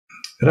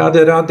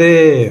Radhe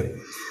Radhe.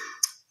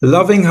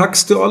 Loving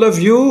hugs to all of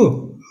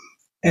you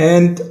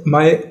and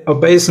my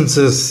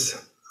obeisances.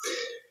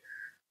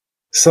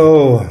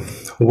 So,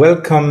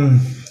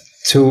 welcome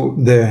to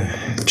the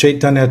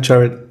Caitanya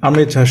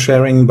Caritamrita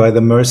sharing by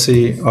the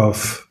mercy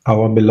of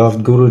our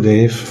beloved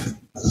Gurudev.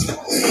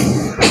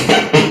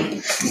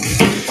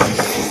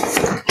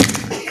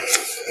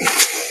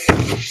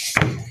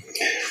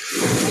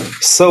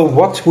 So,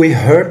 what we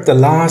heard the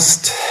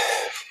last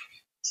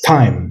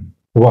time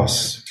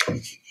was,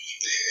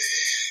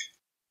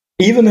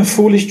 even a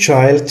foolish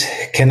child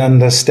can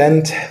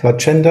understand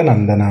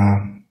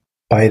Vachendanandana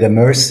by the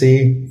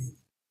mercy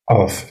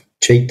of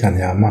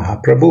Chaitanya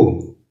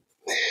Mahaprabhu.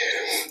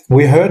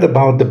 We heard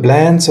about the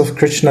plans of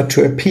Krishna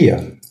to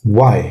appear.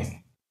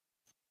 Why?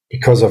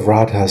 Because of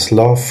Radha's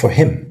love for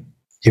him.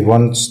 He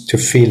wants to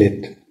feel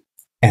it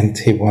and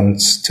he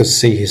wants to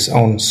see his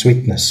own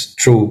sweetness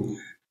through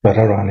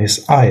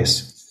Radharani's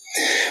eyes.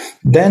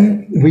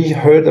 Then we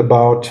heard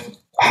about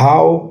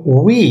how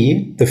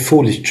we, the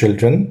foolish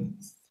children,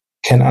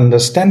 can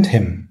understand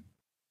him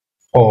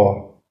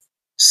or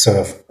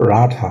serve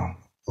Radha.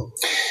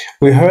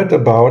 We heard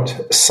about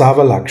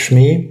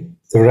Savalakshmi,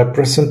 the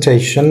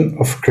representation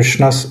of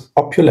Krishna's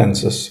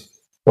opulences,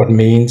 what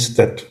means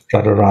that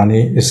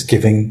Radharani is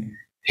giving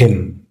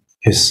him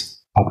his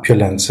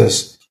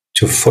opulences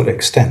to full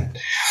extent.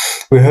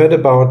 We heard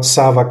about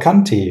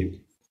Savakanti,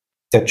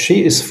 that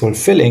she is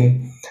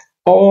fulfilling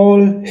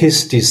all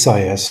his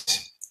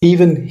desires,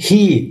 even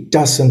he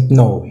doesn't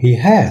know he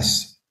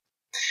has.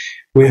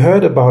 We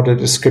heard about a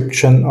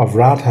description of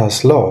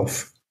Radha's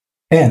love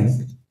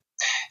and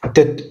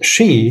that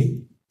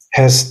she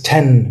has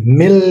 10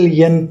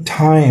 million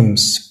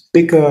times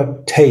bigger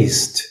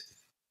taste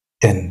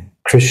than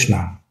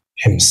Krishna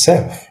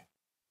himself.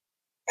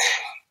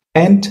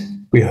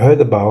 And we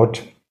heard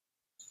about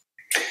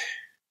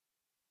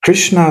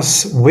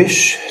Krishna's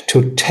wish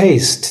to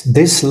taste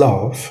this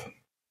love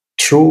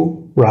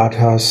through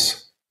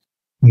Radha's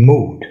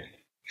mood.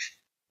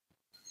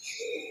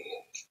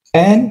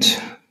 And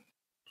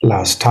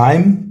last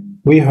time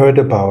we heard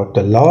about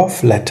the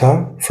love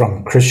letter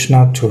from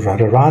Krishna to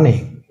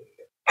Radharani,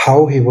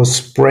 how he was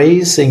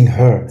praising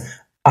her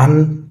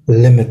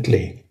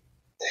unlimitedly.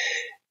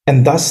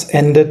 And thus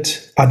ended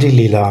Adi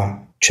Lila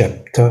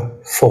chapter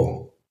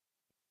 4.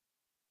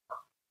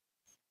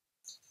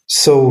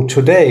 So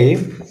today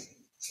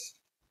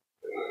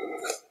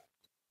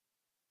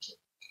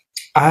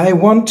I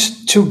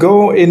want to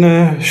go in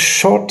a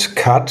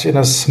shortcut, in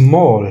a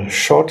small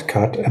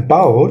shortcut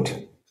about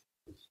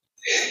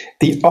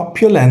the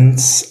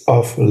opulence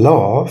of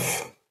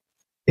love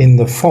in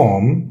the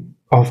form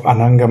of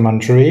Ananga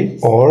Manjari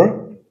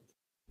or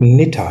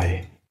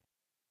Nittai.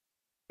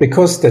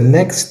 Because the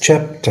next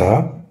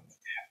chapter,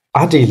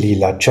 Adi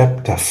Lila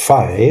chapter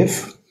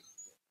 5,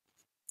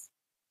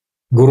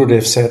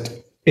 Gurudev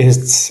said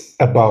it's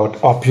about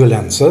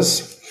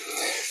opulences.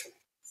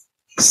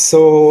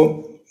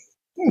 So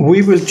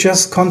we will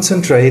just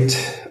concentrate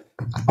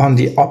on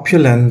the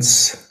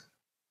opulence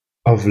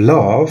of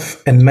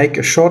love and make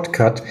a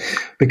shortcut,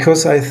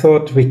 because I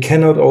thought we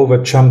cannot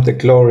overjump the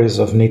glories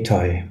of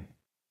Nittai.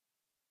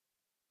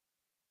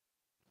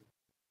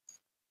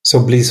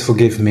 So please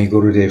forgive me,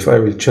 Gurudev. I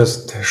will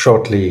just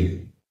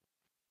shortly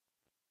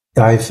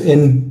dive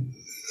in.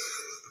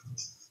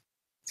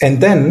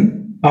 And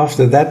then,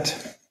 after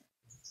that,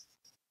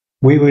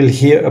 we will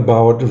hear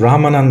about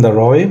Ramananda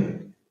Roy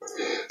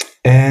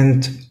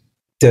and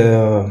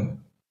the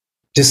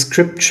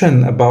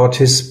description about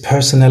his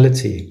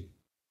personality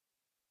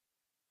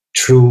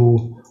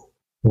through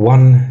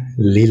one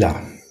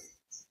Lila.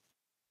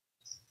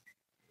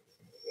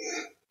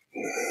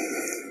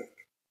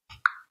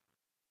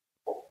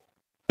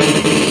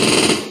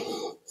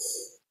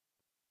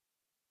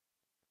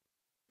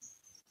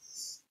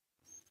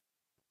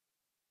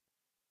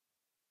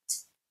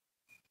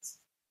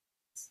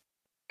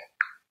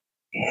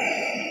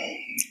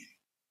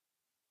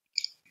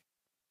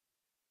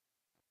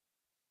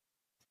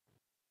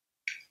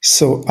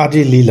 So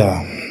Adi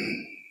Lila,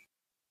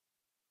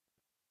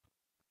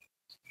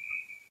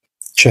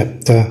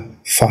 chapter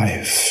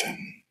 5.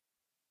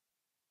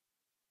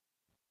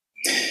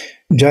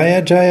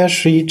 Jaya Jaya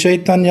Shri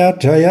Caitanya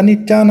Jaya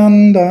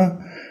Nityananda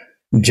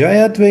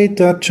Jaya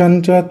Dvaita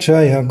Chandra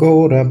Jaya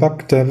Gora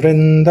Bhakta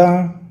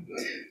Vrinda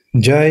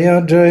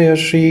Jaya Jaya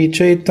Shri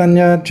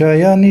Caitanya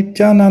Jaya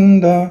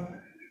Nityananda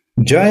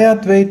Jaya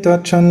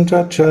Dvaita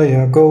Chandra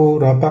Jaya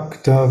Gora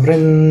Bhakta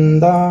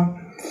Vrinda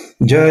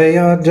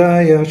Jaya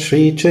Jaya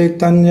Shri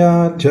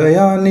Caitanya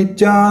Jaya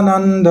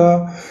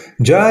Nityananda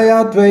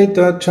Jaya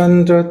Dvaita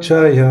Chandra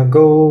Jaya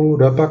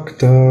Gora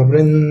Bhakta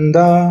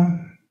Vrinda.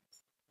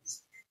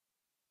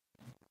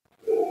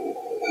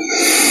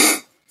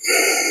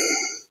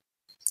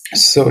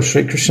 So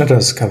Sri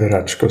Krishnadas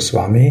Kaviraj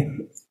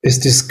Goswami is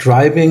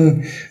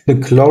describing the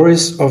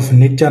glories of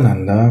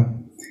Nityananda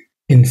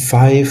in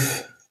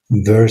 5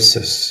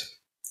 verses,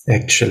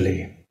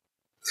 actually.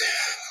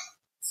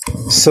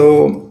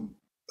 So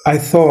I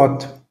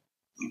thought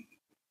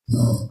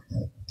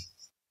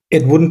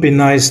it wouldn't be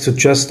nice to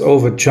just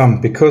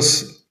overjump,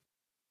 because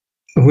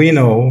we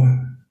know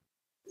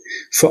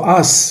for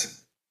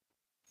us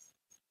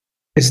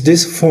is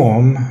this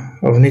form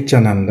of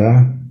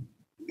Nityananda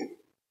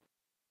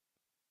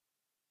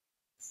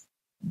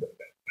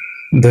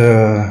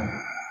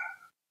the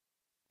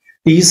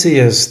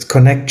easiest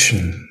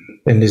connection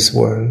in this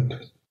world,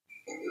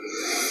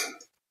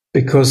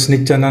 because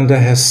Nityananda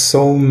has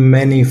so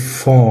many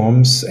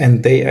forms,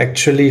 and they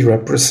actually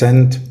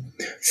represent,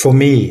 for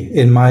me,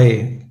 in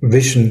my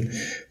vision,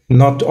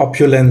 not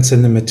opulence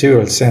in the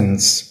material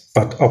sense,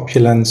 but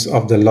opulence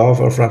of the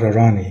love of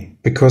Radharani,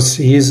 because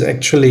he is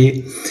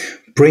actually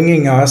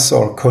bringing us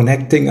or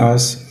connecting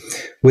us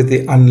with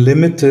the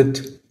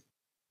unlimited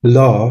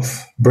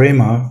love,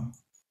 Brahma,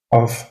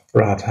 of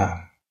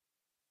Radha.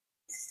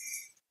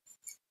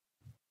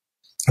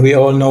 We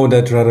all know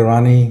that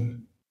Radharani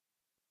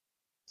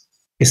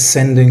is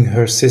sending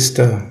her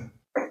sister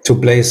to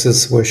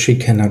places where she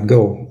cannot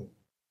go.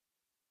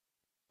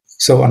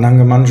 So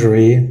Ananga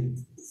Manjari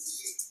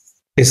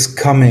is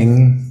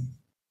coming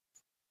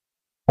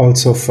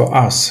also for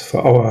us,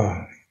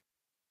 for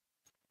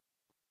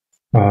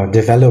our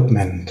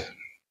development,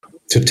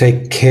 to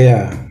take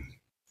care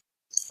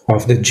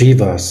of the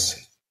jivas.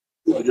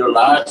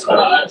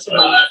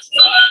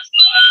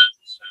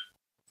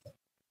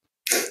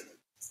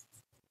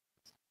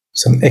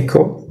 Some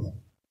echo.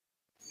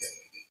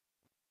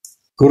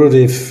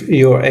 Gurudev,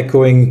 you are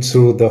echoing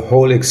through the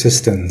whole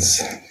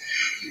existence.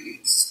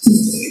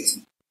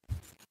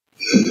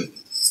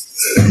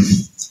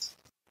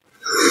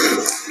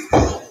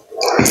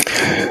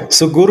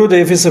 So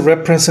Gurudev is a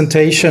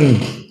representation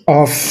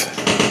of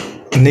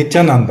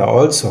Nityananda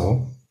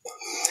also.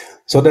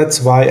 So that's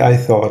why I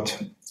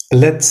thought,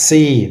 let's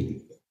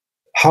see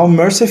how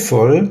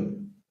merciful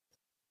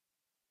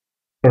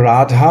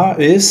Radha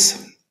is,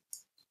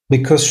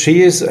 because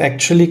she is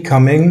actually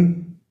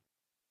coming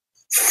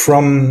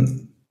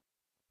from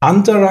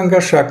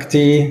Antaranga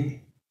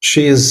Shakti.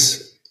 She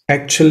is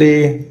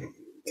actually,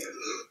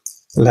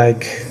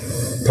 like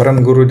Param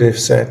Gurudev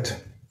said,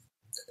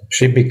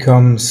 she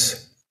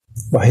becomes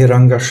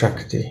Bahiranga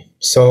Shakti.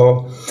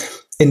 So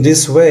in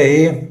this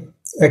way,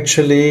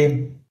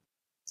 actually,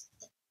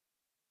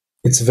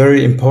 it's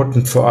very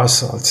important for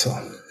us also.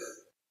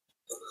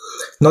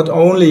 Not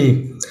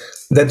only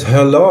that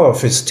her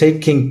love is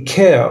taking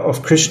care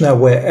of Krishna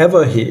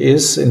wherever he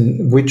is,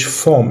 in which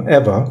form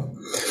ever,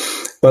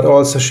 but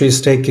also she is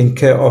taking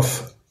care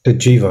of the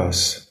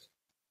jivas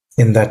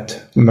in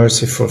that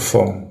merciful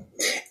form.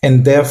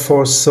 And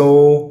therefore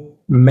so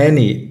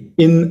many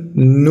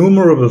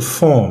innumerable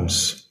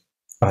forms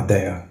are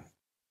there.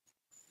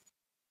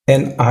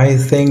 And I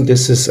think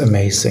this is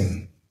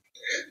amazing.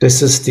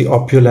 This is the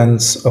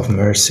opulence of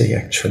mercy,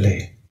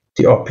 actually,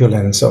 the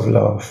opulence of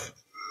love,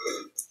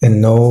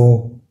 and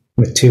no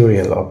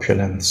material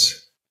opulence.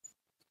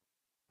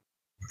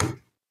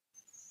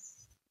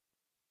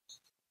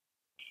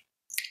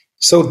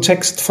 So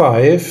text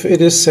 5,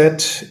 it is said,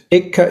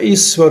 Eka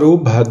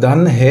iswarup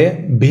hadan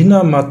hai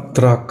bina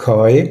matra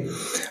koi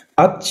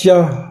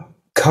atya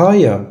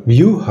kaya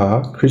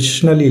vyuha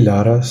Krishna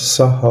lilara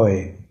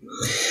sahoy.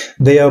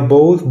 They are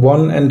both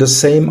one and the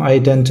same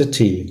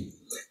identity.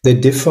 They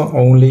differ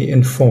only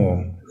in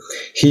form.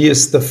 He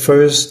is the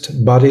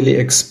first bodily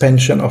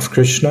expansion of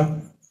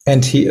Krishna,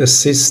 and he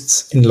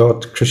assists in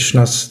Lord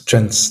Krishna's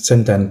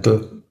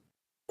transcendental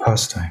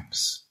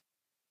pastimes.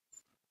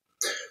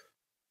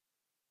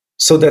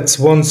 So that's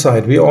one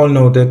side. We all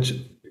know that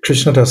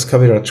Krishnadas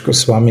Kaviraj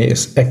Goswami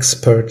is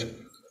expert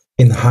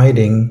in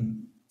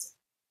hiding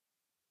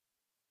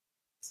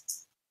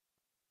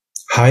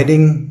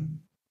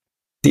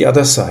the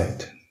other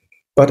side,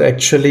 but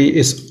actually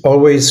is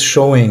always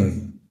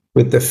showing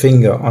with the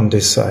finger on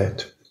this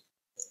side.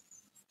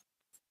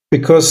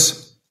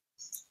 Because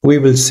we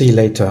will see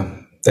later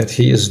that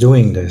he is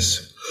doing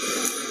this.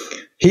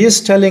 He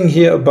is telling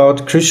here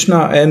about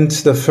Krishna and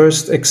the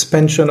first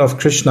expansion of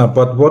Krishna,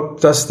 but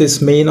what does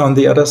this mean on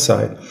the other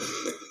side?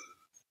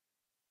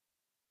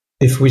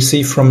 If we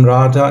see from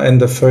Radha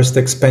and the first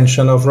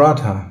expansion of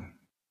Radha,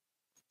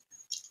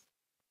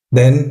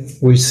 then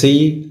we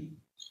see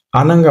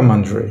Ananga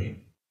Manjari.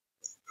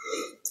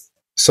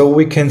 So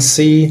we can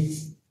see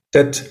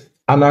that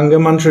Ananga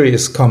Manjari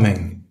is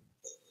coming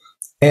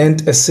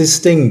and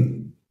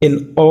assisting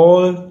in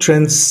all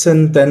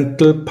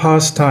transcendental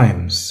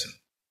pastimes.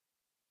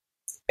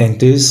 And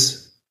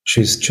this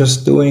she's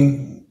just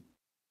doing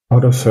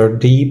out of her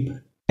deep,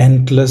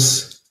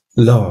 endless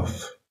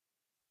love.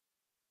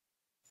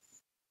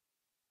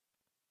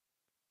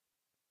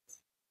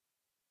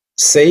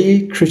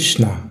 Say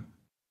Krishna,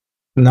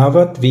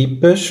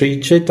 Navadvipa Sri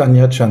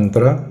Caitanya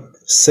Chandra,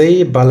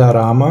 say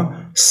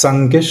Balarama,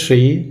 Sangha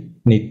Sri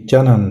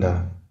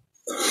Nityananda.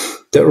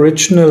 The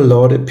original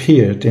Lord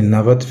appeared in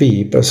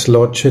Navadvip as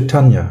Lord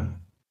Caitanya,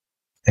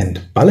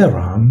 and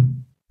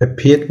Balaram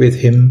appeared with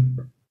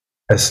him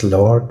as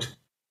Lord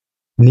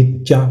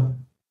Nitya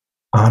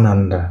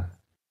Ananda.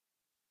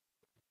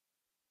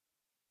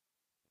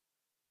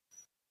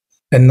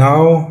 And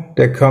now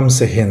there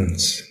comes a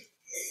hint.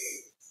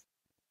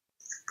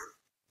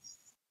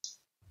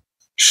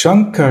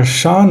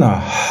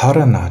 Shankarshana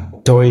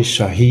Harana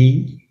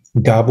Toishahi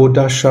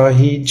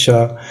Gabodashahi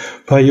Cha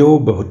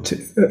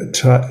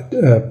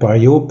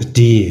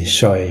Payobdi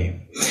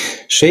Shai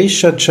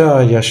Shesha Cha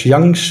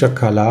Yashyangsha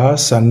Kala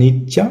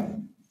Sanitya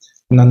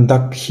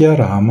Nandakya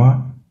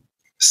Rama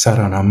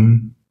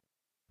Saranam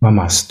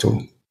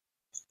Mamastu.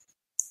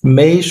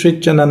 May Sri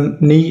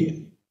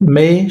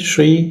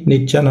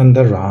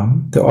Nityananda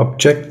Ram, the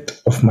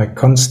object of my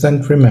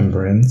constant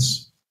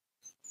remembrance,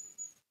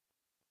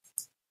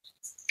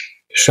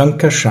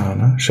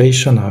 Shankarshana,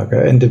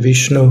 Sheshanaga, and the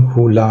Vishnu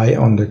who lie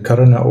on the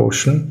Karana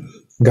ocean,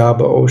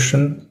 Gaba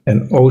ocean,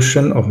 and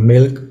ocean of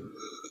milk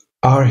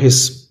are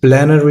his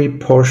plenary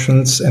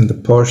portions and the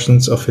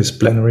portions of his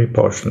plenary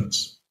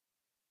portions.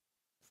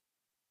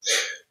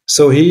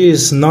 So he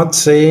is not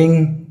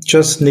saying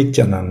just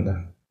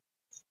Nityananda.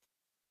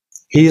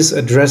 He is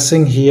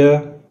addressing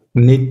here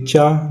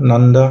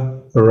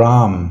Nityananda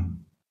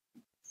Ram.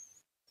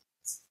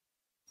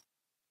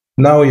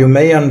 Now you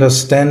may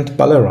understand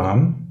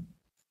Balaram,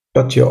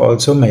 but you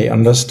also may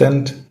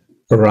understand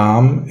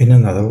Ram in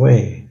another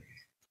way.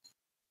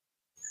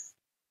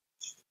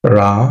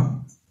 Ra,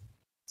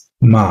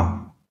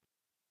 Ma.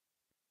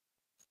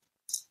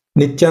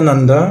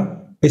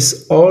 Nityananda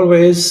is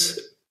always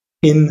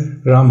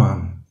in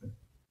Raman,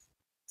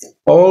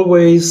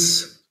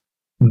 always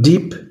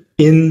deep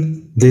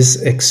in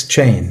this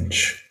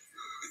exchange.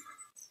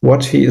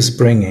 What he is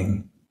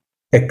bringing,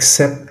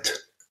 except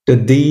the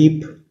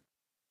deep,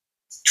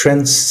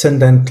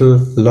 transcendental,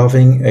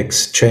 loving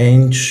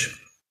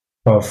exchange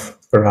of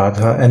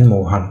Radha and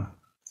Mohan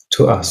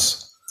to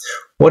us.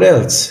 What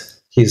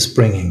else he is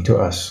bringing to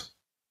us?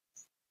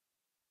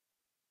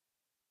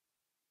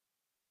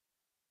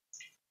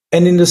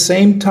 And in the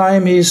same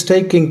time, he is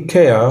taking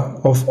care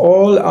of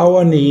all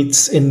our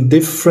needs in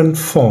different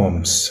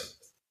forms.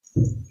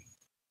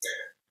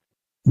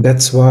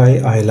 That's why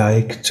I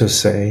like to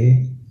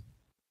say,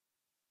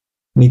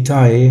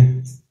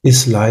 Nitai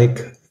is like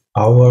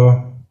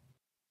our,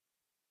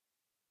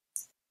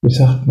 wie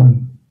sagt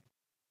man,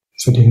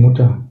 für die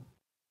Mutter?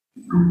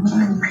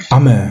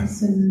 Amme.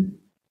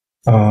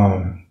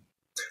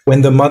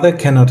 When the mother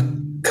cannot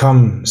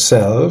come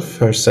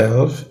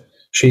herself,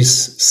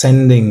 she's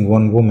sending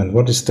one woman.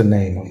 What is the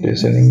name of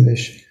this in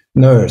English?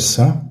 Nurse,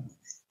 huh?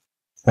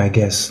 I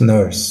guess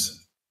nurse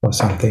or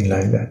something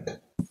like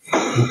that.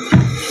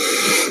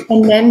 A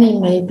nanny,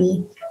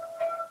 maybe.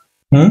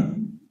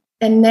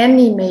 A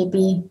nanny,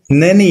 maybe.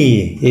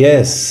 Nanny,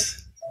 yes.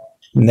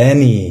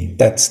 Nanny,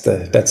 that's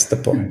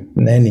the point.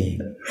 Nanny.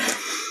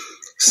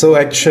 So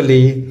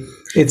actually,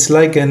 it's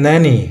like a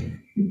nanny.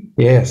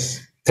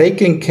 Yes.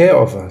 Taking care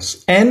of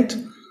us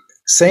and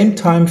same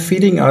time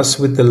feeding us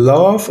with the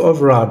love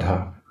of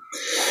Radha.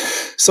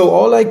 So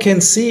all I can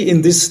see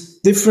in these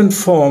different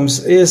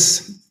forms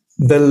is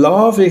the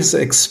love is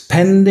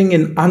expanding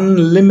in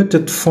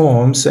unlimited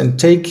forms and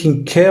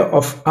taking care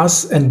of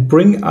us and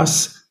bring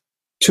us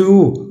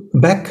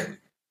back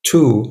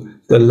to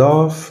the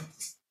love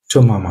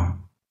to Mama.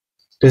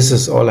 This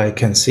is all I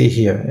can see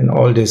here in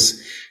all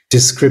this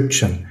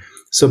description.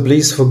 So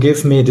please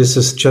forgive me, this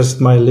is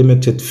just my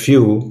limited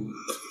view.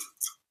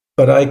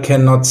 But I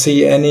cannot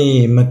see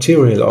any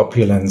material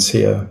opulence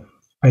here.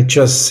 I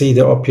just see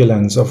the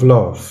opulence of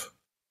love.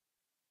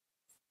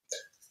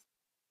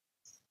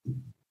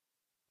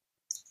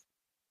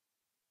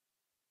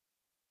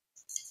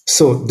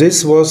 So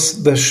this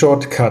was the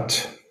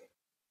shortcut.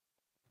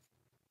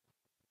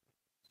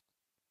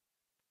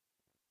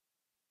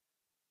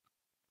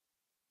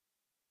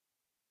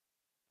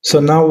 So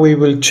now we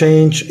will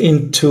change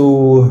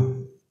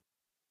into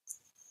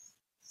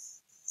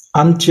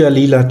Antya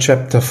Lila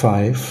chapter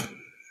 5.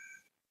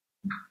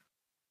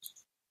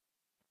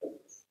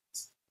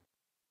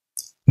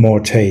 More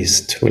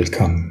taste will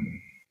come.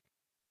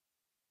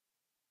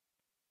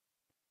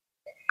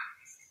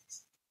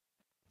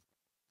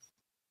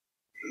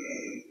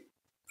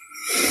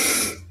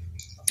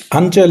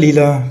 Antya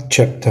Lila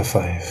chapter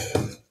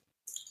 5.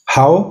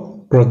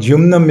 How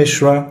Pradyumna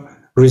Mishra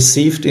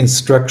received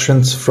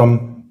instructions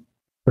from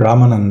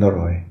Ramananda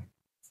Roy.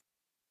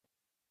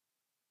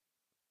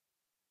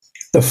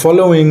 The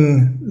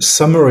following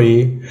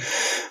summary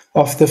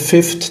of the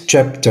 5th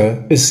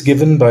chapter is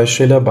given by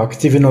Srila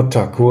Bhaktivinoda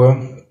Thakur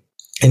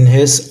in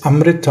his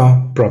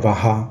Amrita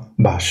Pravaha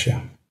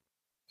Bhashya.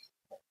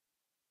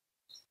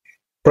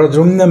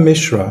 Pradyumna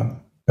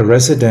Mishra, a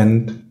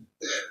resident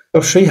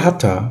of Sri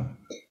Hatta,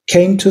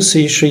 came to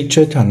see Sri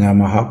Caitanya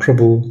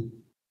Mahaprabhu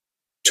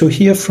to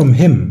hear from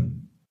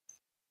him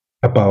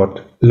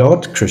about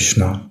Lord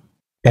Krishna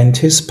and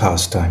his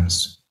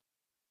pastimes.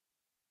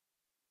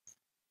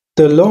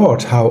 The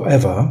Lord,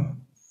 however,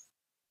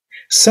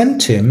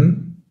 sent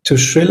him to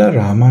Srila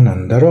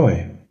Ramananda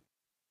Roy.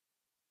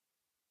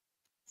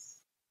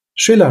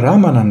 Srila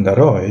Ramananda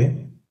Roy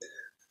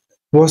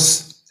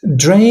was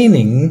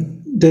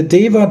draining the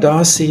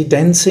Devadasi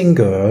dancing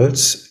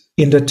girls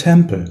in the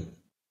temple.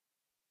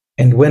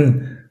 And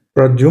when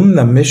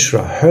Pradyumna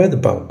Mishra heard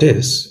about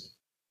this,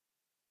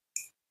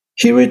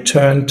 he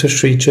returned to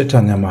Sri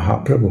Caitanya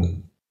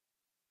Mahaprabhu.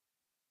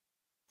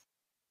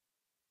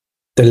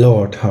 The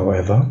Lord,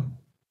 however,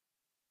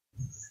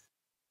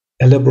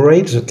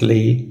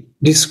 elaborately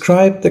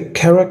described the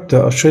character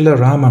of Srila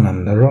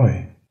Ramananda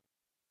Roy.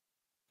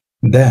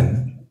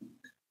 Then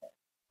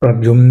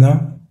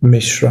Pradyumna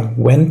Mishra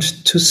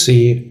went to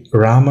see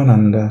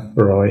Ramananda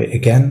Roy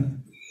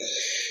again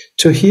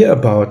to hear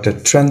about the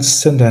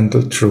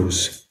transcendental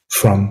truth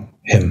from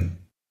him.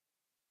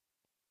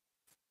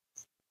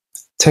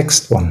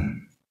 Text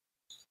 1.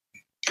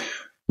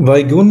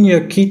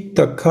 Vaigunya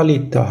Kita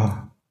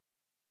Kalitaha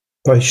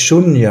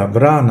Vaishunya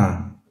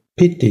Vrana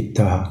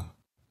Pititaha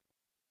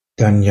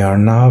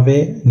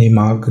Danyarnave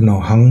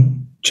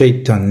Nimagnohang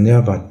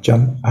Caitanya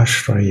Vajam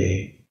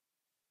Ashraye.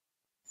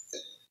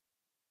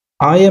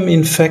 I am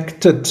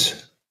infected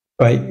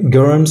by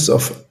germs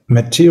of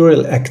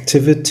material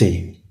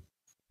activity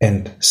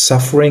and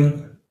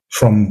suffering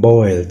from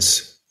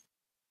boils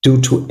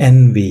due to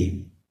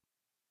envy.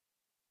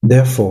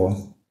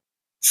 Therefore,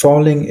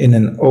 falling in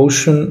an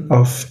ocean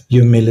of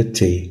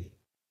humility,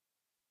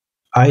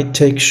 I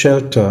take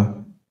shelter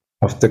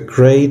of the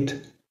great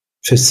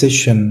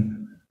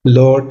physician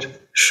Lord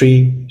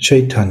Sri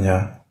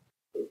Caitanya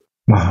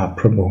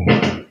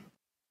Mahaprabhu.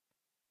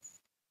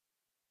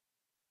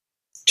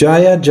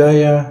 Jaya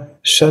Jaya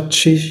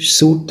Shachi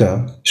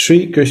Sutta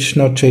Sri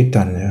Krishna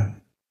Chaitanya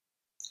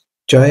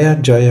Jaya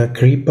Jaya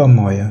Kripa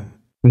Moya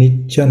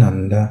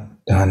Nityananda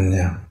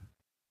Dhanya.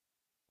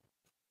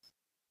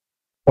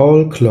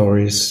 All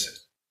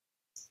glories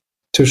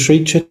to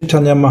Sri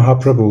Chaitanya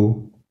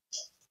Mahaprabhu,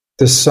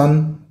 the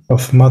son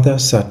of Mother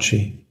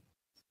Sachi.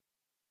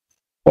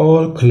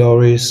 All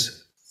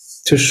glories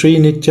to Sri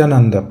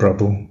Nityananda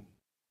Prabhu.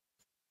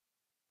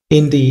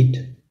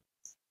 Indeed,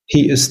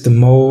 he is the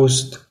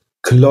most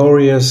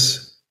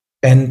glorious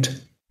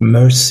and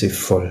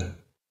merciful.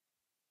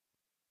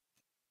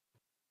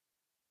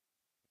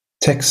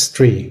 Text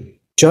 3.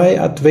 Jai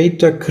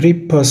Advaita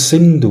Kripa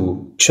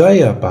Sindhu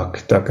Jaya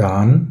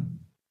Bhaktagan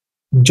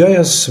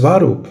Jaya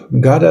Svarup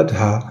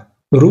Gadadha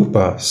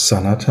Rupa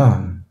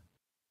Sanatan.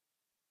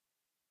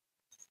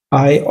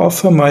 I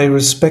offer my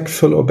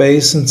respectful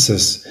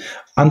obeisances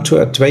unto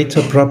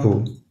Advaita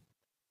Prabhu,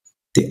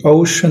 the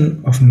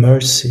ocean of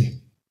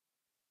mercy,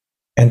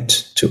 and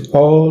to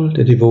all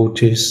the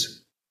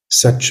devotees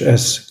such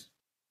as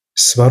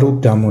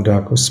Svarup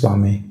Damodar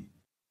Goswami,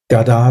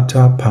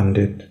 Gadadhar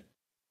Pandit,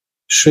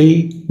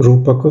 Sri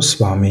Rupa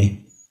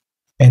Goswami,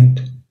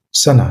 and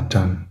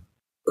Sanatan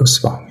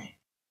Goswami.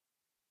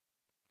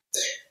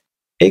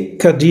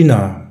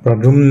 Ekkadina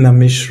Pradyumna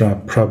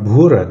Mishra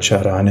Prabhura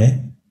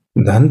Charane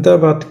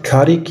Dantavat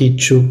Kari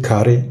Kichu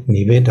Kari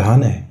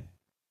Nivedhane.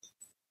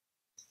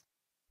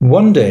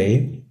 One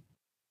day,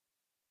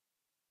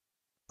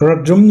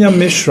 Pradyumna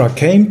Mishra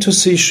came to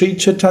see Sri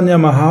Chaitanya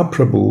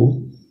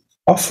Mahaprabhu,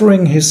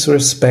 offering his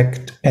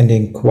respect and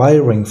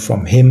inquiring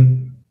from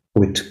him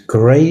with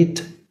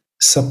great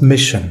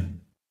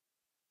submission.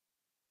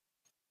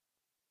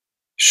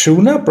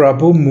 Shuna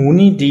Prabhu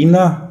Muni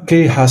Dina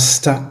Ke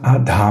Hasta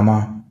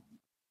Adhama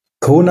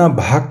Kona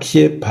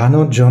Bhakye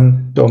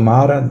Panojon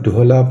Domara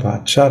Dhula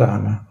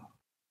Vacharana.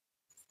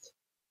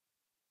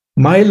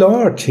 My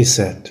Lord, he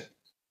said,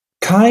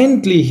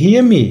 kindly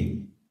hear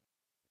me.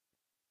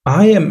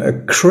 I am a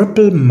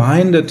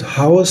cripple-minded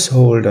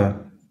householder,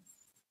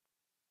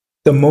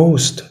 the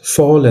most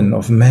fallen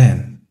of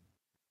men.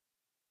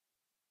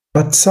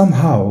 But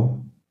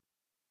somehow,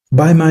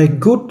 by my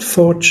good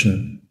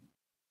fortune,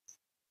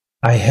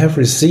 I have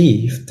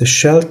received the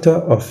shelter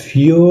of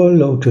your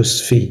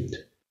lotus feet,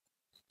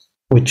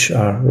 which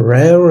are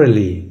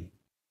rarely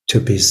to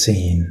be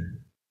seen.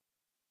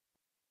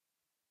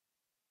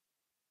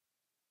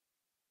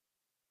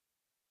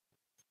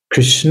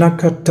 Krishna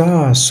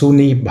Kata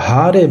Suni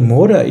Bhare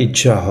Mora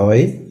Icha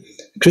Hoy,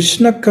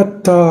 Krishna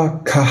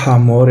Kata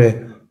Kaha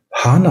More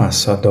Hana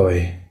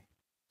Sadoy.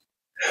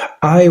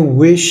 I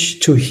wish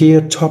to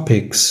hear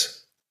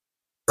topics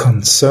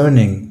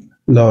concerning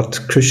Lord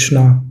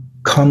Krishna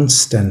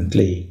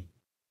constantly.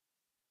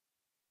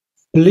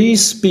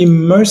 Please be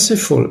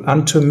merciful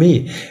unto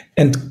me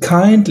and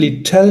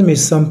kindly tell me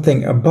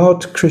something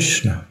about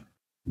Krishna.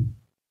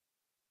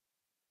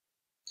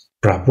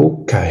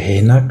 Prabhu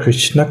kahena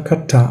Krishna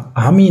kata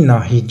ami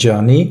nahi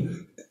jani,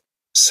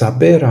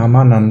 sabe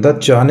Ramananda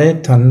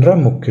jane tanra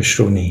mukhe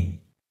shruni.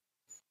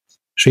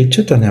 Sri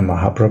Chaitanya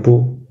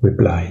Mahaprabhu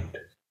replied,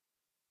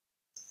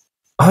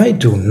 I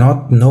do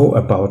not know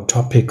about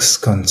topics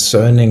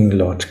concerning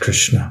Lord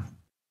Krishna.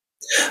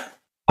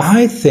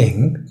 I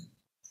think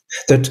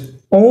that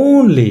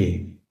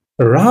only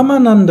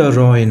Ramananda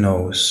Roy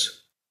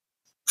knows,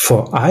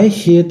 for I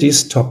hear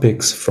these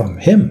topics from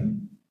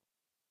him.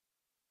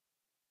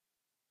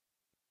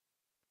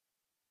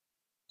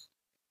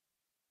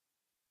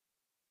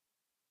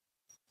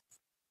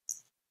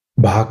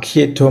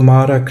 Bhakye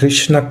tomara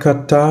Krishna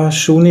kata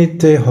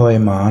shunite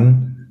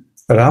hoiman,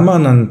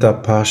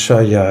 Ramananda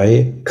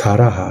pashayai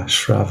karaha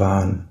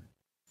shravan.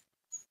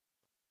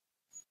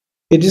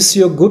 It is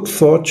your good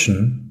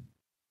fortune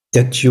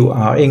that you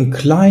are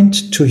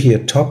inclined to hear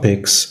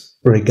topics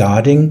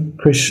regarding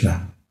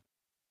Krishna.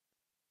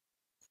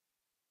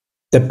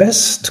 the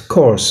best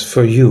course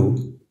for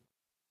you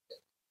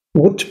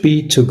would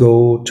be to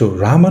go to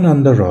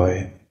Ramananda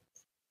Roy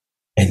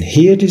and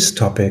hear these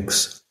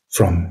topics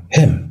from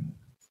him.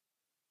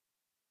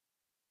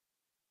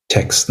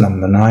 Text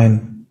number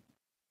 9.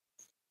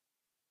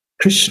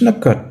 Krishna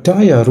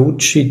Kataya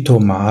Ruchi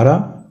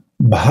Tomara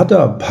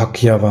Bhada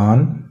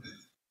Bhakyavan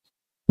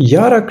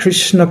Yara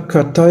Krishna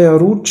Kataya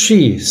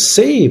Ruchi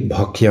Se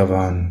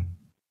Bhakyavan.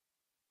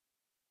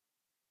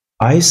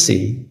 I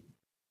see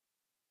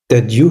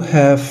that you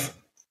have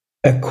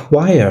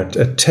acquired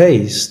a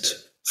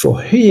taste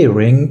for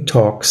hearing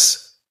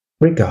talks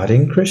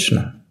regarding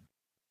Krishna.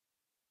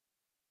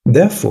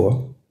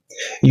 Therefore,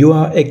 you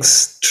are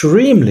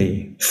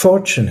extremely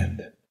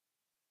fortunate.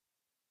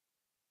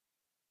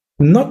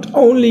 Not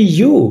only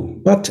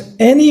you, but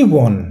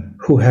anyone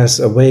who has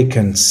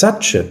awakened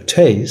such a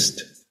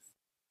taste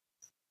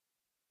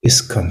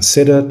is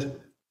considered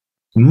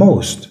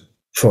most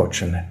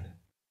fortunate.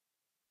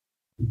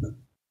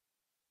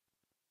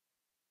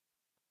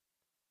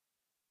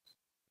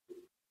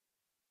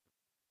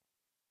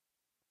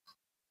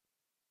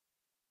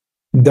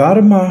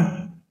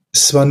 Dharma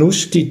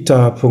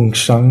svanushtita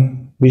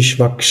pungshang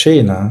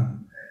vishvakshena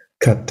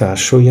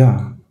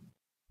katashoya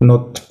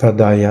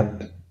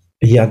notpadayat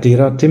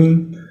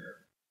yadiratim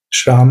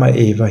shrama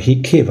eva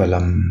hi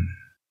kevalam.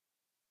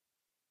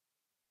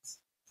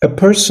 A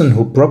person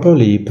who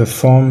properly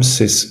performs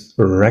his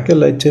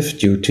regulative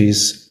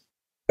duties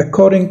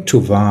according to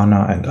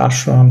Varna and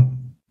Ashram,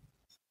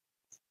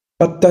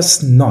 but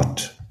does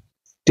not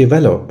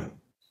develop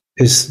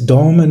his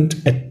dormant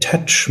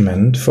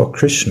attachment for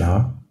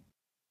Krishna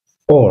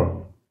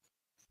or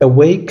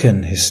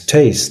awaken his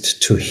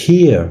taste to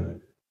hear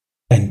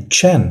and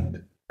chant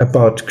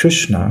about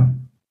Krishna,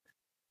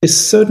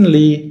 is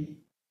certainly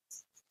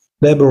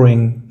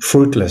laboring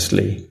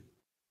fruitlessly.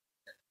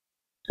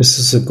 This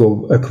is a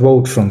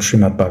quote from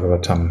Srimad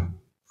Bhagavatam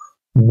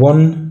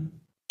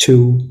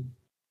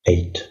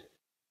 1:2-8.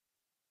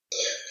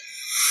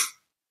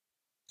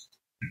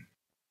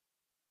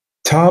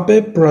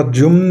 Tabe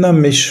Pradyumna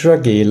Mishra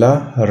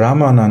Gela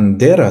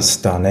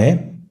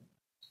Ramananderastane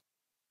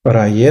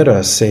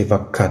Rayera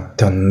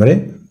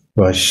Sevakatanre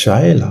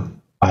Vashaila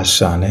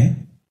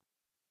Asane.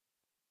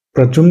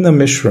 Pradyumna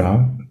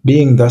Mishra,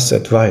 being thus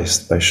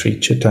advised by Sri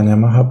Caitanya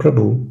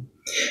Mahaprabhu,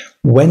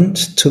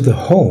 went to the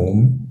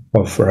home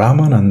of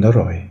Ramananda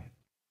Roy.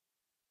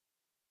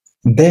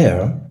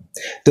 There,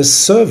 the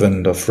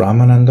servant of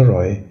Ramananda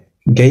Roy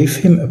gave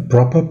him a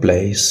proper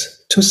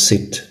place to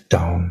sit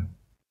down.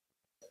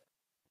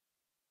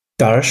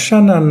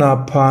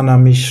 Darshanana Pana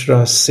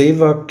Mishra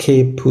Seva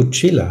Ke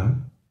Pujila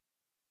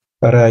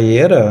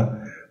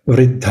Rayera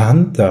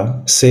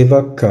Vridhanta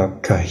Sevaka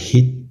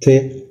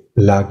Kahite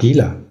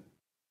Lagila.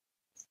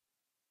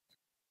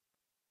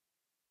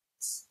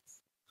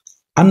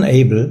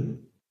 Unable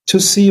to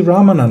see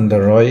Ramananda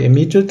Roy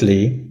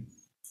immediately,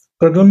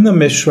 Pradyumna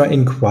Mishra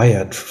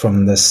inquired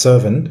from the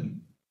servant,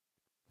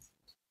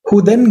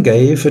 who then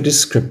gave a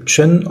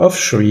description of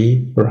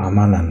Sri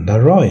Ramananda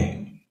Roy.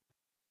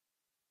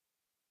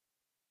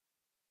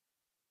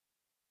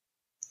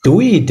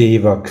 Dui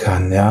Deva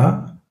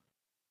Kanya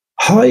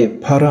Hai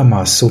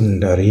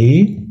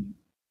Paramasundari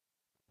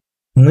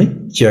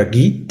Nitya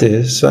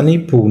Gite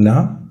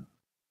Sanipuna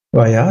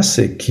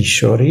Vayase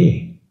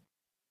Kishori.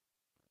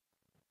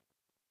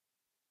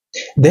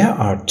 There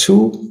are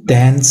two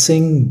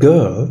dancing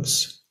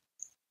girls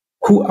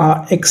who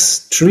are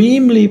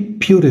extremely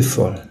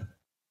beautiful.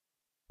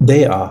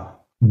 They are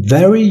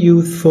very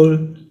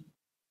youthful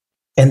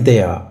and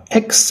they are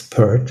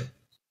expert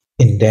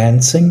in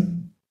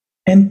dancing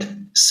and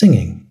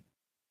singing.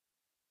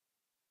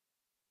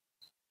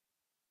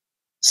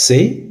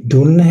 Se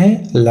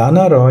dunhe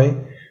Lana Roy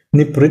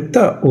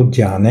Niprita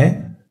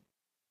Udyane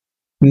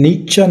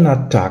Nicha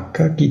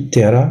Nataka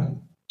Gitera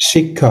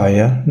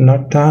Shikaya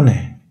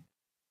Natane.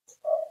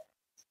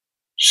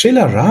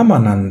 Srila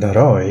Ramananda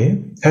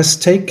Roy has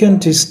taken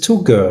these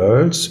two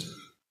girls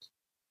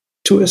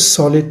to a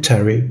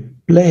solitary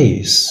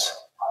place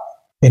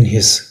in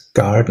his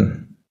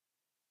garden.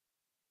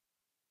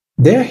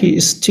 There he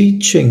is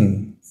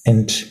teaching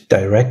and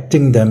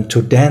directing them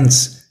to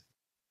dance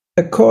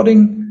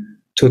according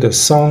to the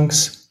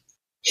songs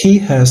he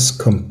has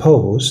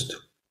composed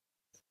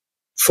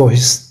for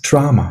his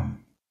drama.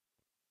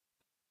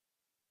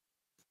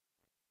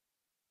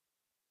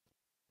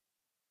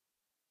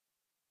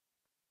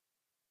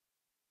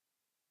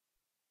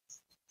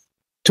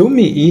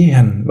 Tumi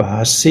ihan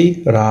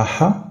vasi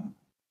raha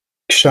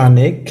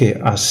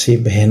kshaneke asi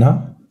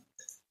bhena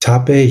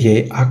tape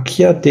ye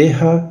akya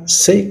deha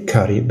se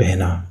kari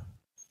bhena.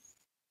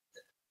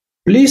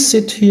 Please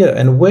sit here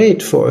and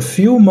wait for a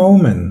few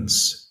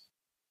moments.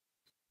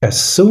 As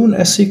soon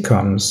as he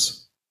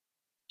comes,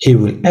 he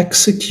will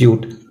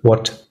execute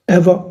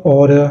whatever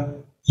order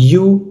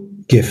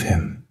you give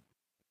him.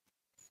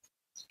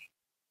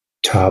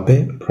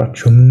 Tabe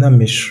Pradyumna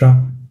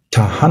Mishra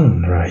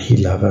Tahan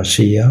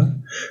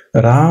Rahilavashya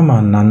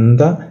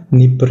Ramananda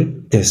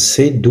Nipritte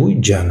Se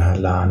Dujana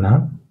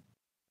Lana.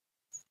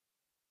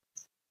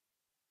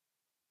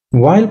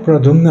 While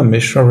Pradyumna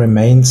Mishra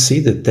remained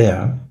seated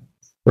there,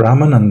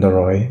 Ramananda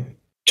Roy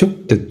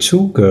took the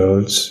two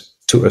girls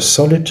to a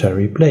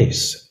solitary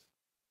place.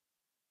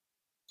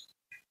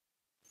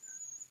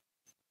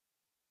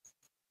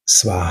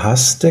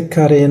 Swahaste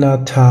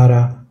karena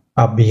tara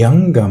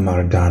abhyanga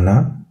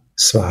mardana,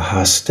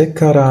 swahaste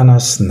karana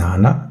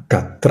snana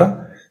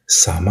katra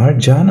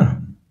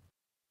samarjana.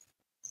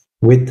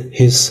 With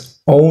his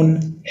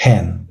own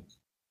hand,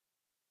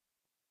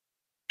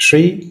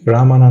 Sri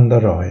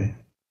Ramananda Roy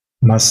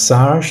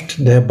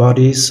massaged their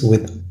bodies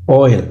with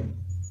oil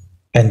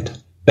and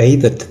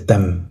bathed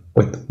them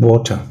with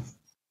water.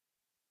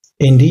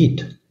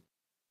 Indeed,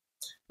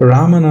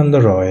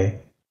 Ramananda Roy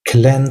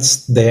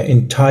cleansed their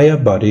entire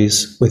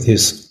bodies with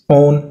his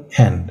own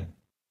hand.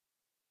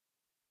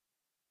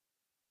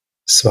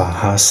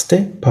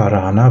 Swahaste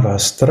parana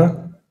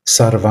vastra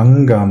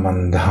sarvanga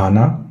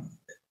mandhana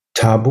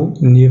tabu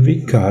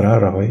nivikara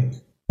Roy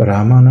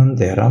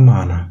Ramanandera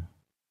mana.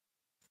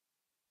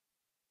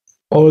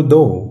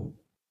 Although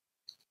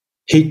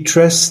he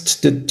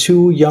dressed the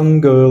two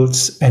young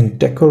girls and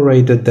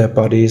decorated their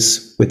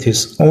bodies with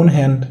his own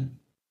hand,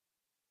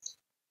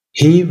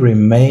 he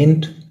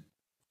remained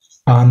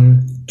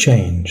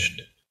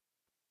unchanged.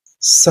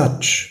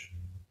 Such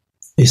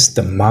is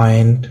the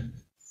mind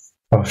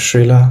of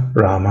Srila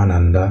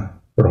Ramananda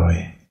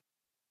Roy.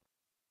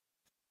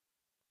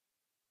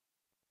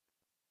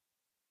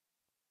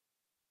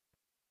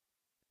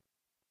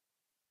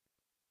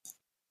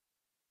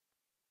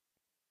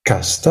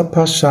 Kasta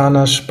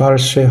pashana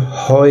sparshe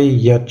hoy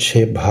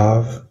yache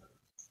bhav,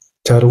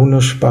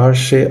 tarunu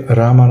sparshe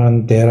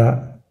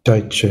Ramanandera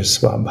deutsche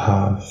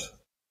swabhav.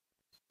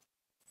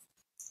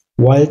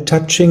 While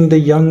touching the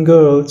young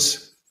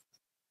girls,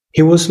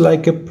 he was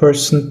like a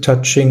person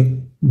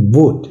touching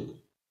wood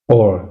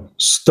or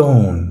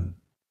stone,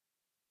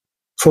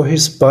 for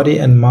his body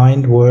and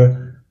mind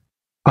were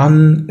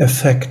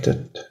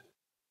unaffected.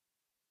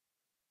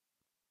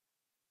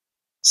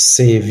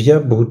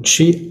 Sevya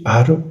buchi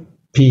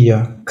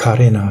arupiya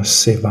karena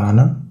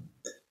sevana,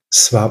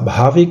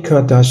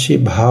 svabhavika dashi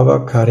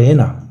bhava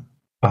karena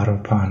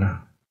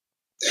arupana.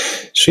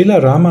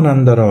 Srila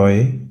Ramananda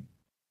Roy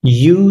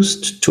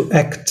used to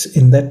act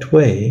in that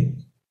way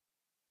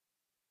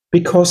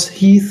because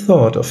he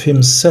thought of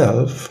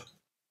himself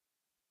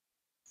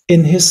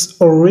in his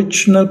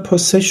original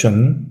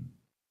position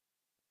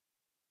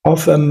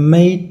of a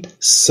maid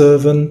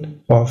servant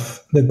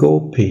of the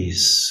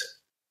gopis.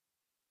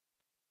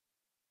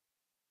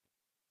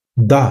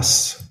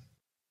 Thus,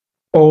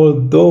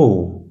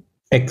 although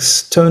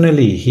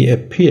externally he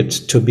appeared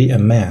to be a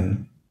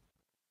man,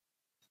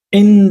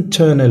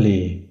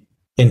 internally,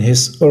 in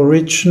his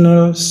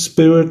original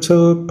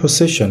spiritual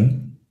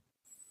position,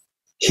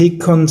 he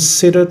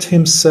considered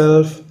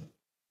himself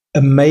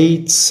a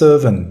maid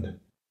servant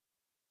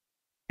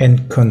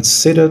and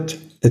considered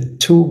the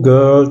two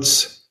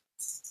girls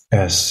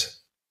as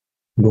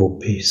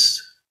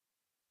gopis.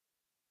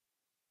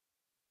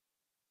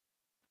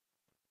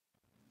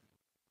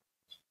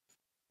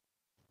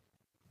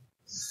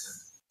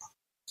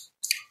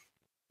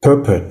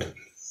 Purport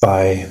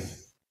by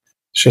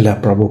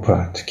Srila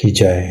Prabhupada Ki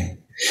Jai.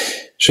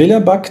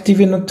 Srila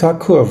Bhaktivinoda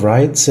Thakur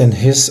writes in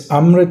his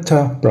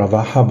Amrita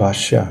Pravaha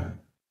Bhashya,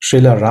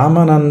 Srila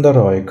Ramananda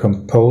Roy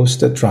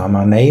composed a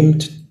drama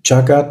named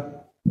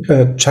Jagannath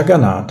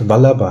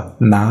Vallabha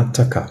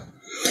Nataka,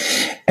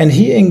 and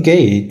he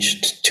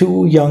engaged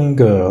two young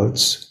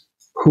girls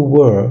who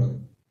were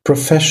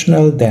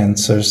professional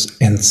dancers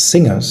and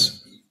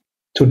singers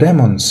to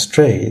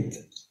demonstrate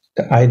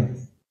the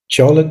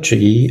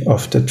ideology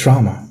of the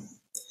drama.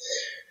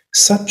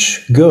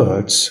 Such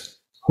girls,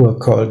 who are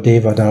called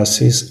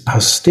Devadasis, are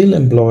still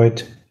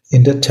employed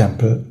in the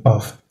temple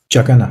of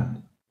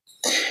Jagannath,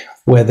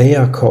 where they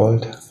are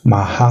called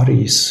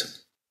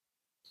Maharis.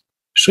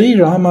 Sri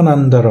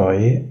Ramananda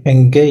Roy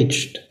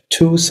engaged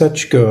two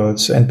such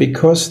girls, and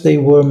because they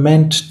were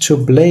meant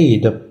to play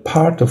the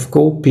part of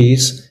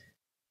gopis,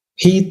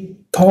 he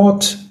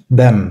taught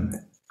them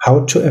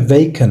how to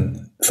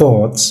awaken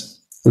thoughts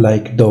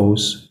like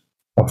those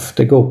of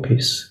the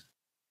gopis.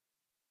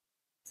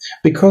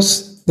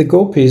 Because the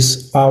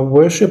gopis are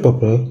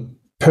worshipable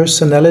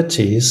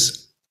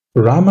personalities,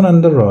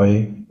 Ramananda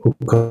Roy, who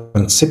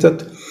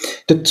considered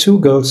the two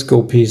girls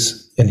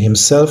gopis and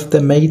himself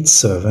the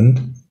maidservant,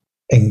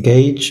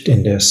 engaged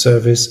in their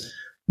service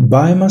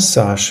by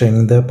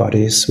massaging their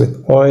bodies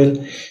with oil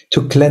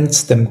to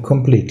cleanse them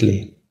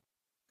completely.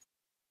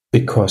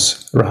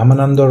 Because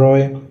Ramananda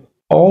Roy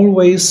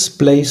always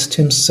placed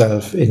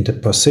himself in the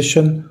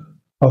position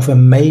of a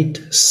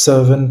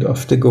maid-servant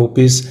of the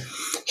gopis,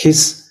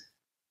 his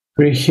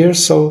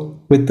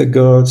rehearsal with the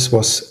girls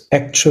was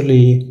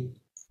actually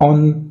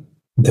on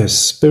the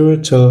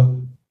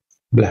spiritual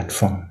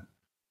platform.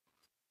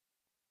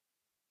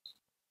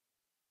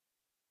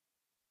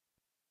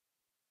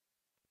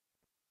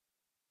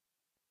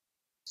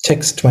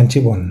 Text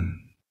 21.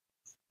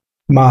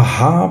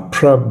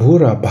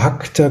 Mahaprabhura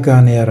Bhakta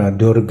Ganera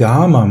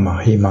Durgama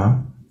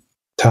Mahima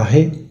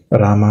Tahe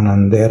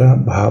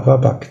Ramanandera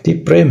Bhava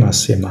Bhakti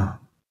Premasima.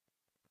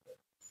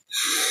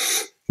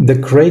 The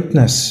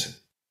greatness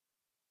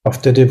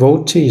of the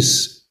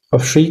devotees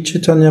of Sri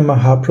Caitanya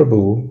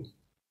Mahaprabhu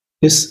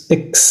is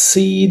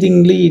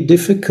exceedingly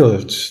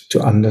difficult to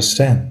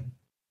understand.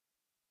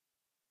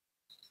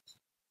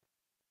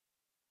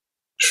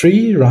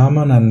 Sri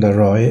Ramananda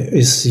Roy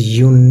is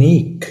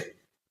unique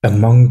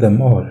among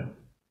them all,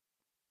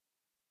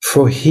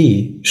 for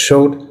he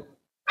showed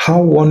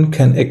how one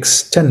can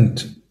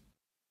extend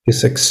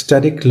his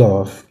ecstatic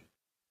love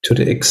to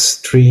the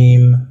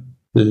extreme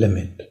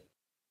limit.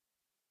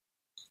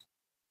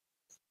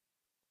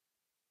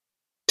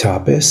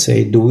 Tabe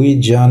se dui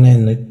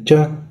jane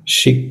nitya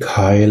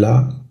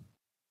shikhaila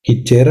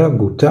hitera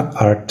gutta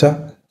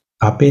arta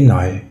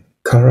apinai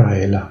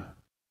karaila.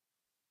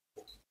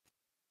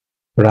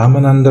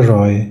 Ramananda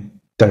Roy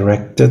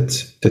directed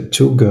the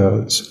two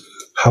girls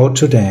how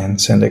to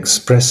dance and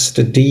express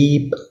the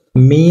deep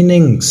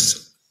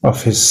meanings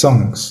of his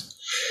songs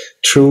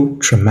through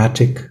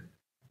dramatic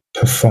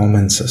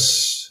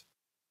performances.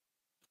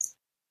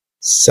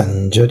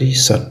 Sanjari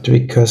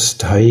Sattvika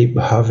Sthai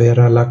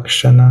Bhavera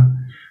Lakshana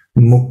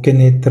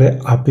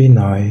Mukhinetre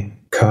Abhinay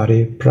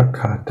Kari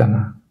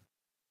Prakatana.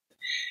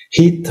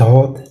 He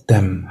taught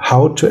them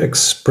how to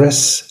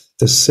express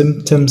the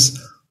symptoms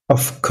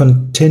of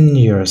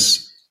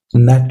continuous,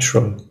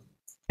 natural,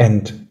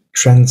 and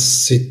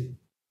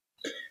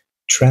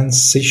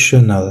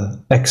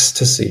transitional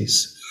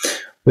ecstasies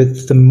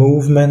with the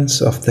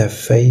movements of their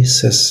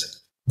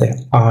faces, their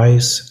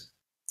eyes,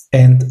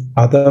 and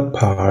other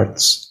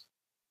parts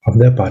of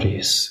their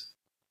bodies.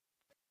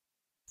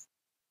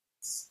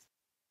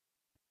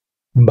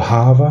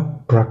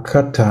 Bhava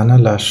prakatana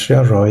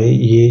lashya roy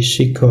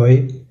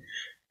yeshikoi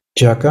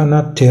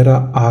jagana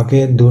tera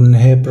age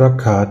dunhe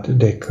prakat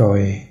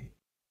dekoi.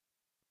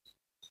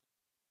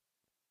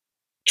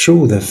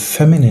 Through the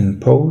feminine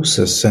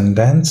poses and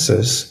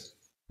dances,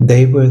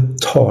 they were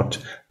taught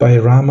by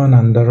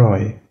Ramananda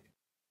Roy.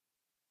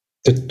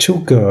 The two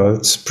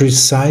girls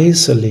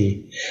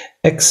precisely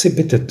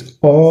exhibited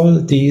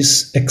all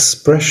these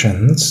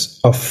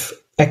expressions of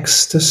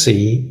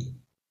ecstasy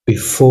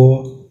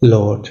before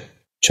Lord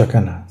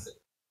Jagannath.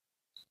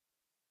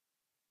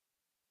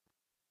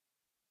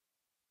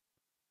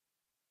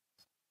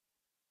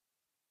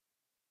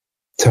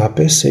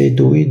 Tape se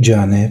dui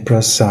jane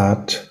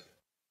prasad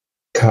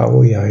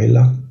kao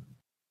yaila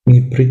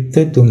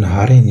nipritte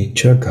dunhari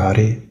nicha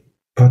gari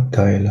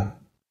pataila.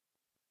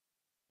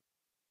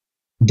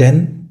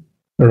 Then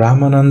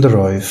Ramananda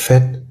Roy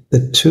fed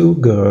the two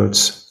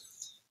girls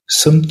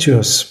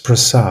sumptuous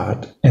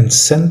prasad and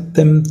sent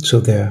them to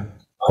their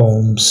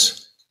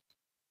homes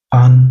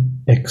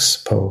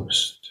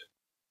unexposed.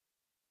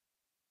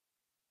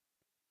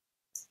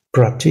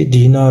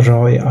 Pratidina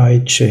Roy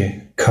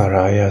aiche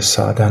karaya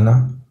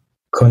sadhana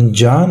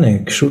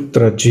konjane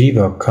kshutra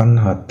jiva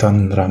kanha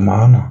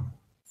tandramana.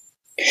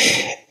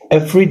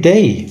 Every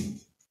day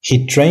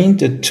he trained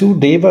the two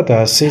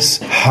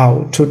Devadasis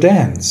how to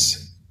dance.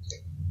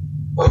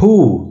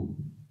 Who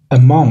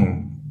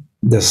among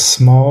the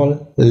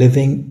small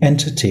living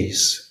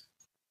entities,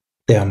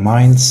 their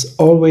minds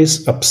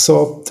always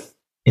absorbed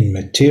in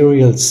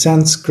material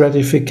sense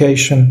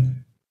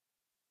gratification,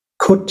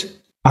 could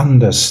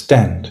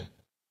understand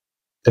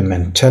the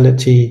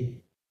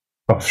mentality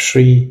of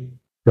Sri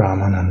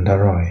Ramananda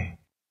Roy?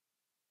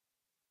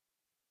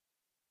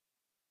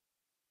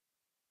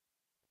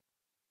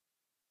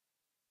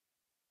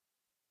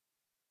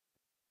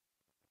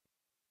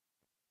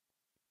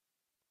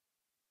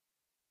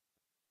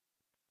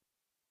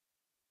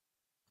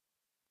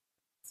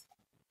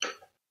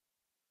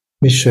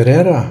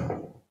 Mishrera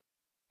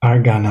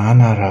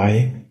Arganana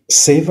Rai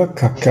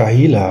Sevaka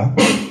Kahila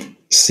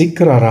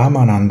Sikra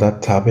Ramananda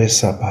Tabe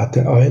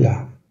Sabate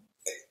Oila.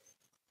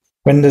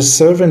 When the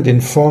servant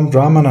informed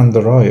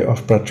Ramananda Roy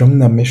of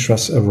Pradyumna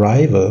Mishra's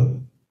arrival,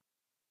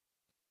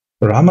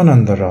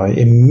 Ramananda Roy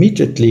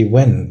immediately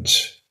went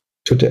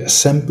to the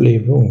assembly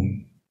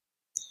room.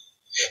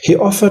 He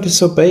offered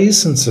his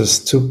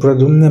obeisances to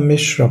Pradyumna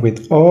Mishra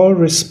with all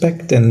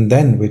respect and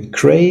then, with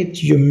great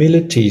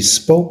humility,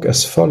 spoke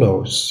as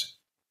follows.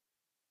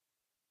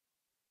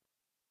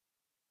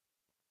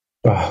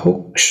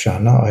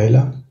 Bahukshana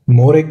Aila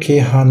More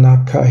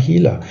Kehana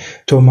Kahila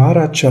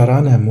Tomara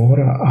Charana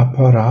Mora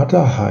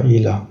Aparada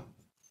Haila.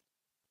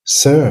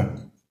 Sir,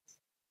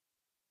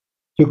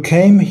 you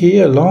came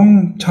here a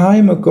long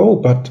time ago,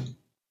 but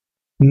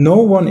no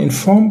one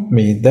informed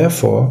me,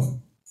 therefore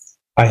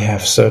I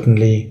have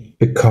certainly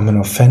become an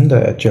offender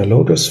at your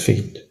lotus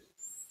feet.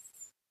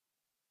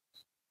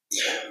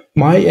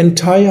 My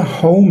entire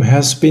home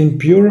has been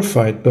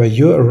purified by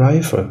your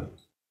arrival.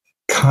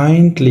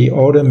 Kindly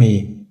order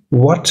me.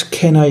 What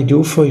can I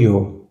do for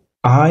you?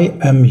 I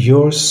am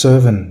your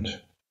servant.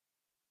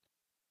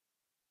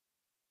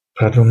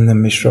 Pradyumna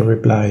Mishra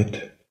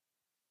replied,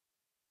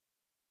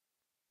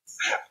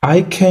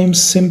 I came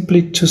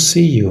simply to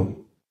see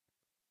you.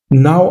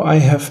 Now I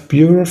have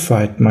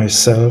purified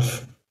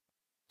myself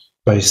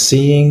by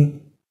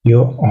seeing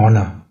your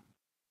honor.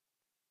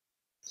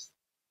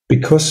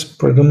 because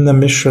Pradyumna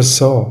Mishra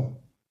saw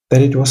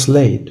that it was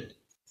late,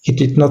 he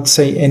did not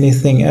say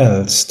anything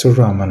else to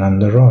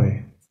Ramananda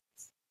Roy.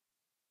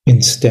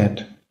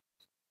 Instead,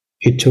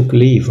 he took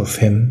leave of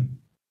him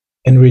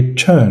and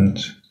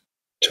returned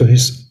to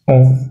his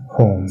own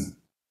home.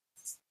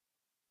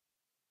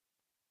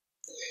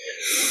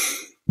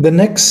 The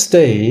next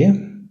day,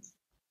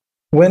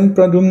 when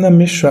Pradyumna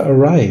Mishra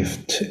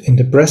arrived in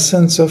the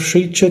presence of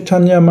Sri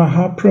Caitanya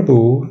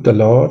Mahaprabhu, the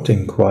Lord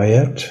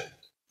inquired,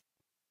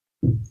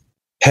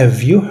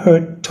 "Have you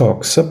heard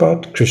talks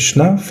about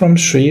Krishna from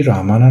Sri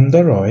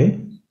Ramananda Roy?"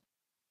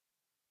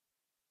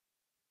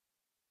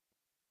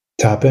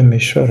 Tabe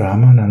Mishra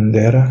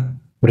Ramanandera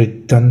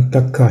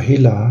Vrittanta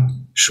Kahila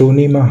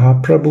Shuni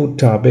Mahaprabhu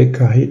Tabe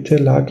Kahite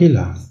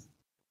Lagila.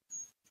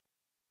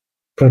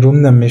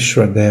 Pradyumna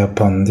Mishra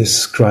thereupon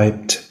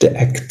described the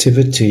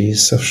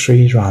activities of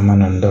Sri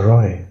Ramananda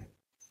Roy.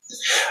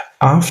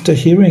 After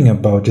hearing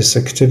about his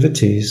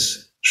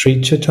activities,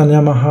 Sri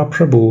Caitanya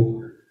Mahaprabhu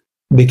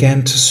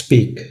began to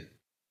speak.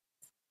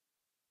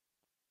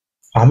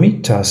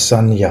 Amita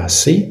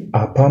Sanyasi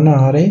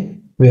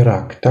Apanare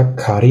Virakta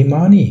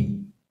Karimani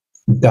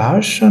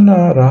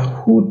Darshana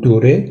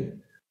Rahudure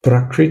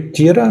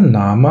Prakritira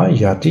Nama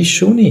Yati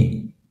Shuni.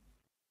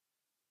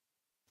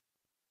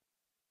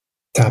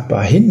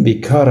 Tapahin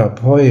Vikara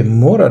Poi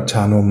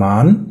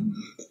Moratanuman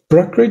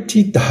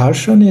Prakriti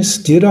Darshane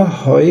Stira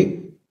Hoi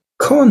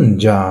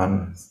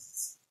Konjan.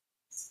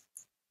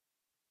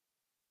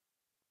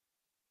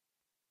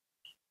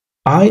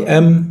 I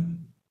am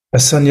a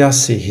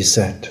sannyasi, he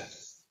said,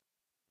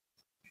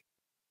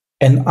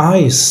 and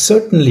I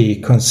certainly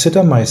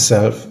consider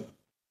myself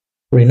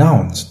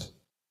renounced.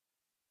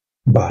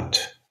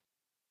 But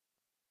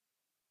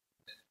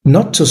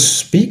not to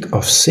speak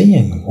of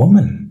seeing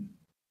woman,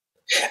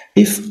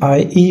 if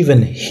I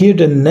even hear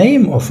the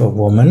name of a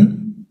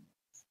woman,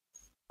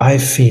 I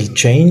feel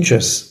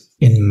changes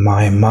in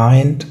my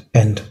mind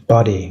and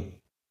body.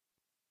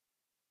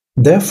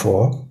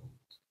 Therefore,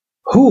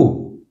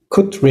 who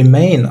could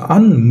remain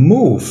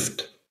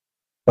unmoved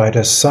by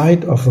the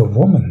sight of a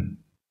woman?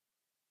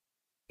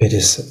 It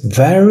is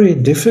very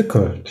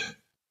difficult.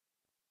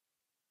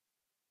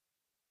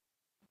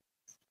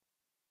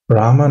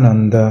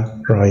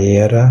 Ramananda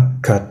Rayera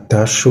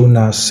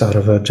Katashuna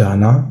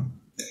Sarvajana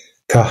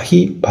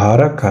Kahi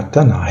Para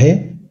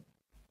Katanahe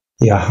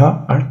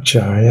Yaha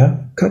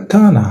Acharya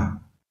Katana.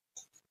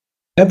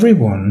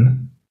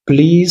 Everyone,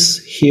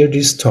 please hear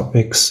these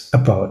topics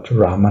about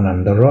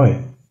Ramananda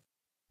Roy.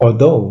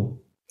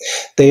 Although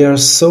they are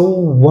so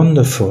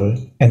wonderful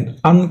and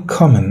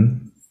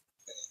uncommon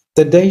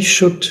that they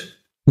should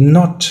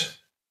not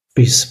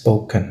be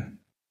spoken.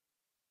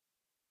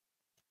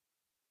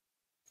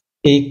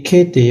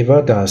 Eke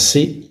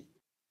Devadasi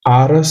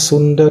Ara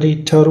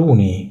Sundari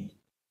Taruni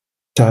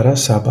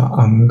Tarasaba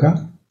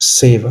Anga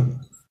Seva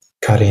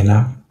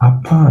Karina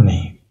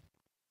Apani.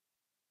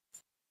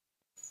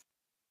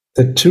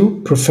 The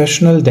two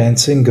professional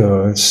dancing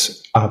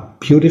girls are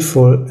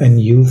beautiful and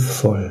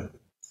youthful,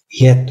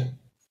 yet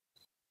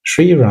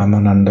Sri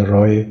Ramananda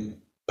Roy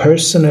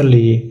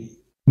personally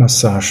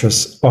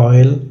massages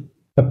oil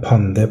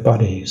upon their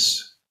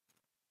bodies.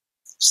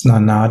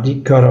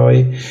 Snanadi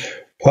Karoy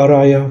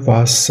Paraya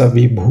Vasa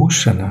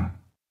Vibhushana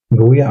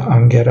Guya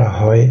Angera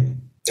Hoy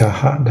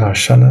Taha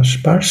Darshana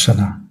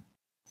Sparshana.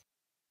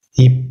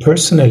 He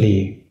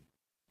personally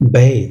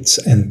bathes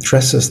and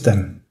dresses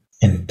them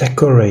and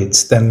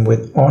decorates them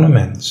with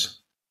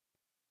ornaments.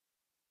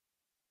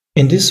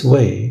 In this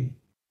way,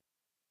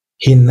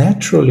 he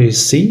naturally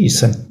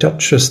sees and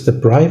touches the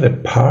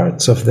private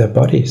parts of their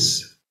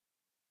bodies.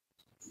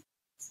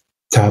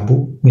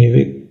 Tabu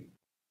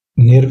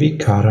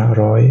Nirvikara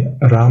Roy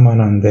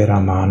Ramanande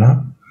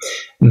Ramana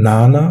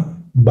Nana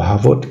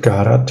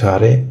Bhavotkara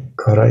Tare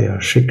Karaya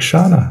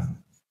Shikshana.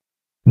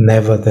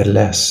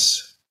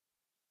 Nevertheless,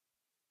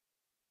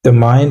 the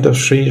mind of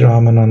Sri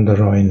Ramananda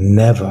Roy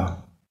never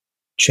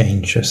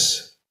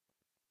changes.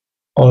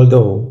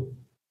 Although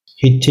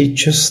he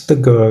teaches the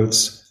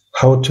girls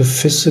how to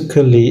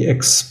physically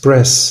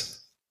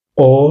express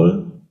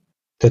all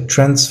the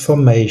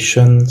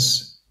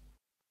transformations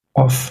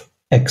of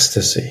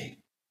ecstasy.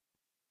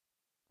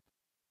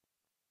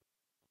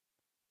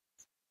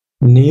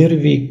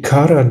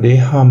 Nirvikara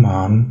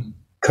Dehaman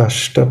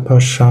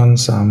Kashtapashan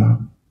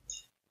Sama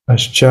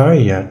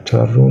Ascharya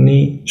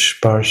Taruni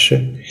Sparsha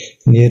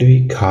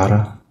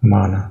Nirvikara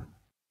Mana.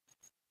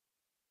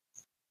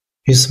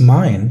 His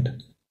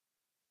mind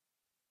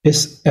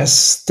is as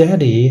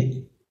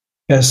steady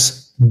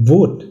as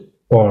wood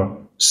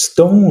or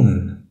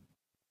stone.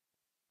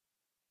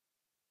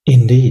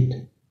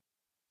 Indeed,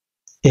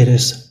 it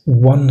is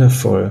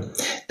wonderful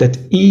that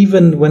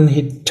even when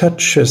he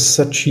touches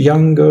such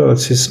young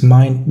girls, his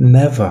mind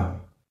never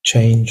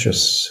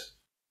changes.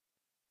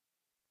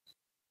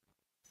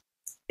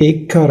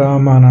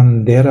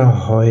 Ekaramanandera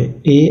hoy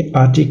e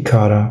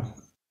adhikara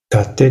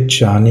tate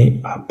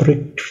jani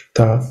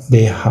aprikrita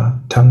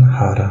deha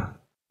tanhara.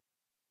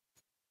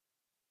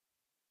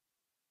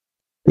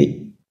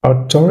 The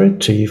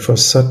authority for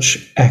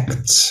such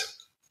acts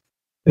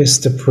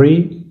is the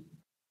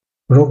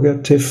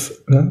prerogative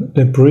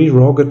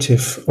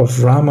of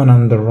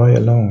Ramananda Roy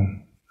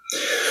alone.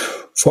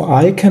 For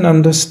I can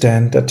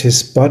understand that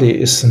his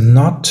body is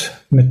not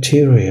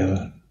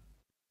material,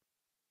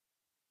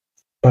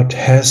 but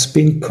has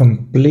been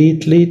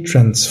completely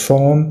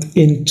transformed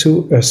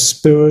into a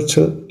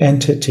spiritual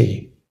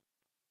entity.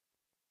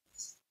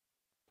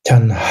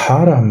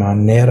 Tanharama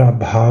nera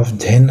bhav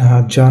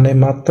dhenha jane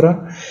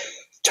matra,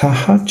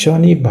 taha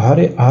jani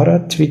bhare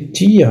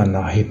aratvitiya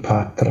nahi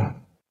patra.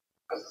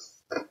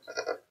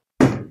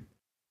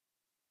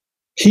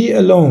 He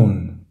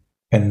alone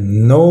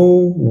and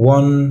no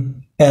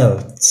one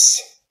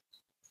else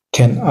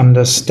can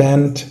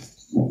understand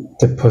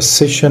the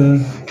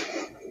position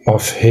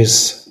of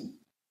his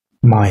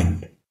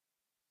mind.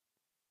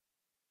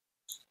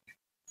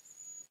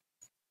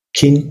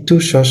 Kintu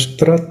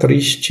Shastra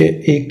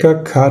Trishche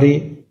Eka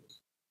Kari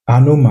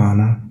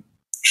Anumana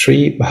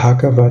Sri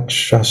Bhagavat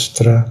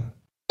Shastra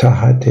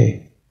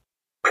Tahate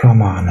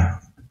Pramana.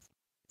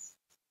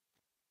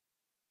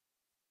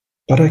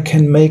 But I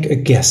can make a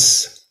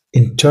guess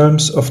in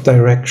terms of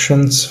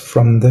directions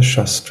from the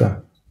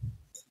Shastra.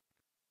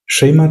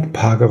 Srimad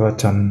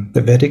Bhagavatam,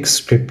 the Vedic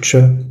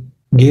scripture,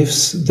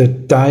 gives the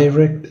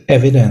direct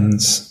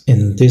evidence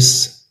in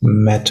this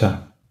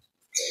matter.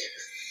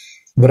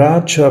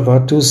 Vraja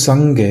vatu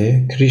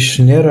sange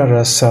krishnera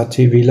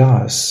rasati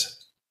vilas,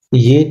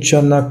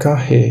 yechana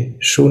kahe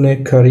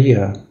shune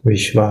kariya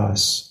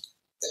vishvas.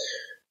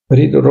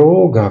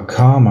 Ridroga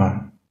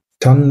kama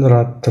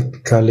tanra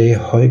tatkale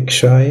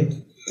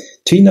hoikshai,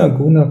 tina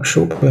guna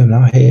kshupha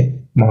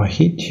nahe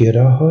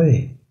mahitira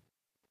hoy.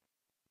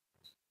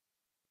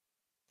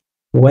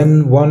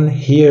 When one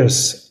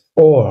hears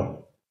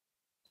or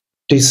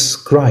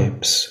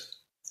describes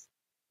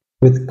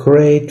with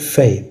great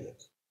faith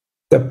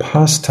the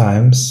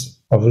pastimes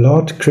of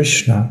Lord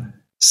Krishna,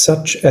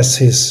 such as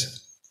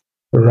his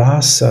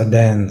rasa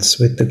dance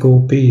with the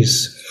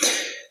gopis,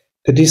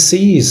 the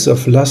disease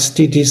of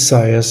lusty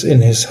desires in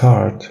his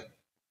heart,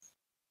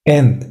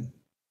 and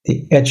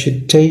the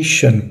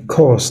agitation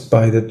caused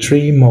by the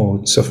three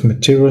modes of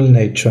material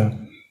nature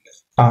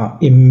are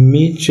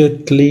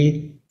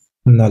immediately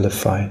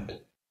nullified,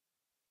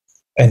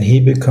 and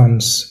he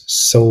becomes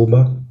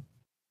sober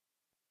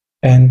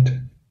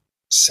and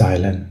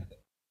silent.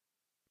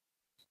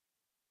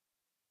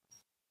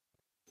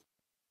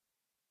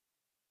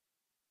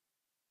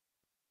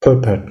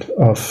 Purport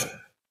of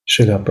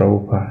Srila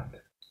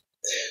Prabhupada.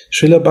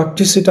 Srila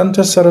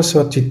Bhaktisiddhanta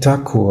Saraswati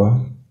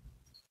Thakur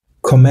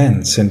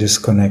comments in this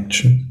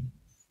connection.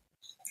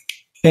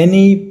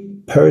 Any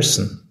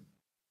person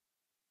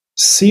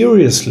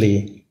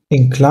seriously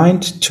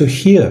inclined to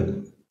hear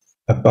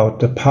about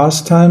the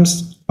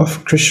pastimes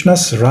of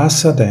Krishna's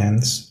rasa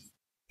dance,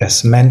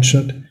 as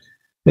mentioned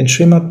in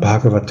Srimad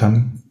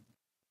Bhagavatam,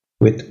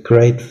 with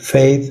great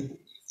faith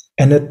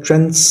and a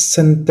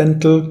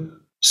transcendental,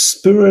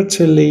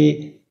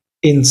 spiritually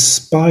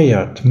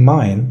inspired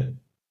mind,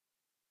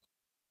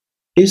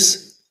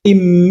 is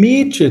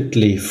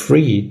immediately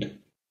freed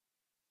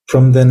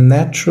from the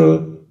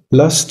natural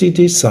lusty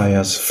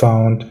desires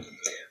found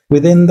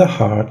within the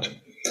heart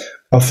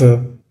of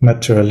a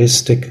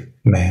materialistic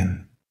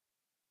man.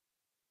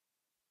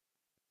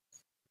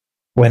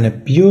 When a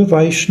pure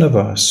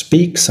Vaishnava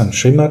speaks on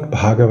Srimad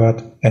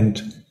Bhagavat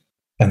and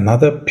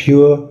another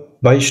pure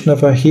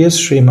Vaishnava hears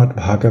Srimad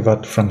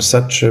Bhagavat from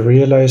such a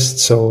realized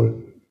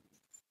soul,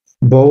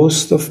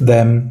 both of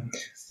them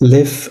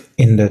live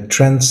in the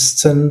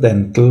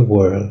transcendental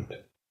world,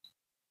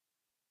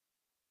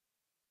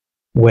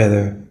 where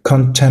the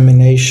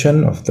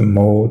contamination of the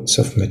modes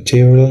of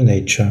material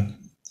nature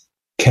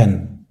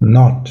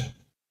cannot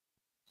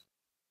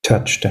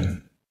touch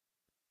them.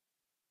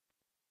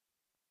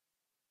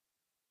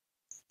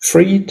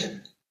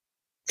 Freed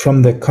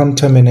from the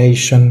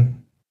contamination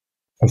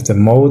of the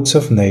modes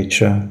of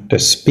nature, the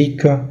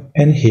speaker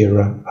and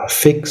hearer are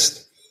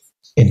fixed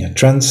in a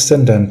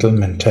transcendental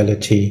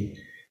mentality,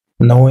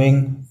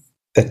 knowing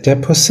that their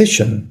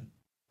position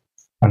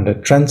on the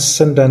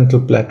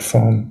transcendental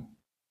platform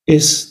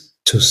is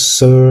to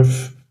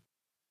serve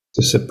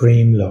the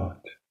Supreme Lord.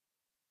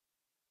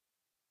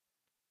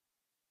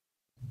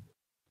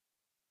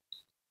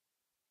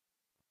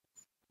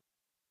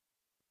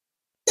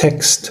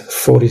 Text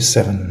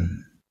 47.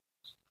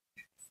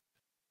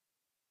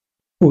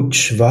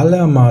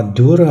 Ujjvala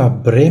madhura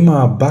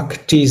brema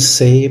bhakti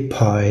se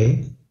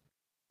pai,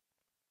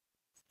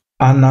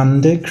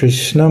 anande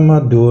Krishna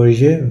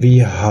madhurya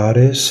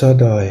vihare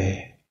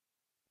sadai.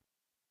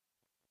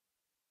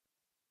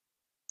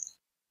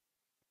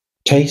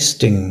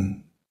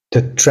 Tasting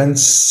the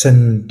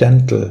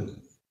transcendental,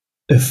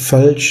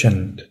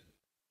 effulgent,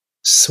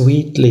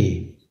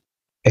 sweetly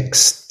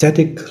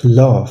ecstatic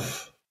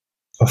love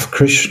of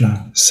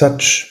Krishna,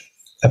 such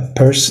a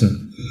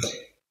person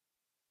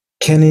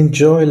can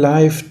enjoy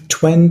life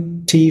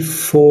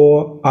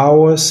 24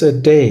 hours a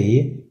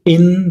day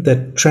in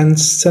the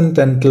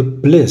transcendental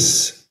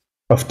bliss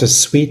of the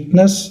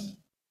sweetness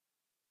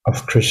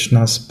of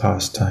Krishna's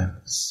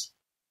pastimes.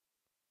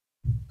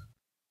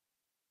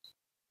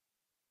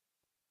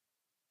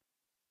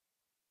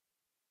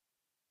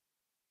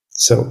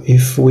 So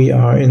if we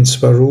are in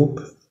Swarup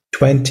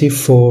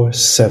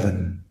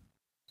 24/7,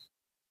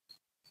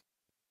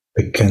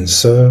 we can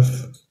serve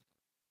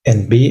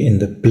and be in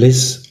the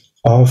bliss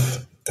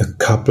of the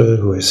couple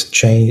who is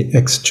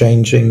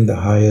exchanging the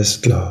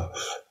highest love.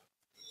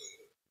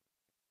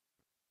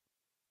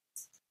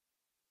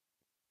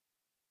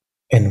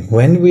 And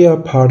when we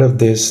are part of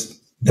this,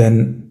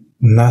 then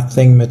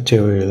nothing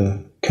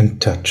material can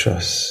touch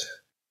us.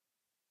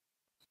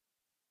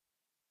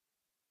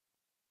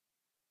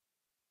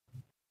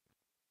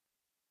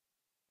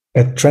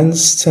 A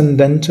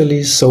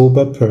transcendentally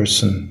sober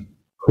person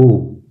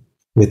who,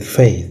 with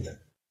faith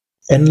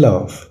and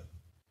love,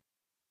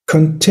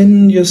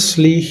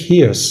 continuously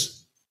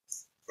hears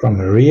from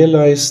a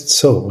realized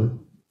soul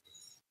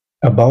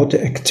about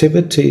the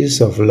activities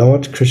of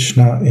Lord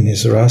Krishna in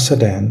his rasa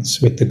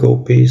dance with the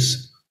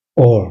gopis,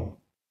 or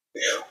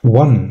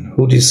one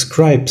who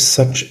describes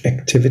such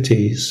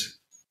activities,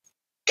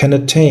 can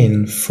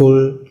attain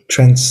full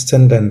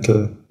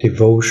transcendental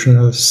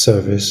devotional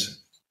service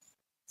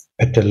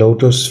at the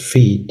lotus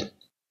feet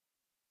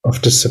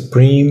of the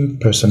Supreme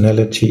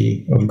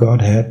Personality of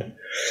Godhead.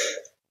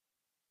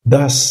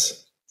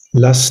 Thus,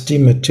 lusty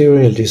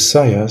material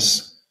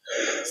desires,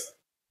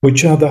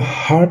 which are the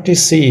heart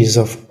disease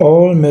of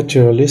all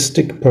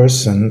materialistic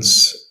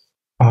persons,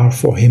 are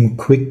for him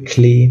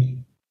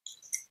quickly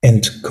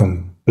and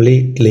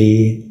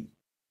completely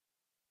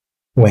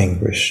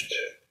vanquished.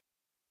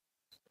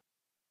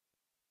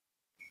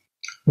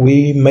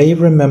 We may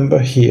remember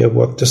here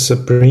what the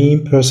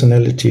Supreme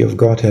Personality of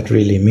Godhead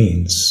really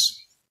means.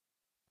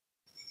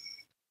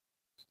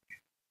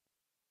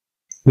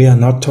 We are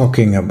not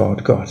talking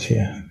about God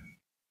here.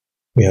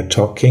 We are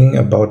talking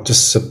about the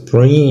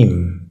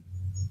Supreme,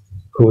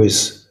 who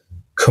is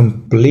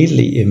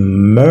completely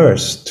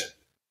immersed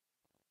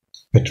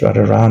with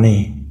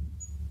Radharani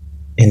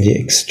in the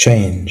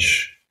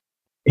exchange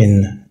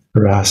in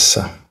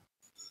rasa.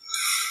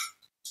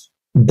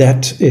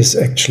 That is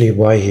actually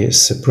why he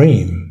is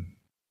supreme,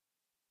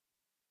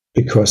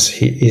 because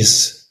he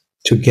is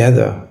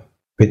together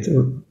with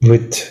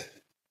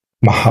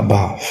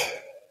Mahabhav.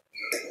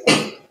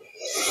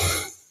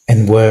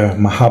 And where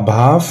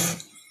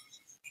Mahabhav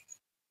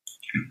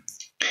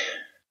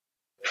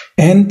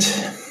and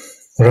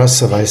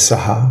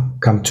Rasavaisaha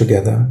come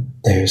together,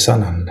 there is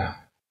Ananda.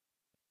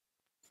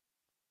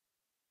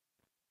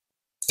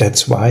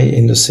 That's why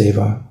in the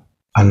Seva,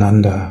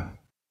 Ananda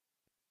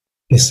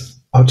is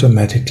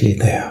automatically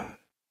there.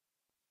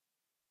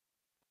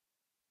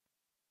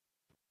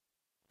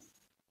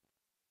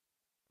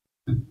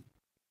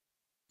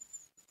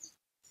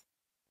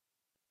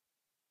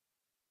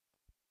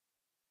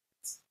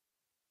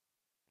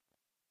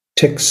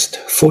 Text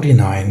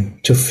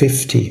 49 to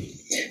 50.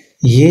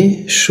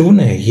 Ye shune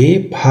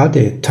ye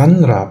pade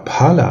tanra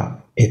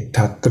phala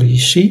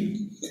etatrishi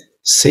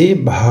se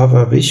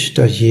bhava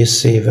vishta ye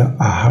seva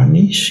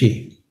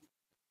ahanishi.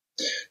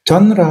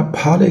 Tanra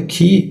pale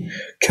ki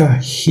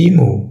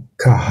kahimu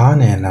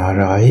kahanena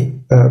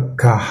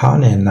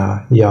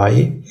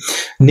yai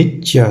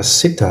nitya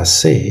sita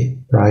se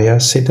raya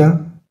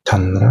sita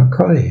tanra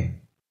kai.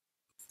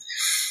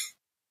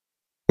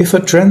 If a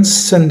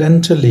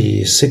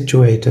transcendentally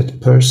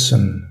situated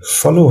person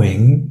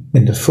following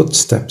in the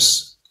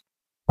footsteps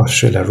of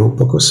Srila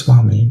Rupa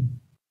Goswami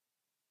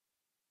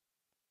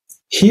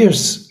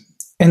hears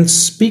and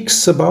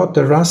speaks about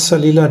the Rasa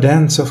Lila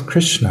dance of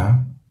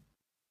Krishna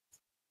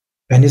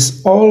and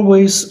is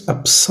always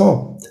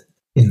absorbed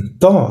in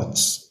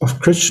thoughts of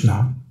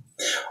Krishna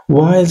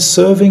while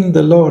serving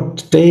the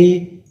Lord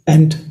day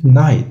and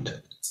night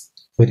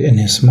within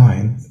his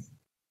mind,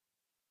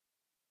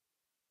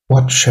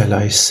 what shall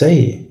I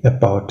say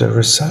about the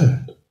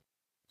result?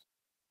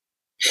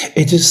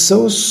 It is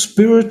so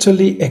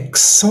spiritually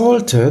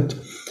exalted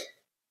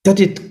that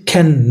it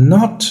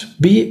cannot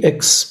be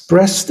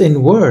expressed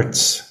in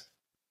words.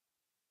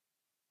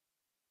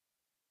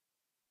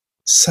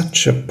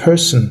 Such a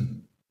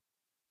person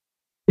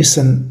is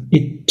an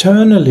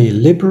eternally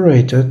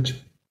liberated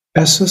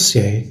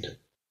associate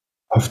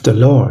of the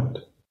Lord,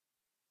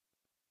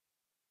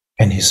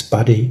 and his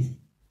body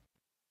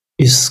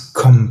is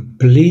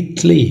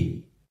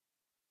completely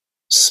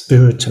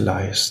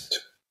spiritualized.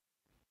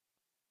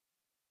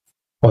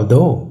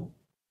 Although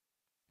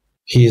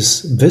he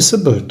is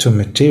visible to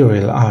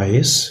material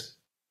eyes,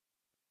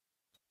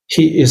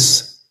 he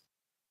is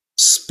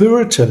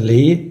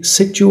spiritually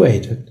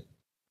situated,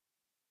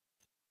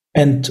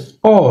 and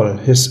all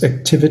his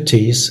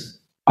activities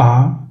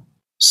are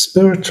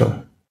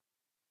spiritual.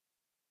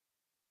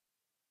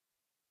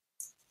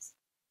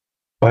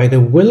 By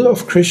the will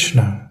of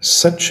Krishna,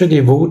 such a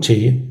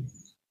devotee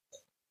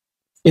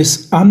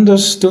is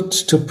understood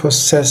to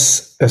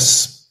possess a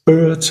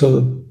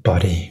spiritual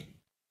body.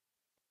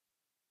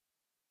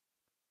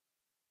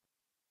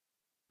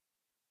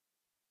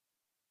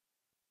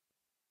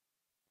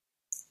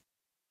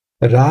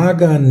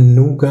 Raga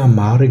nuga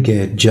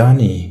marge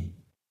jani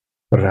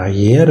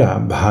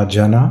rayera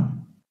bhajana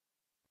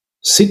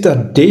sita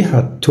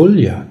deha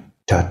tulya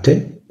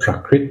tate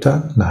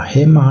prakrita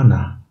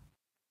nahemana.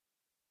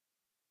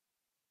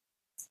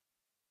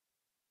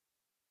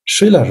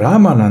 Srila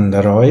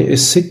Ramananda Roy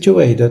is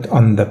situated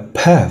on the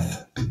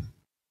path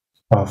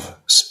of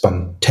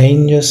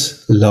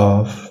spontaneous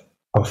love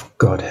of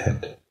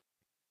Godhead.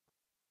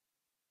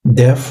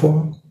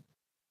 Therefore,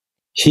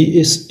 he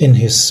is in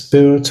his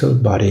spiritual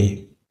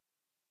body,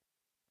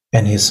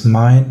 and his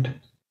mind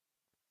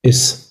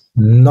is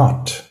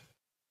not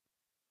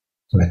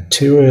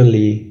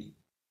materially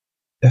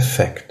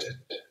affected.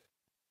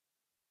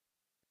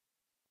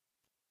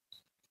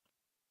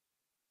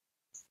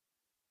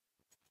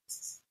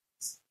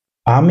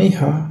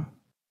 Amiha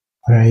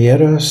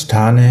Rayera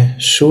Stane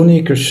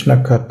Shuni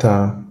Krishna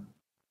Kata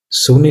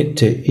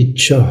Sunite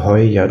Icha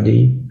Hoy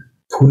Yadi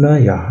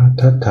Punayaha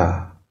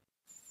Tata.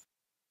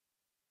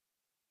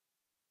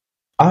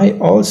 I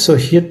also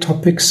hear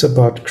topics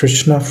about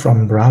Krishna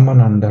from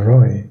Ramananda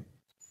Roy.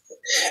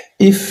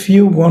 If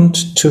you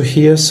want to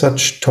hear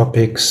such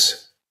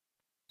topics,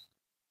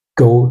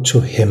 go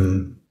to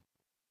him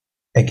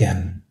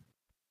again.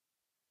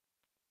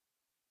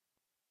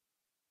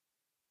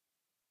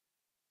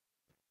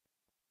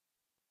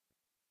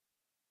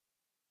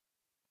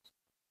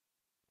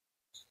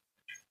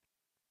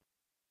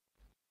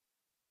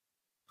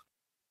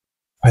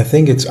 I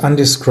think it's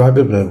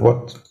undescribable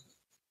what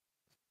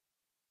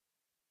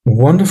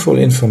wonderful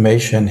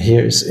information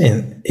here is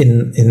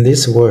in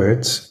these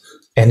words,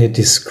 and it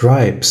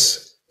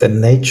describes the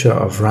nature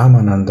of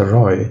Ramananda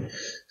Roy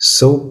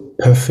so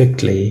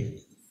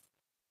perfectly,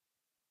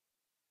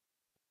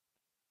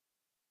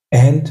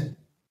 and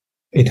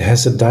it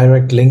has a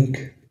direct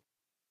link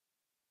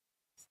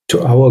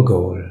to our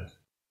goal,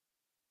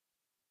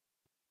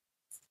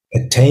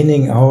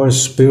 attaining our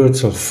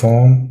spiritual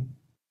form,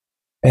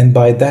 and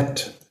by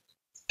that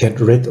get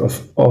rid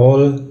of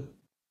all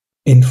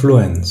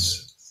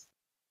influence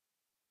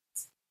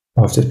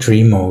of the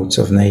three modes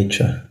of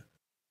nature.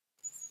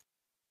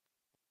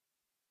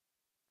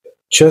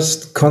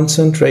 Just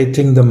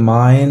concentrating the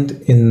mind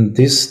in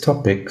these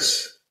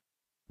topics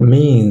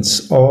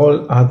means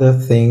all other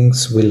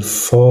things will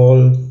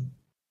fall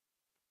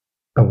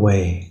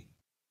away.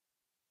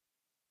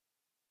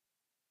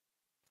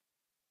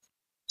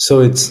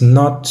 So it's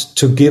not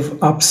to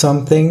give up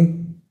something.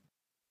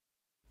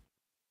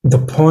 The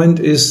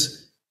point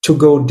is to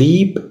go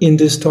deep in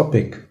this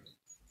topic,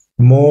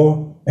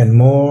 more and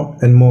more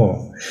and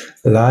more.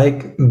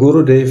 Like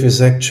Gurudev is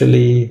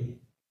actually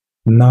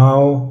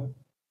now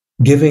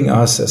giving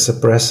us as a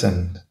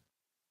present.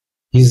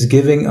 He's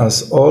giving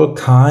us all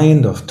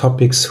kind of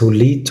topics who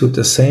lead to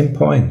the same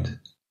point,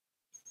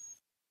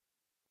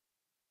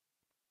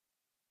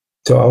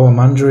 to our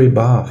Manjari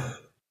Bhav,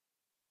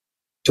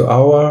 to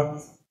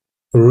our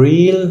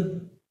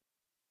real,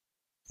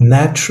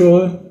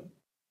 natural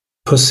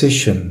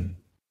position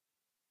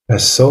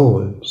as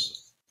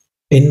souls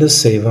in the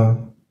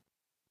seva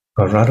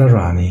of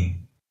Radharani,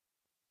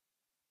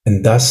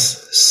 and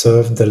thus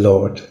serve the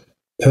Lord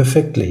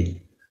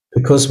perfectly,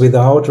 because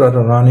without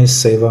Radharani's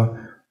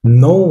seva,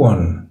 no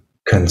one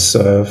can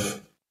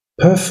serve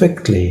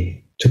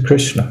perfectly to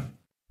Krishna.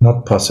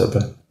 Not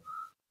possible.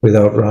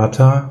 Without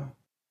Radha,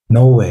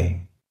 no way.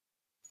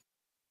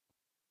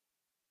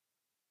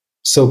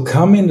 So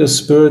come in the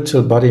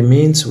spiritual body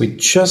means we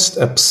just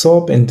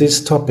absorb in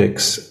these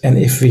topics, and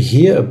if we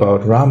hear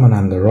about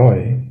Ramananda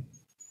Roy,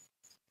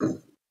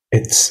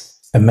 it's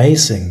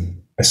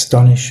amazing,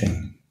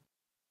 astonishing.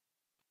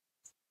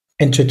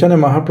 And Chaitanya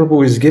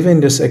Mahaprabhu is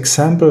giving this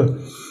example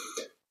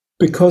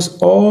because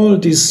all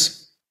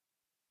these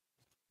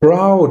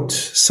proud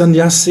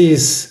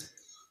sannyasis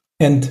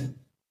and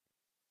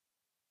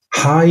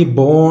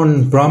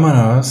high-born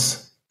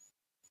brahmanas,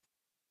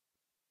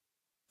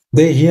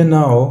 they hear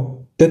now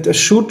that a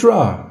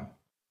Shudra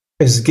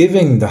is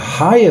giving the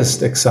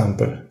highest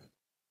example.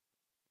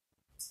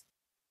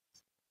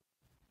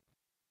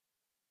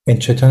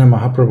 And Chaitanya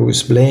Mahaprabhu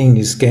is playing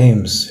these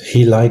games.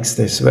 He likes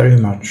this very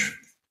much.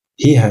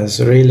 He has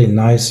really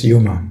nice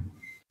humor.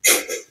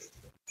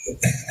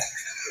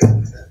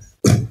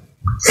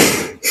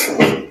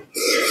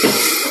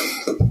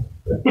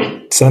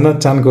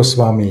 Sanatan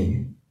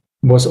Goswami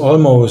was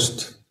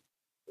almost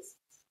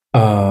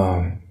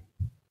a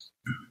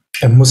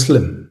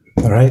Muslim,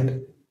 right?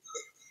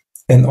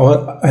 And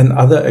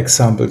other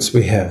examples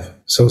we have.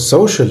 So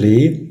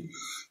socially,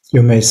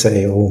 you may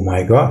say, oh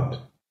my God,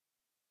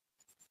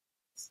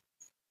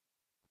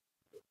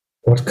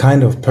 what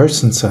kind of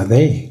persons are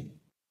they?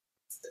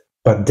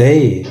 But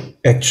they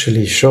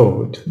actually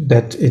showed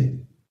that it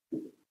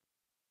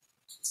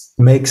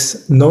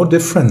makes no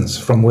difference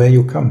from where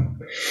you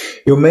come.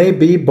 You may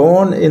be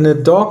born in a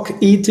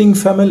dog-eating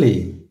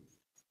family.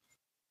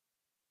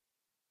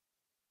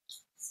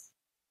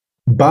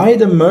 By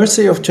the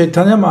mercy of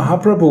Chaitanya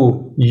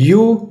Mahaprabhu,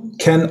 you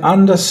can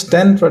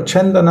understand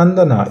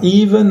Rachendanandana.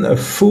 Even a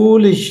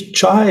foolish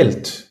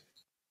child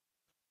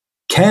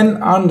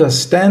can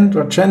understand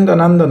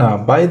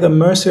Rachendanandana. By the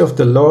mercy of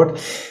the Lord,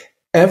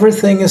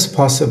 everything is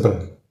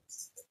possible.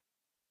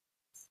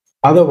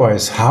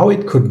 Otherwise, how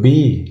it could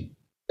be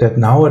that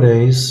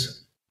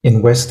nowadays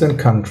in Western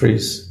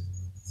countries,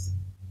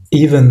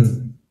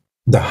 even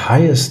the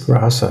highest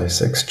rasa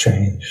is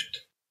exchanged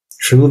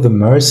through the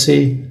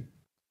mercy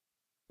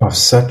of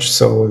such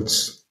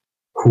souls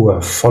who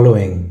are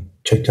following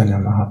Chaitanya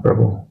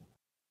Mahaprabhu.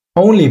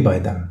 Only by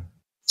them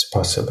it's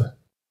possible.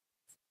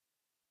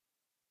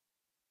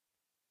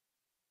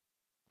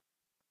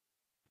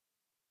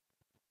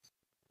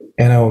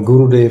 And our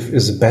Gurudev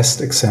is the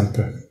best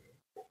example,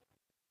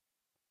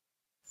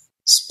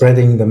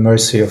 spreading the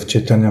mercy of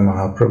Chaitanya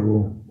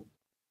Mahaprabhu.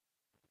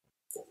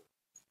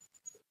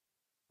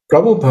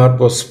 Prabhupada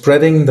was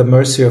spreading the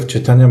mercy of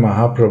Chaitanya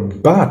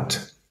Mahaprabhu,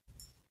 but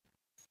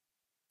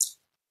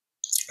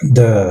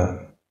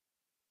the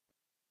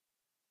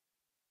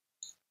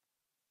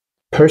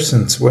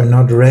persons were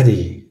not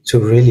ready to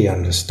really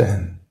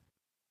understand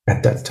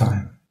at that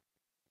time.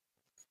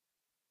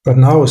 But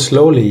now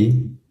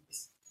slowly,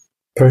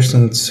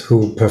 persons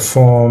who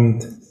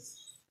performed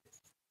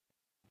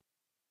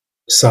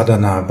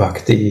sadhana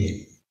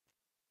bhakti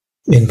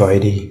in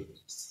Vaidhi,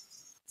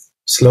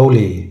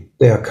 slowly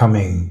they are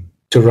coming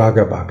to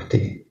raga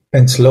bhakti,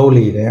 and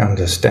slowly they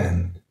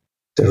understand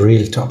the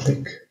real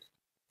topic,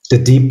 the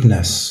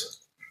deepness.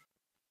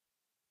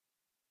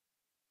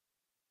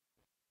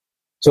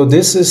 So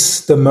this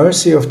is the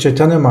mercy of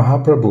Chaitanya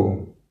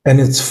Mahaprabhu, and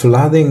it's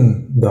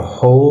flooding the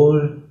whole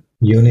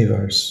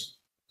universe.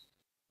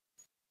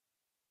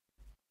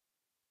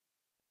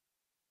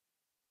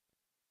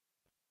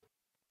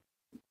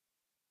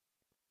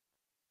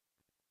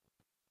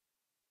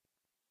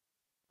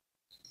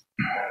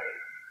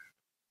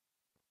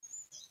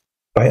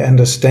 By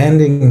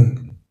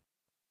understanding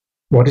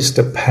what is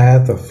the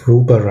path of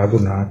Rupa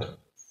Raghunath,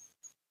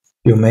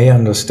 you may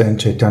understand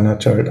Chaitanya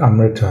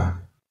Caritamrita,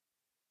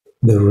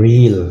 the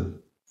real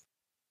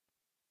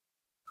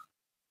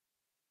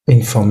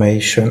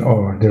information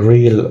or the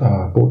real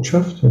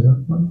Botschaft,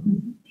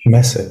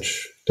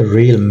 message, the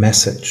real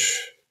message.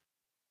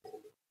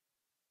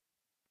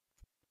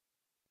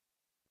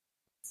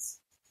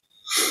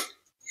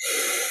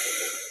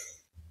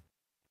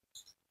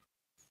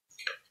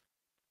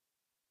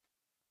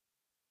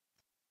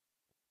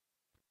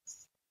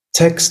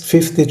 Text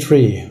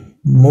 53.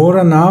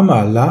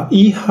 Moranama la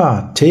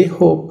iha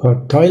teho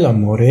partaila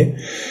more,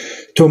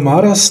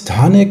 tomara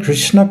sthane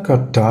Krishna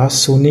kata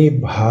suni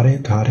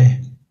bhare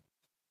dhare.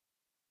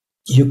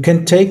 You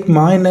can take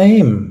my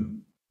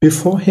name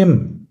before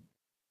him,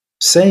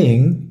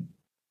 saying,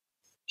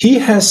 he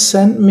has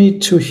sent me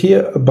to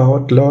hear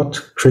about Lord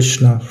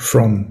Krishna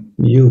from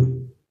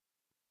you.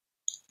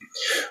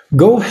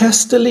 Go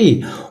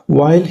hastily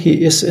while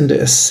he is in the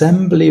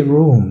assembly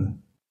room.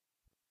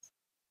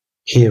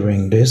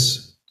 Hearing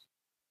this,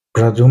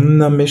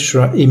 Pradyumna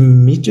Mishra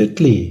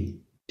immediately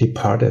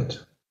departed.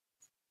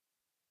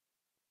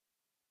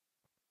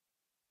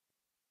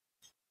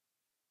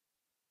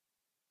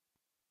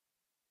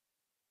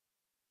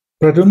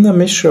 Pradyumna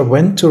Mishra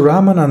went to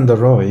Ramananda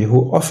Roy,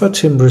 who offered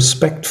him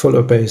respectful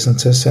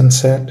obeisances and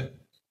said,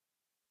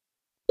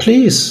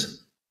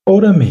 please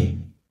order me.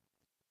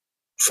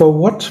 For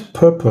what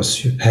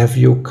purpose have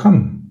you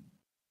come?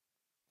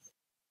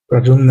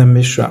 Pradyumna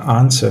Mishra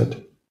answered,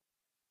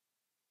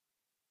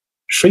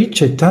 Sri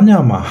Chaitanya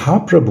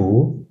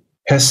Mahaprabhu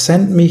has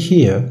sent me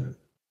here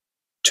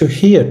to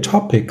hear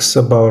topics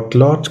about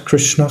Lord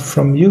Krishna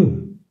from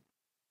you.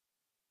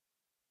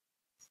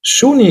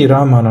 Shuni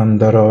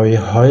Ramananda Roy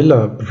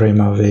Haila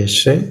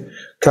Brahmaveshe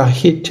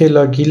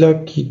Kahitela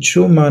Gila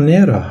Kichu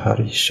Manera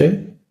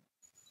Harishe.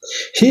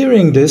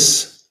 Hearing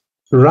this,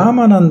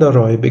 Ramananda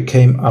Roy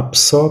became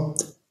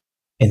absorbed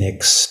in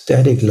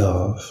ecstatic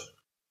love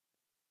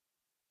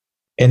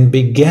and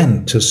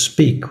began to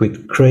speak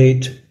with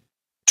great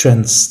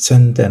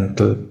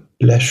transcendental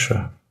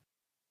pleasure.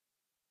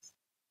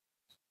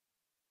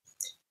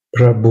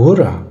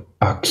 Prabhura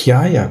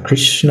Akyaya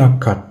Krishna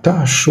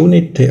Kata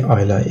Shunite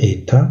Aila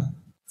Eta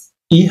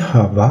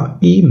Ihava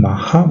I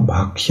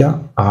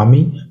Mahabhakya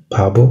Ami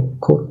Pabo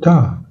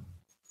Kota.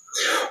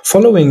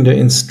 Following the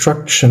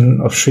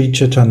instruction of Sri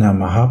Chaitanya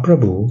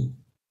Mahaprabhu,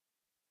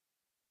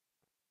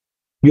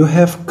 you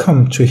have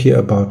come to hear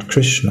about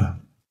Krishna.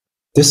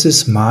 This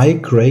is my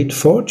great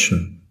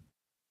fortune.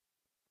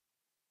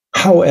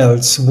 How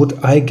else would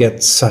I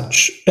get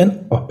such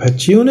an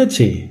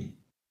opportunity?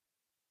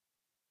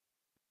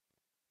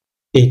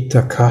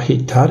 Eta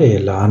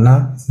kahitare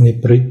lana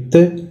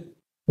nibritte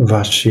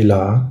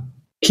vashila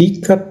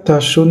kikata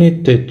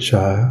shunite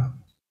cha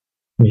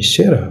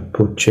mishera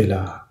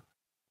puchila.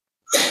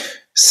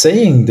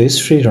 Saying this,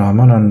 Sri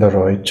Ramananda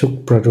Roy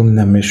took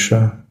Pradyumna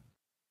Mishra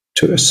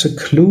to a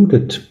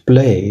secluded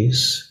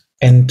place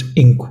and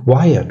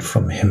inquired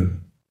from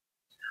him,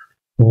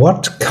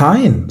 what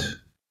kind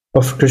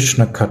of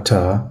Krishna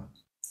Katha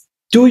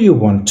do you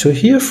want to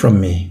hear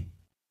from me?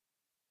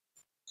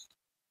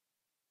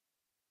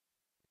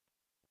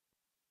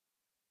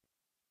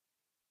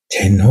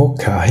 Tenho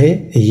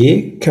kahe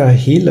ye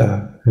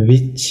kahila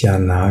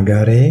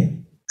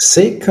vityanagare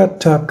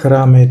sekata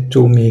krame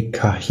tumi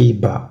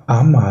kahiba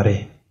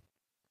amare.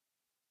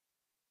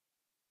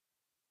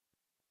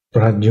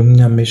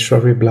 Pradyumna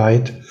Mishra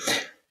replied,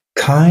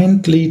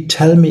 kindly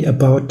tell me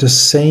about the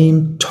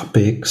same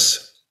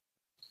topics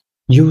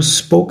you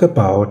spoke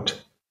about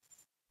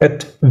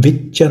at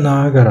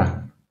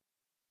Vidyanagara.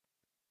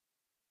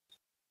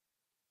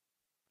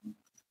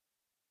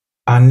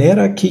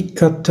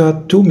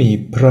 Anerakikata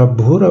tumi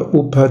prabhura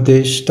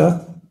upadeshta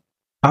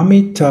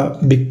amita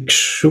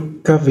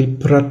bhikshuka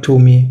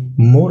vipratumi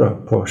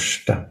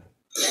muraposhta.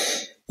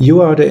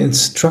 You are the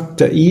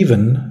instructor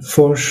even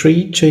for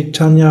Sri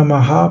Caitanya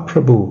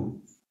Mahaprabhu.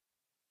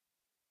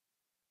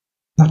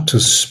 Not to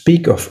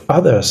speak of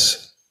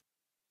others,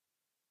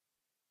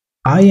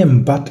 I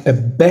am but a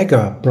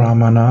beggar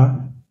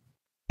Brahmana,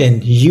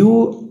 and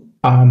you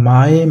are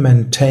my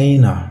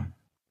maintainer.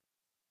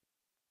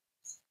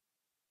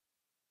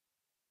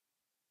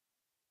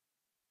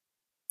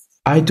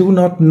 I do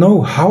not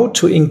know how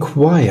to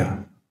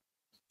inquire,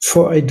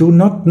 for I do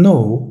not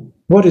know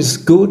what is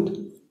good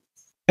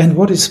and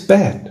what is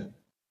bad.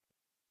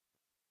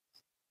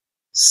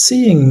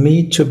 Seeing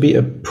me to be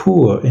a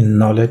poor in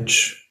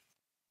knowledge,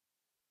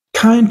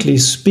 kindly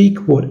speak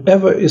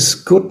whatever is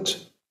good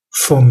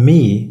for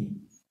me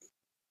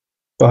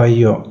by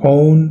your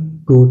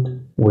own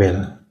good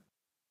will.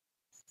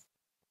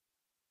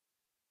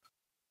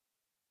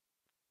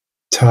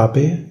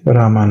 Tabe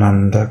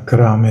Ramananda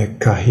Grame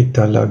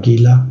Kahita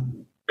Lagila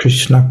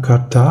Krishna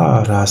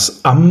Katha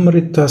Ras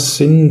Amrita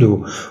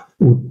Sindhu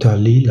Uta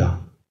Lila.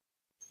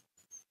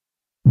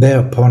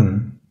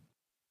 Thereupon,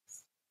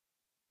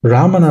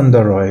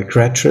 Ramananda Roy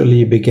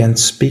gradually began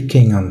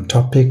speaking on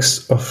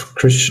topics of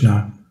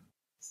Krishna.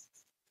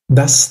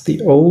 Thus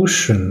the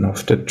ocean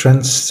of the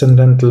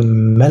transcendental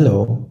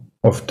mellow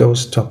of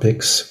those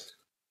topics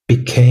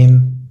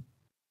became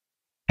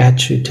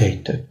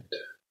agitated.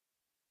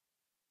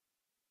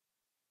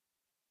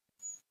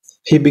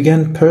 He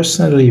began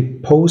personally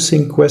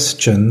posing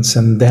questions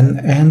and then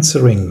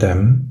answering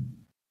them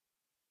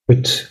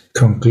with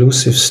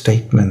conclusive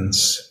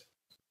statements.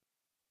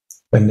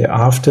 When the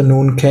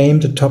afternoon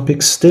came, the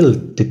topic still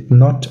did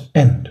not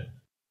end.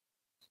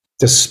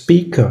 The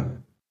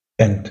speaker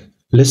and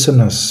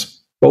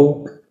listeners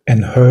spoke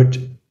and heard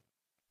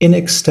in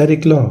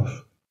ecstatic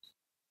love.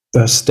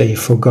 Thus they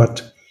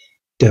forgot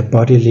their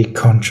bodily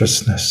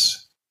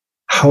consciousness.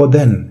 How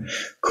then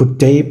could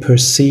they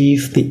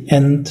perceive the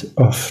end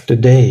of the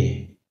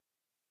day?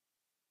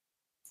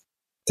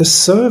 The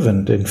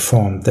servant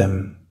informed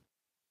them,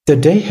 "The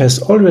day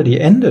has already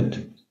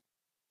ended."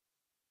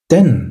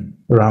 Then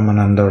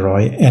Ramananda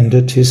Roy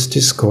ended his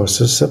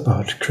discourses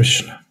about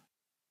Krishna.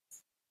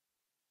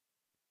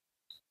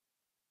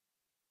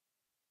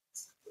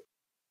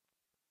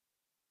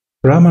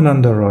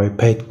 Ramananda Roy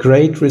paid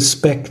great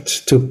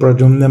respect to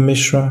Pradyumna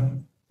Mishra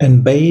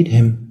and bade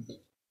him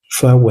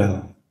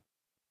farewell.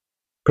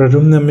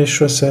 Pradyumna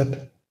Mishra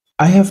said,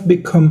 "I have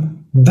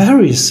become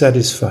very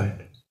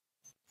satisfied."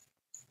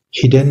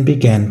 He then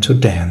began to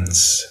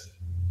dance.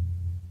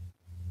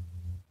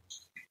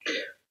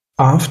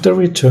 After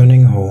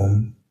returning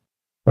home,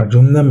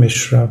 Pradyumna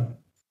Mishra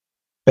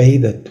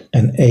bathed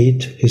and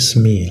ate his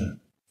meal.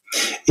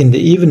 In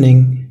the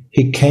evening,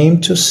 he came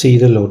to see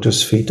the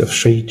lotus feet of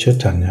Sri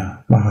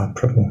Caitanya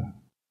Mahaprabhu.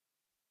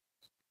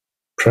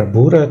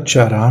 Prabhura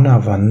charana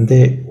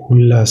vande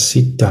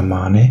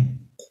ullasitamane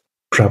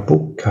Prabhu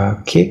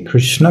ka ke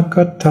Krishna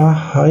katha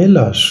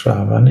haila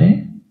shravane.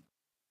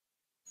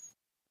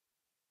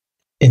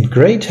 In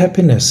great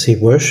happiness he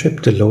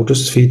worshipped the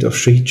lotus feet of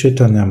Sri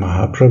Caitanya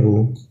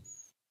Mahaprabhu.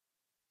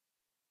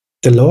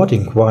 The Lord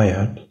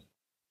inquired,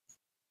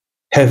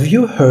 "Have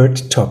you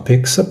heard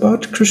topics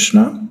about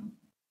Krishna?"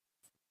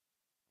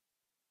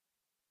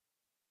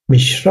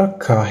 Mishra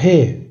kahe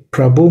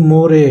Prabhu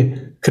more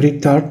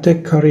kritarte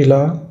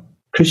karila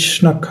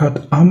Krishna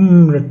kat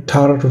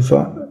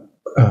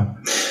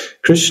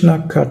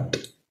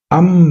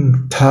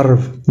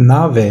amtarv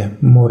nave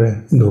more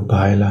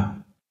dubaila.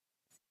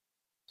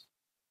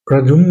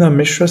 Pradyumna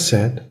Mishra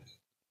said,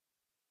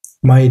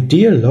 "My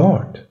dear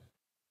Lord,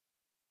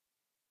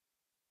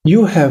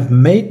 you have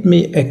made me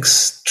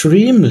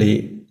extremely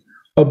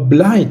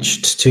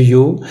obliged to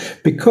you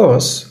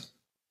because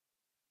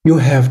you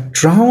have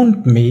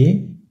drowned me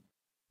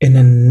in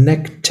a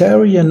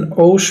nectarian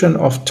ocean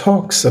of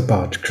talks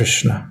about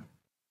Krishna."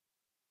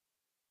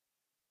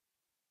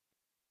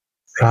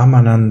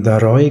 Ramananda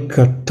Roy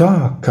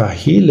kata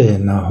kahile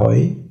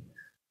nahoy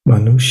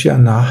manushya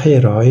nahe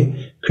roy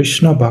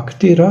Krishna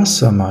bhakti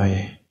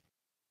rasamai.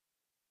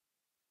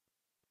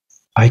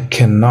 I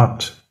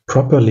cannot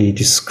properly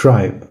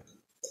describe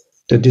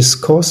the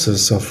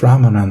discourses of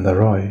Ramananda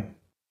Roy,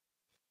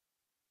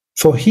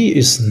 for he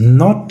is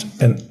not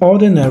an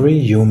ordinary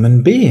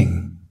human being.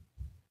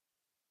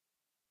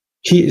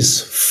 He is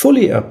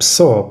fully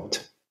absorbed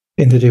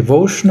in the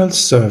devotional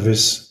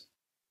service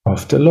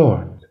of the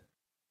Lord.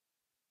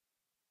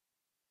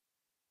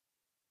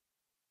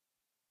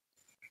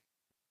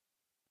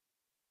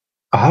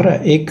 Ara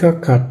eka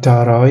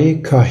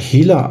katarai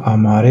kahila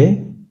amare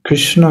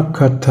Krishna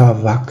kata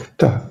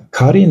vakta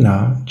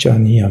karina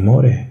jani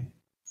amore.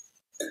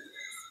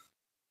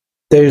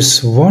 There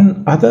is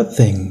one other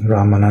thing,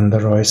 Ramananda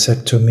Roy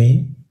said to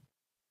me.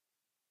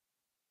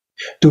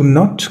 Do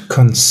not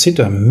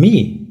consider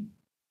me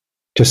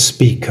the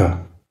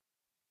speaker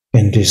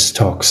in these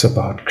talks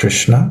about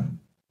Krishna.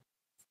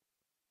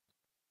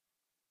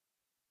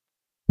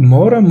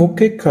 Mora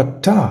mukhe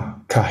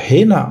kata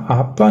kahena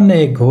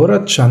apane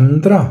gora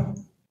chandra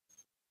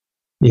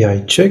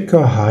yaiche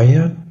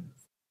kahaya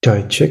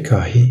taiche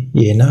kahi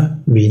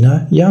yena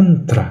vina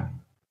yantra.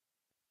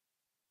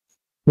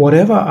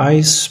 Whatever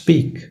I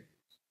speak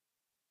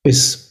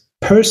is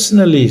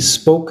personally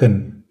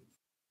spoken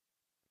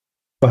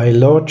by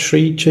Lord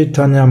Sri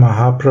Caitanya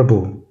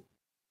Mahaprabhu.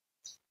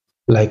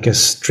 Like a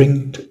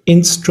stringed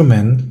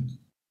instrument,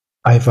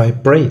 I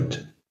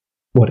vibrate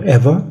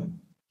whatever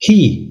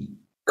he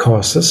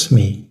causes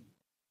me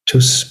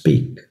to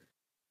speak.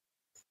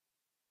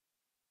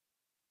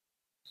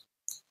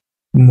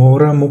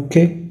 Mora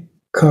mukhe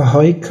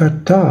kahai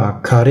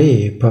kata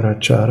kare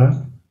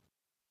parachara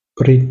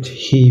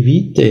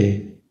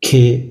prithivite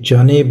ke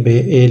jane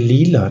be e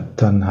Lila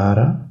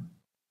tanhara.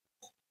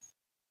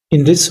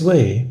 In this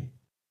way,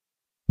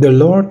 the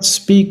Lord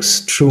speaks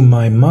through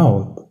my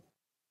mouth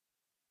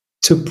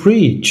to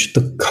preach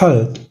the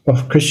cult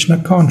of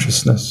Krishna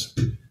consciousness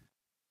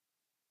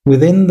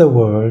within the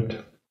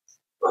world.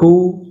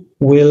 Who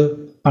will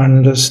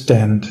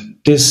understand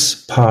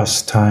this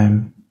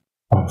pastime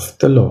of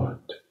the Lord?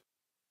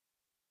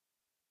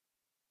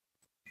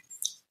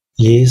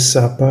 Ye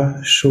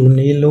sapa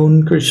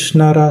shunilun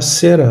Krishna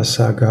rasya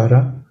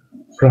sagara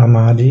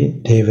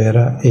pramadi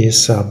devera e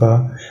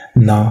saba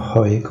na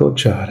hoi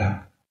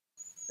gojara.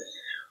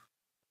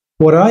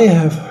 What I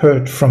have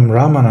heard from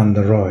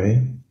Ramananda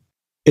Roy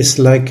is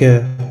like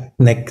a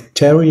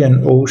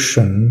nectarian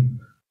ocean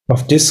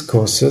of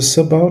discourses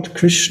about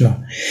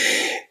Krishna.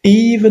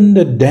 Even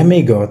the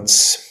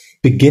demigods,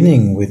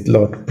 beginning with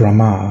Lord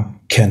Brahma,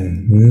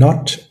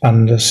 cannot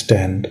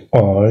understand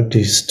all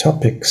these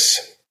topics.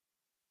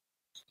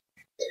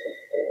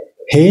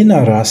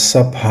 Hena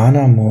rasa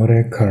pana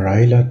more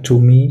karaila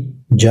tumi,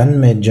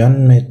 janme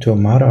janme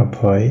tomara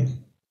poi,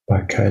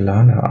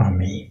 bakailana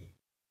ami.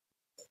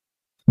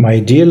 My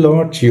dear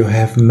Lord, you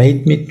have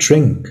made me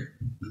drink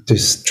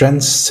this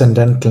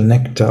transcendental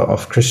nectar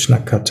of Krishna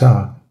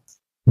Katha.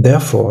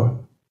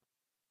 Therefore,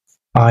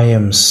 I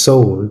am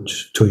sold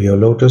to your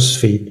lotus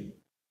feet,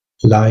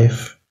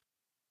 life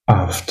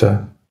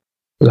after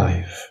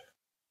life.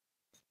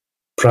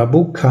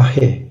 Prabhu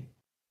kahe,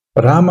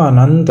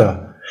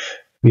 Ramananda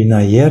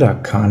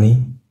vinayera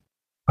kani,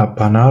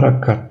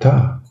 apanara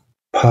kata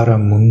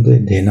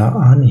paramunde dena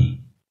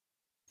ani.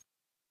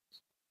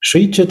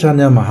 Sri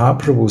Caitanya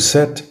Mahaprabhu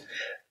said,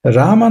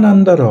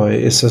 Ramananda Roy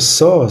is a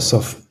source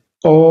of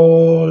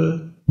all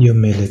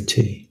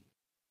humility.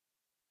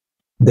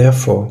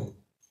 Therefore,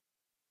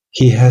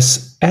 he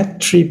has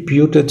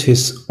attributed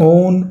his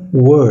own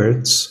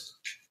words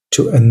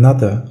to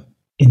another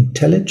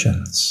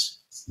intelligence.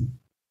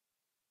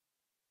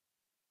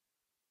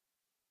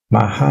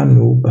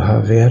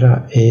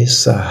 Mahanubhavera e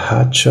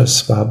sahaja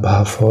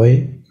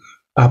svabhavoi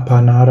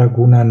apanara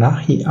guna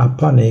nahi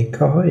apane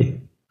kahoi.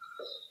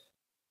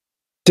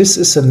 This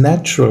is a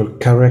natural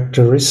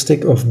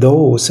characteristic of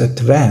those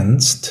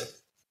advanced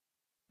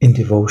in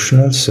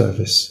devotional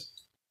service.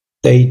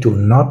 They do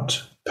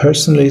not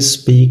personally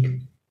speak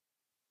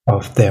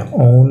of their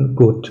own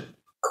good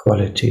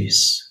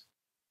qualities.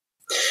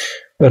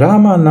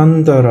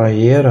 Ramananda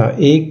Rayera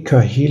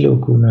eka hilo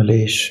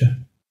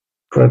gunalesha,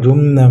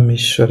 pradumna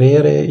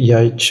mishrere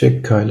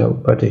yaiche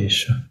kaila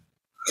upadesha.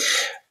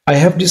 I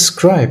have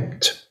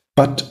described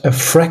but a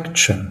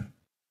fraction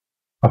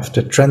of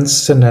the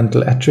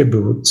transcendental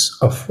attributes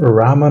of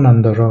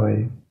Ramananda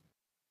Roy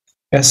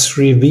as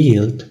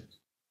revealed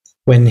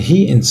when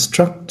he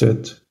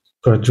instructed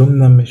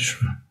Pradyumna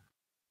Mishra.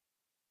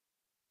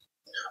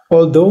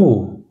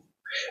 Although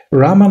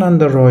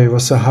Ramananda Roy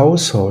was a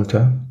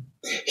householder,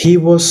 he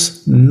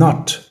was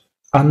not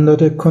under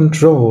the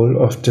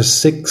control of the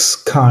 6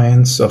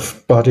 kinds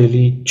of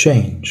bodily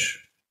change.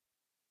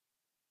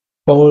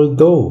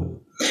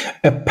 Although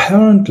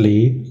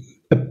apparently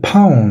a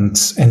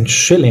pounds and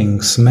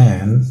shillings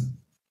man,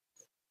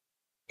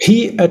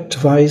 he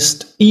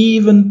advised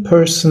even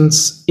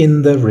persons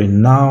in the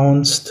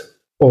renounced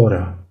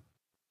order.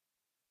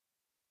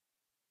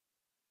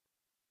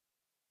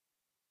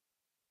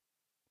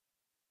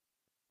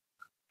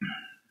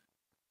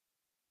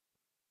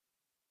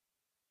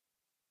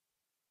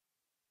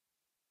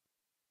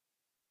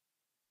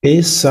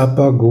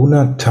 Esapa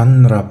guna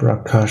tanra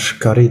prakash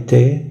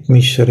karite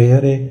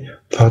mishrere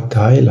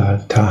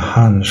pataila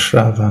tahan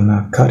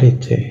shravana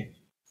karite.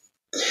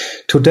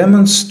 To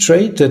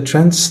demonstrate the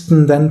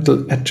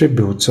transcendental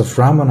attributes of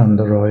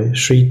Ramananda Roy,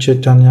 Sri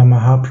Caitanya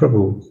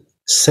Mahaprabhu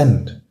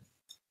sent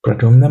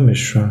Pradyumna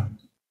Mishra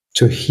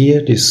to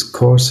hear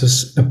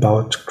discourses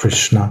about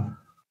Krishna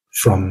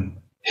from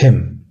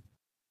him.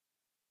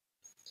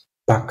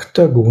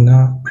 Bhakta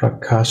guna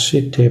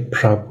prakashite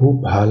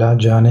prabhu bhala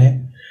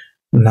jane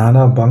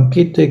nana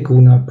bankite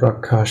guna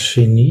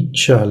prakashini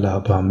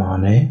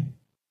labhamane.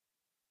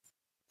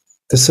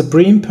 The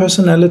Supreme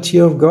Personality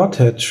of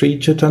Godhead, Sri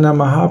Caitanya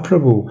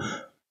Mahaprabhu,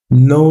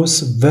 knows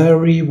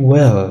very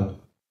well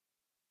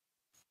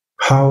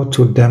how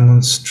to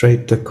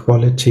demonstrate the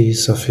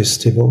qualities of his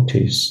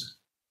devotees.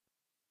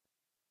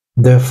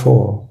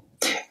 Therefore,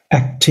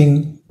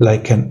 acting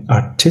like an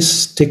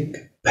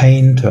artistic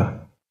painter,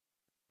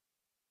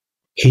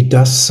 he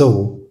does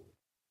so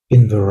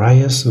in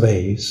various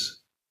ways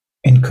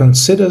and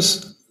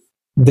considers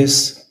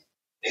this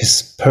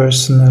his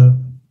personal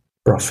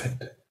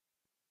profit.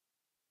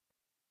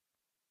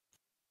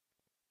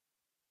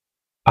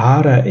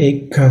 Ara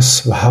eka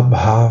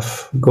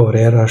svabhav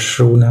gorera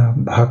shruna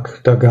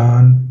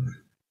bhaktagan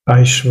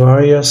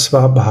aishvarya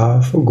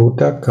svabhav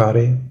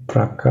gutakare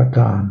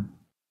prakatan.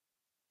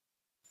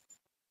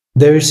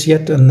 There is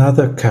yet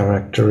another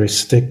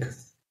characteristic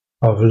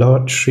of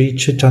Lord Sri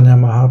Caitanya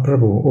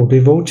Mahaprabhu. O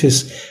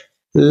devotees,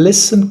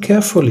 listen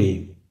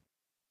carefully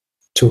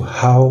to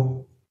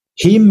how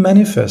he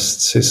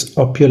manifests his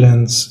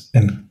opulence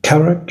and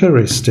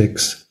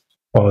characteristics,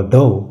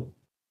 although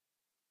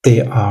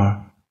they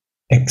are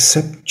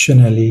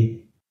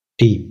exceptionally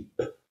deep.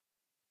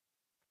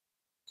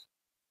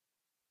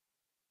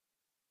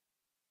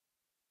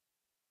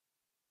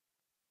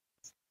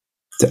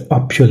 The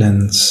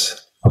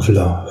opulence of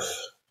love.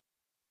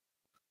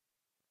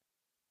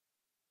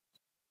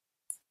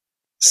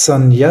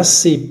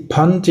 Sannyasi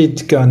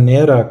pandit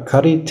ganera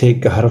karite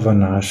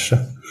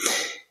garvanasha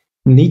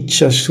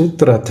nicha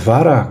sutra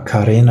dvara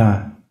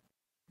karena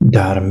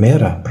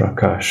dharmera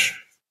prakash.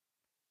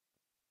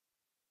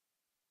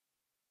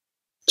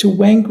 To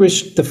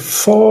vanquish the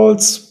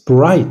false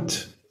pride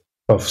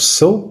of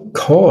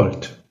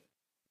so-called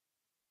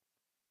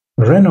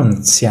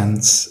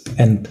renunciants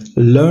and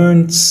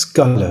learned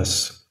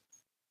scholars,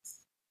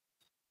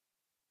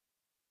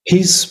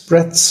 he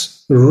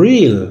spreads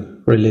real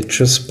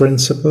religious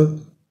principle,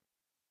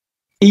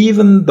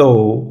 even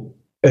though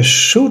a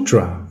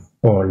Shudra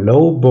or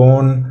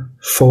low-born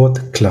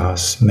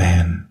fourth-class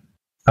man,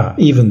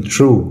 even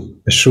true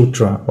a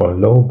Shudra or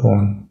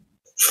low-born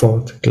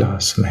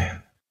fourth-class man.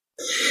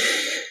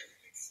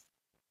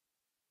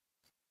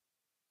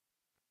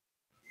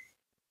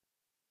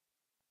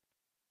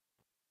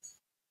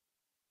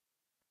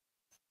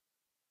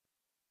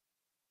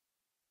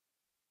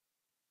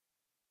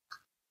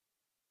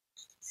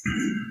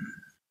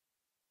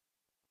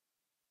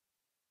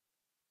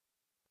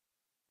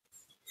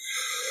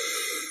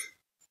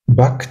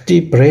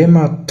 Bhakti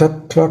prema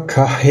tattva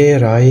kahe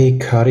rai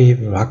kari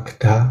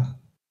vakta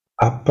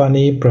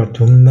apani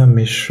pradumna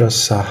mishra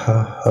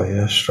saha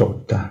hoya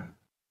shrota.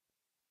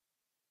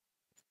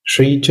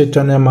 Sri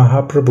Caitanya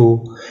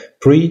Mahaprabhu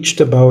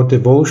preached about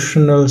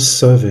devotional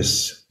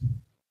service,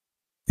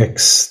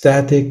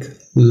 ecstatic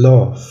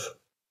love,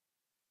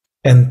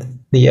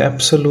 and the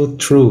absolute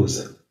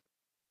truth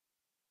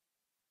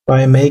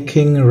by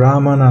making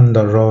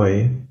Ramananda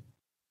Roy,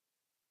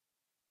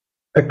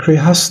 a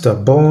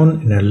Grihastha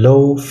born in a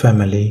low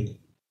family,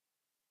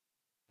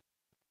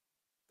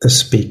 the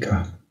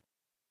speaker.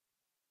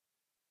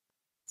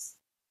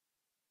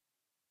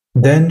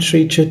 Then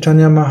Sri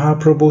Caitanya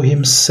Mahaprabhu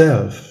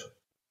himself,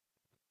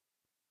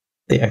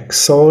 the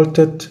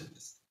exalted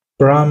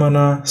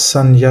Brahmana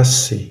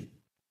Sannyasi,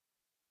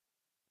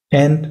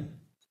 and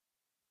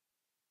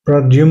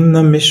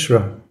Pradyumna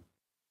Mishra,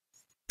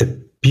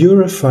 the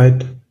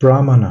purified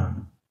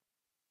Brahmana,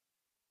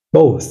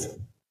 both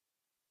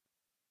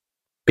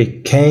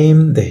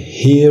became the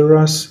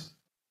hearers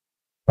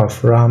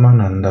of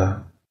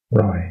Ramananda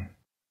Roy.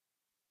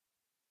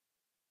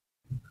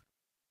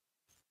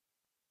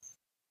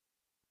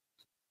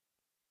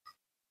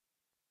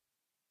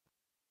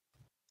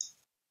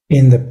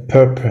 In the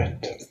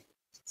purport,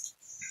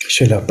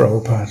 Srila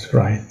Prabhupada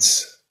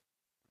writes,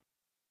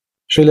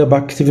 Srila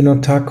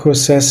Bhaktivinoda Thakur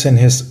says in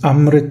his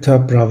Amrita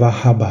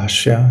Pravaha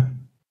Bhashya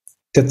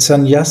that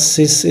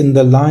sannyasis in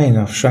the line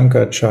of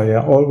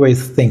Shankaracharya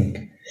always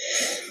think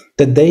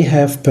that they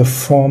have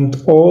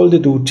performed all the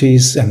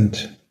duties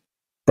and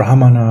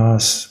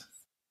brahmanas,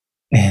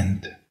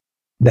 and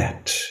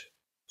that,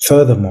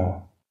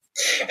 furthermore,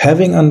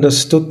 having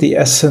understood the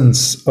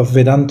essence of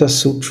Vedanta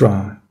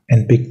Sutra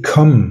and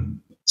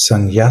become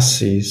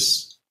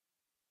sannyasis,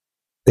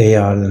 they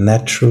are the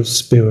natural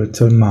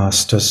spiritual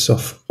masters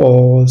of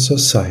all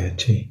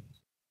society.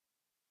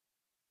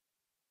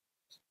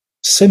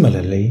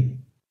 Similarly,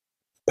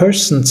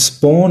 persons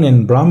born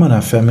in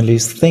Brahmana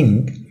families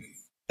think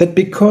that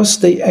because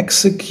they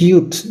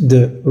execute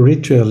the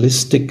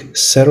ritualistic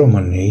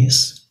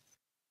ceremonies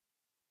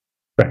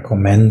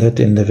recommended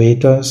in the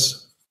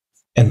Vedas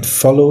and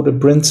follow the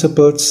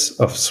principles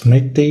of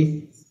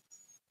Smriti,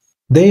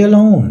 they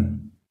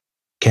alone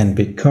can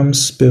become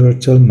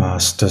spiritual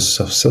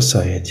masters of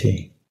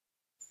society.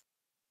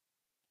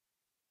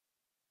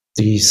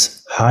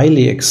 These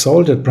highly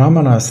exalted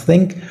Brahmanas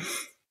think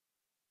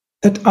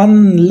that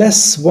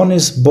unless one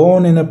is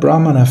born in a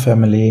Brahmana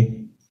family,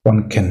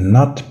 one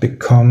cannot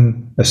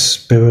become a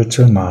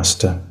spiritual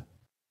master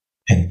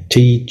and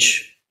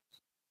teach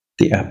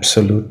the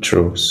absolute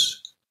truth.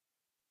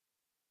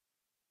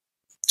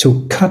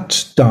 To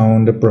cut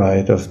down the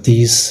pride of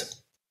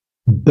these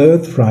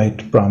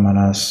birthright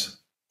Brahmanas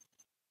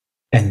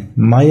and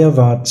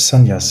Mayavad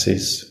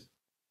sannyasis.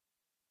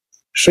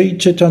 Sri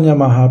Caitanya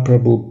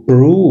Mahaprabhu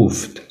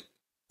proved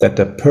that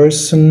a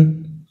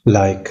person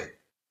like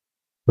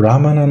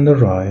Ramananda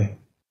Roy,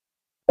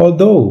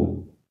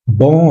 although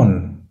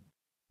born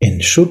in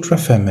Shudra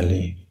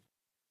family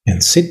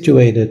and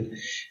situated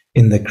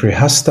in the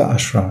Grihastha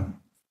ashram,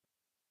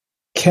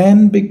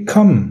 can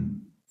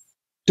become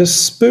the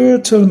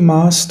spiritual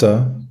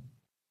master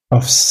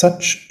of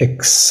such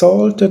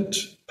exalted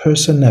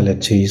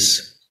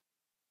personalities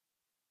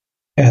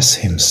as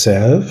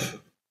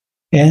himself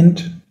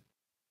and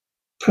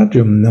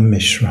Pradyumna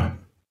Mishra.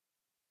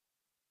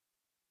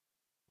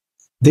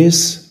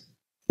 This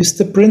is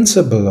the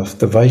principle of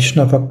the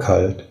Vaishnava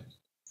cult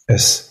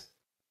as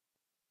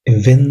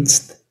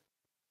evinced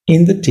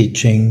in the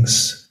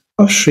teachings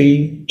of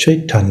Sri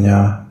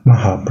Caitanya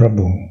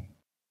Mahaprabhu.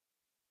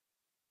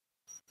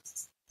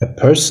 A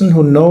person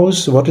who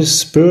knows what is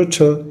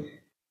spiritual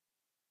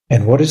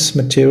and what is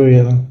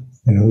material,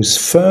 and who is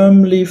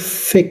firmly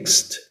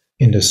fixed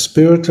in the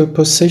spiritual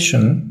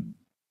position,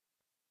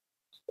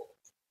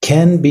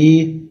 can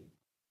be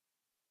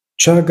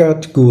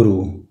Jagat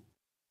Guru,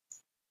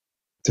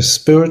 the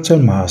spiritual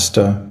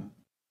master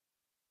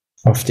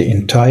of the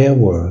entire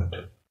world.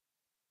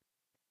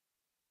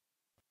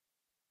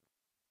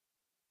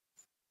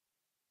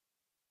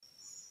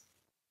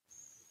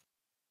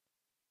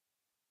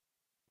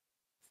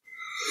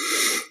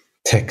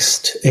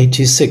 Text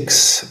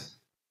 86.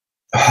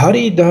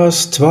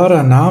 Haridas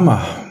Tvara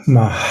Nama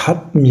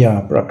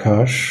Mahatmya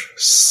Prakash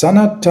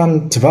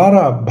Sanatan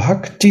Tvara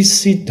Bhakti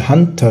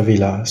Siddhanta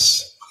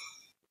Vilas.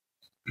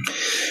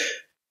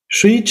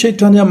 Sri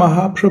Caitanya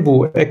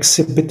Mahaprabhu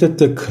exhibited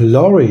the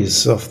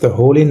glories of the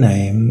holy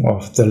name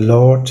of the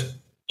Lord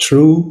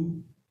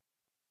through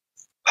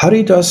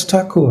Haridas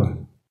Thakur,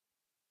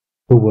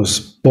 who was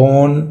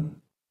born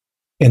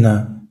in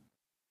a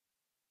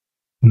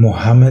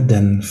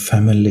Mohammedan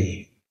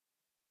family.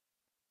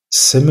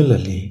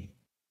 Similarly,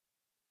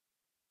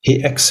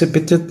 he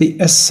exhibited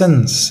the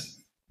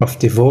essence of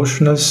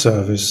devotional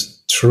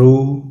service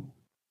through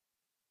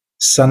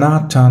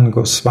Sanatan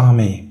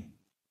Goswami,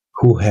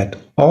 who had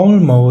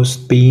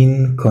almost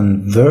been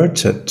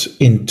converted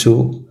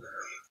into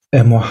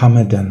a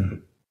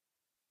Mohammedan.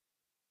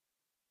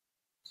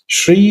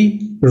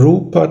 Sri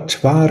Rupa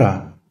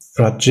Tvara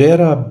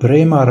Rajera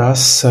Brema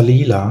Rasa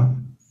Lila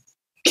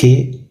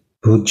Ke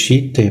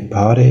Bhujite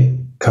Pare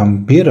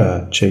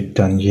Kambira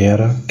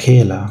Chaitanyera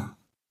Kela.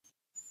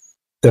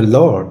 The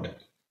Lord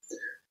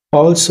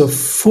also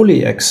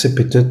fully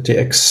exhibited the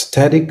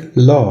ecstatic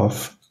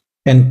love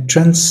and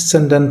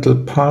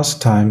transcendental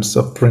pastimes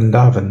of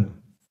Vrindavan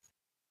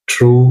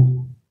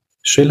through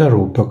Srila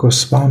Rupa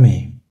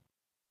Goswami.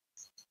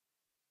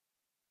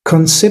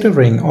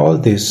 Considering all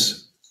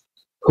this,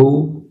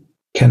 who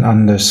can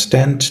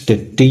understand the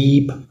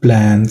deep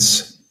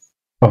plans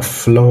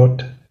of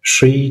Lord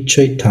Sri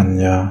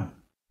Caitanya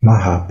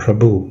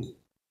Mahaprabhu?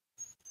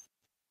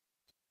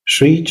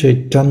 Sri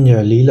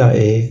Caitanya Lila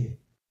e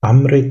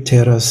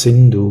Amritera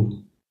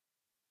Sindhu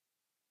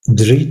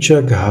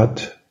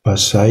Drijaghat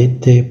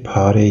Basaite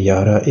Pare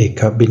Yara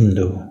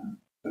Ekabindu.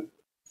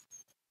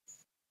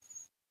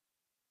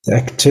 The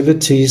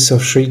activities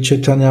of Sri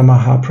Caitanya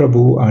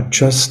Mahaprabhu are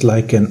just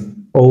like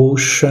an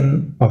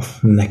ocean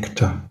of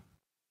nectar.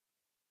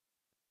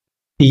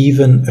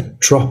 Even a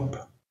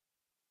drop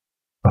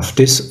of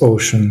this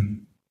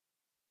ocean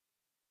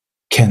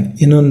can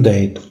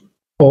inundate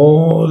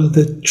all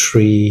the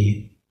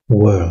three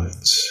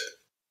worlds.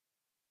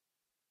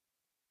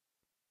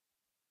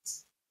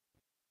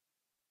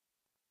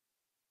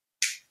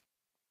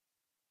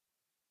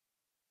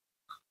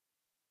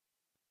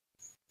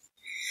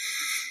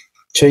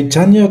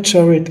 Caitanya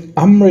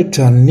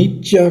Caritamrita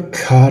Nitya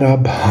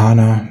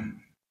Karabhana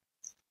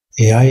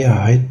Yaya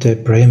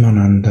Haite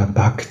Premananda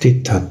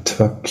Bhakti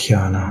Tattva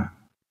Jnana.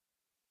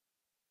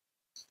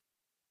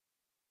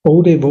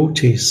 O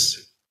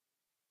devotees,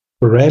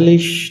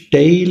 relish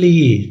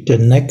daily the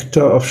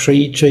nectar of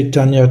Sri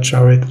Caitanya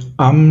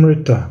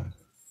Caritamrita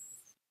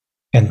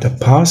and the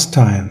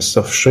pastimes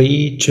of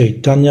Sri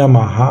Caitanya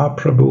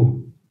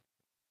Mahaprabhu,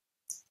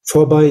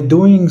 for by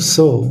doing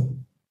so,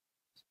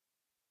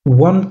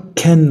 one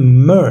can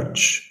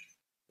merge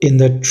in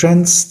the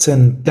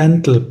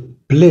transcendental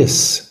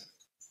bliss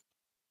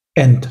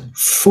and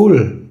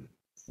full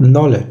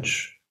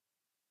knowledge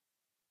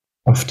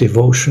of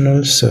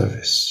devotional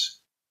service.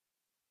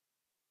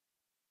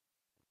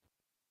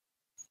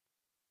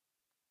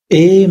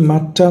 E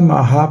Matta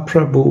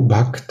Mahaprabhu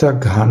Bhakta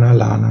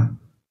Ghanalana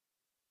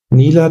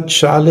Nila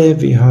Chale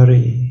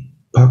Vihari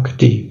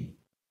Bhakti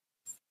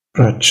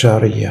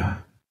Pracharya.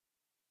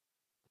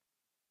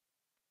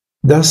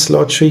 Thus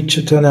Lord Sri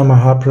Caitanya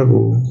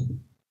Mahaprabhu,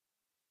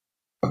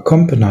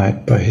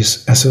 accompanied by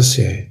his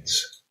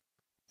associates,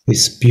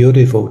 his pure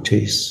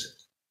devotees,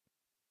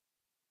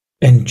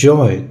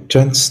 enjoyed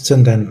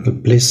transcendental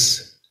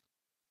bliss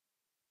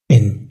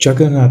in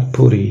Jagannath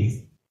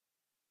Puri,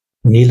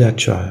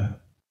 Nilachal,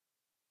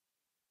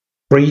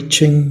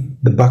 preaching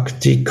the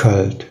Bhakti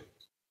cult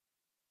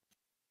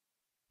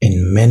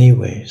in in many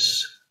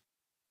ways.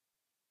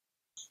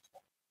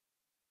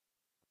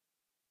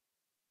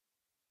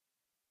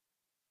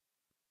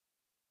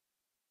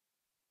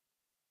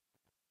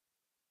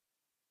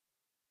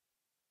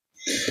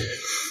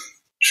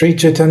 Sri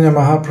Caitanya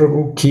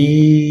Mahaprabhu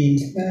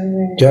ki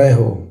Jai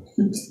Ho.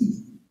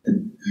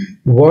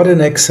 What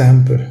an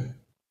example.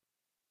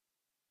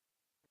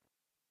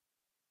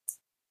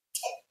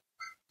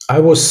 I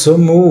was so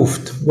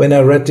moved when I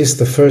read this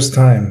the first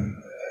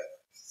time.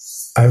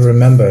 I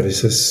remember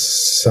this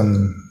is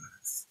some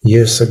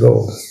years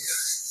ago.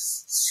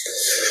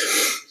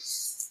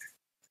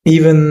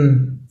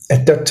 Even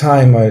at that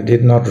time, I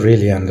did not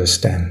really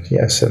understand the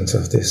essence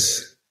of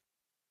this.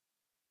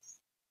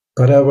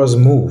 But I was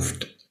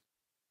moved.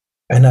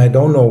 And I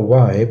don't know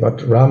why, but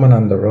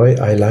Ramananda Roy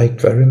I liked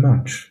very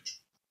much.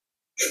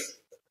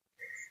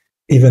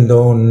 Even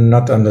though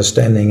not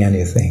understanding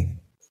anything.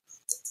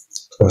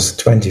 It was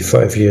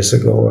 25 years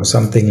ago or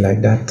something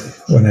like that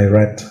when I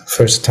read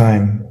first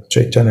time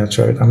Chaitanya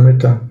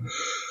Caritamrita.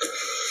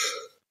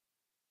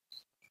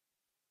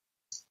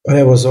 But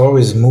I was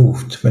always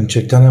moved when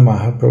Chaitanya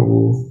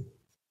Mahaprabhu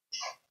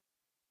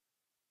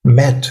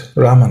met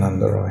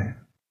Ramananda Roy.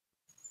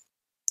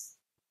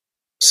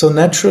 So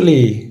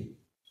naturally,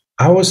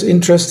 I was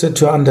interested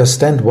to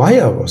understand why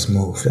I was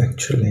moved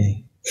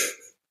actually.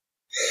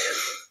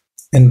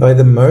 And by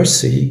the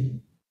mercy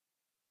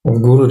of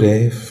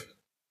Gurudev,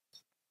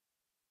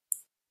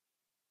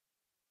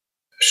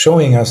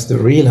 showing us the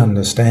real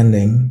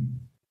understanding,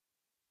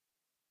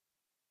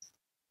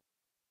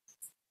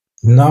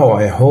 now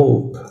I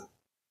hope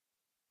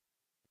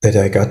that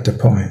I got the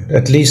point.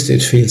 At least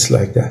it feels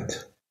like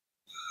that.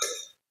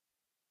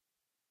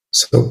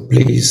 So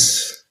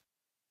please,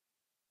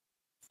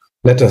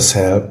 let us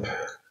help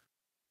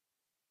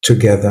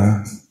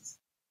together.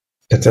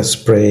 Let us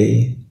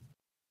pray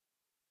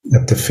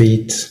at the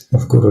feet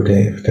of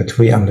Gurudev that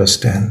we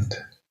understand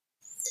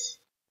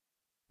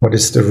what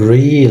is the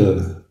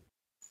real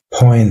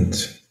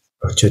point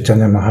of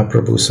Chaitanya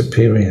Mahaprabhu's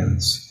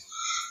appearance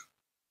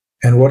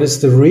and what is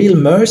the real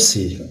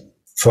mercy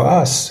for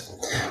us.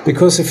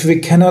 Because if we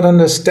cannot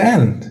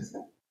understand,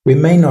 we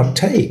may not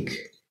take.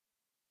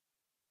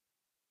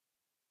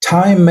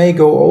 Time may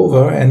go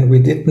over and we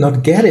did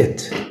not get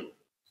it.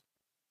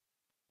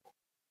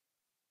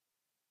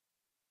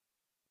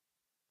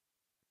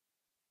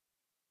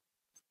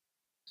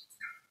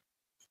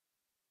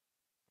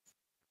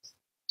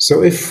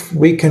 So if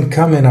we can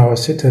come in our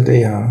Siddha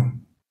Deha,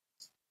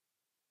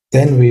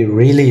 then we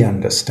really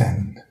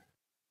understand.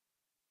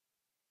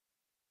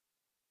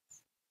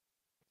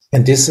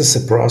 And this is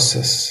a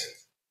process.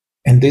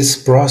 And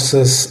this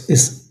process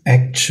is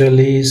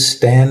actually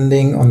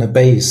standing on a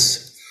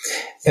base.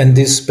 And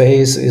this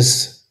base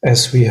is,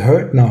 as we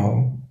heard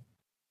now,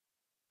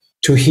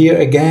 to hear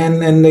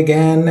again and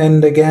again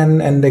and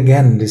again and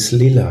again these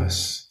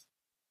Lilas.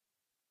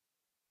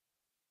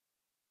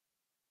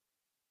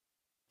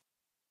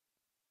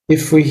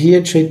 If we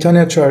hear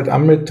Chaitanya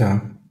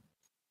Caritamrita,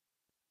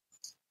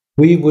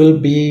 we will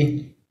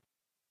be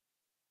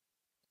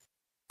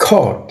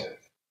caught.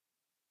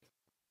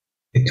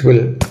 It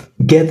will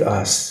get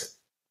us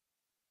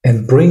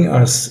and bring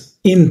us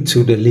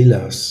into the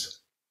Lilas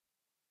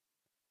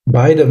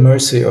by the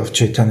mercy of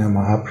Chaitanya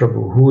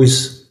Mahaprabhu, who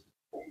is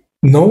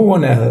no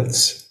one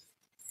else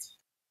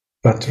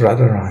but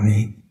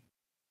Radharani.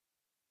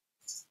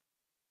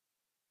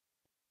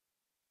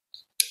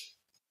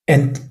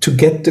 And to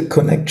get the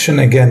connection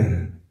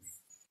again,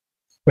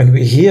 when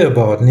we hear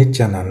about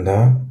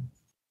Nityananda,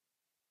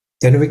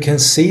 then we can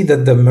see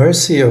that the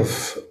mercy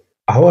of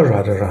our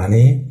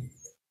Radharani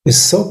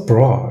is so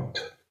broad,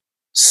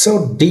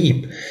 so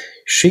deep.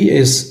 She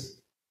is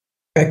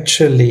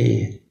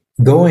actually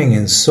going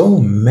in so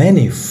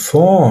many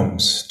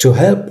forms to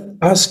help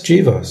us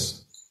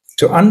jivas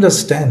to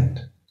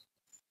understand,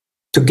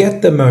 to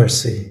get the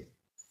mercy.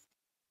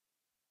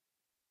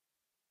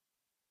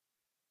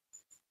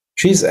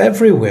 She's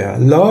everywhere.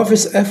 Love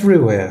is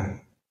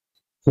everywhere.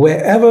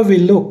 Wherever we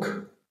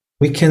look,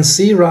 we can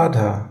see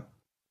Radha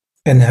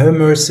and her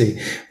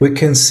mercy. We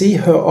can see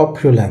her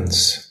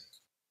opulence,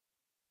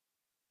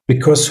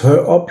 because her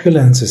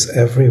opulence is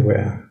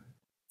everywhere.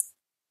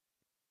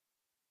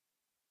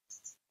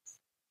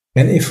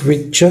 And if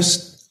we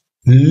just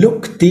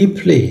look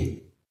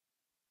deeply,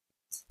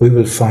 we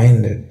will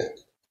find it.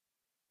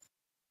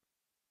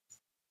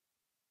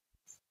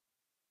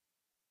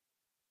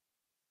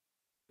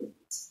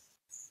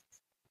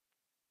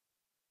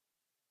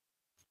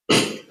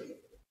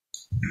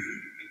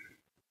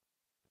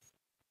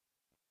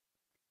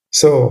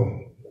 So,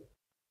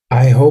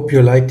 I hope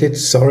you liked it.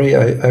 Sorry,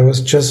 I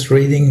was just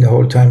reading the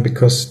whole time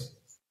because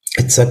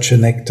it's such a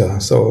nectar.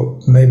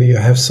 So maybe you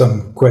have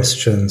some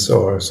questions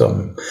or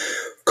some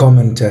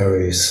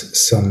commentaries,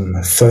 some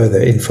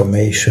further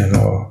information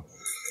or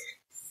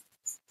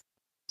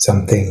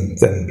something,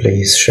 then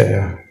please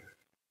share.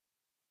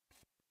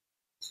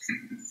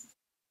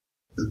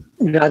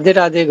 Radhe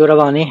Radhe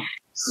Guravani.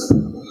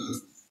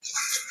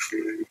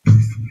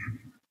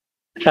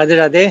 Radhe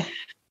Radhe.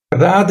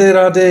 Radhe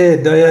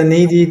Radhe,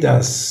 Dayanidhi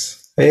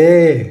Das.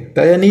 Hey,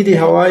 Dayanidhi,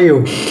 how are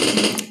you?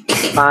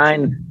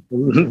 Fine,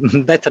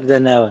 better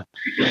than ever.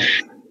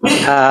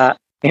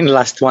 In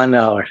last 1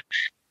 hour.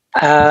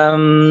 I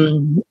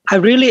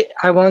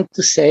want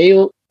to say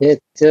you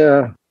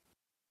that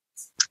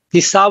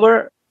this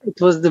hour, it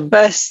was the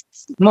best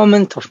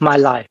moment of my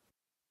life.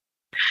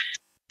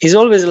 It's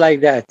always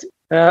like that.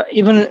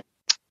 Even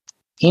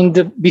in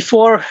the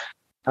before,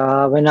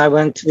 when I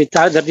went with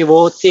other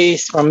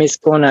devotees from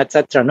ISKCON,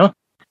 etc. No,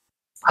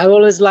 I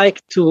always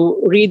like to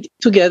read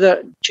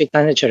together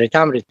Caitanya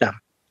Caritamrita,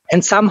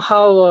 and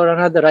somehow or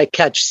another I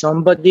catch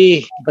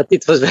somebody, but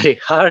it was very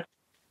hard.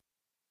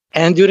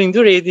 And during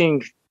the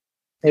reading,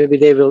 maybe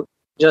they will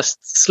just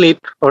sleep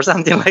or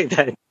something like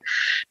that.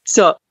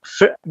 So,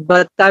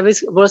 but I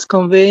was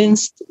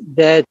convinced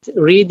that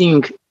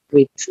reading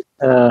with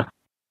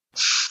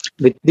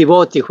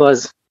devotee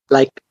was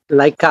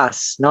like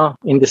us, no,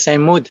 in the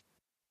same mood.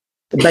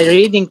 By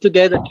reading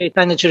together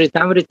Caitanya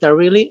Caritamrita,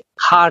 really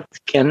heart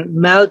can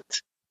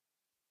melt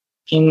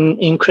in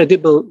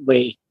incredible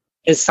way.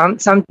 It's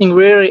something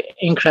really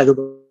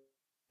incredible.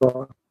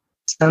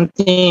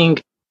 Something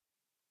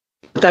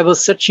that I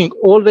was searching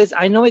always.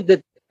 I know it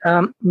that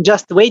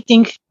just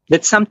waiting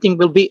that something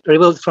will be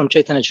revealed from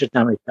Caitanya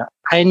Caritamrita.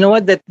 I know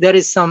that there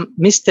is some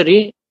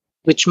mystery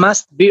which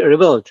must be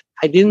revealed.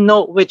 I didn't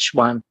know which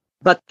one,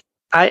 but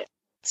I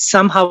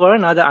somehow or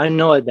another I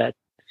know that.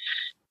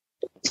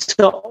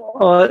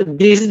 So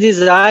this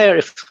desire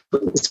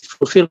is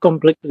fulfilled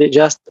completely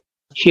just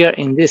here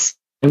in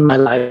my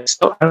life.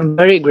 So I'm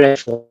very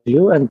grateful to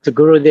you and to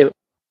Gurudev.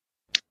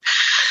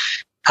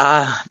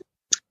 I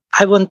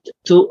want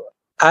to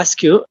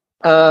ask you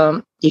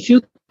if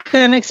you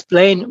can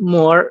explain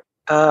more,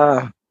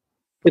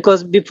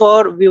 because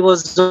before we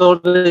was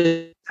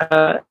always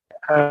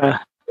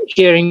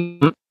hearing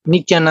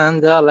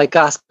Nityananda like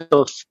aspect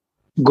of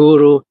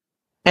Guru,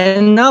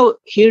 and now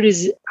here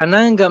is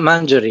Ananga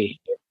Manjari.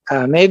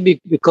 Maybe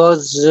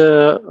because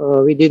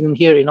we didn't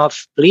hear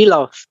enough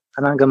Lila of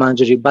Ananga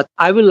Manjari, but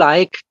I would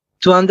like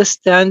to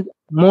understand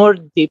more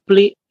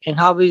deeply and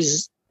how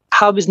is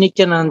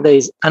Nityananda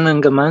is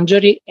Ananga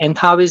Manjari and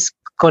how is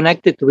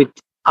connected with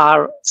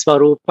our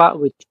Swarupa,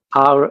 with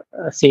our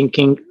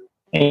thinking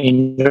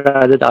in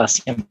Radha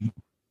Dasyam.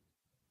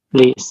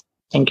 Please,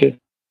 thank you.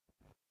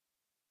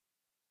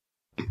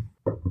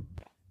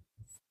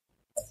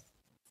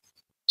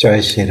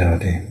 Jai Shri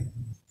Radhe.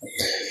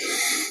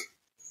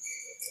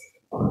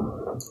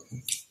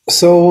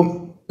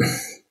 So,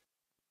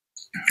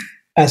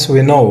 as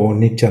we know,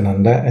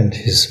 Nityananda and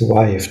his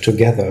wife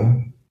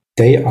together,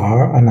 they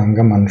are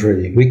Ananga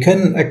Manjari. We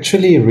can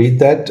actually read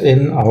that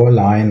in our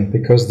line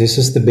because this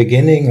is the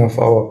beginning of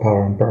our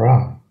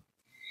parampara.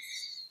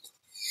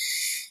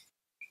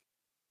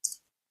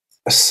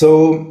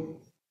 So,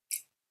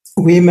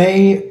 we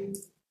may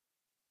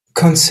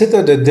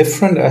consider the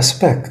different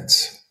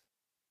aspects.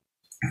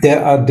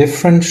 There are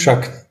different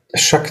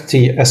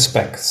Shakti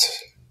aspects.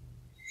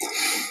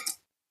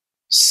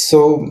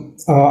 So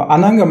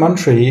Ananga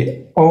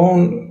Manjari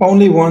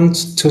only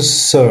wants to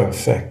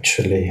serve,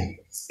 actually.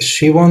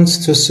 She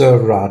wants to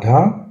serve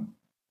Radha,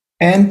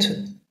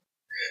 and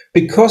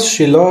because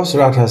she loves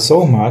Radha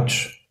so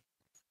much,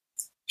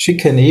 she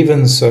can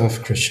even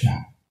serve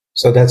Krishna.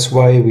 So that's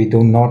why we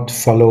do not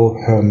follow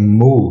her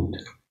mood,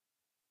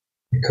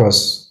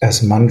 because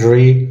as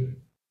Manjari,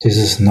 this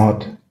is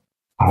not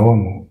our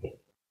mood.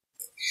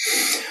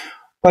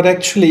 But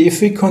actually,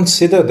 if we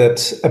consider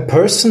that a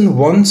person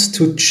wants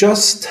to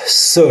just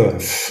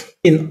serve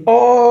in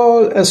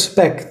all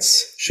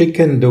aspects she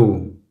can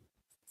do,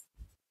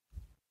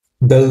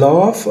 the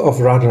love of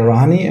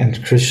Radharani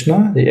and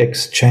Krishna, the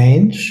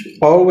exchange,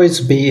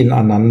 always be in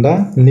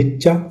Ananda,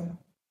 Nitya,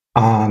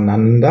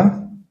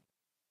 Ananda,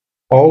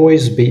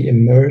 always be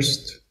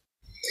immersed,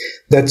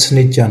 that's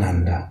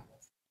Nityananda.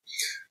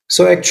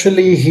 So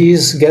actually,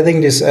 he's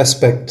getting this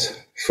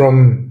aspect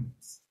from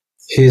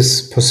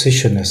his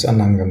position as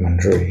Ananga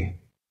Manjari.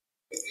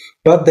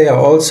 But there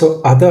are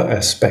also other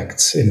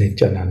aspects in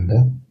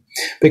Nityananda,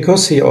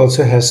 because he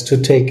also has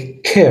to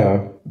take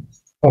care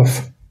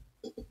of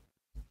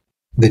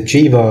the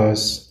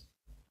jivas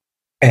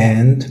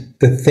and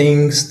the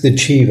things the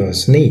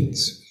jivas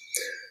needs.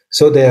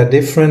 So there are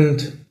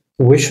different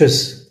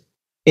wishes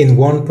in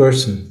one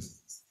person.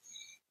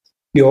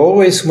 You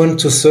always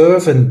want to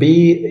serve and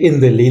be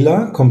in the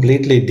lila,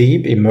 completely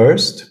deep,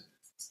 immersed.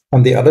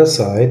 On the other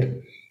side,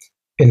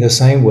 in the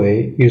same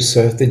way, you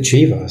serve the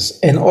jivas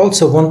and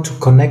also want to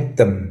connect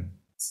them,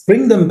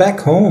 bring them back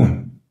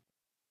home.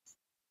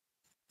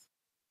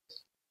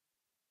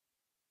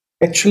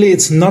 Actually,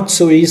 it's not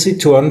so easy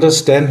to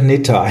understand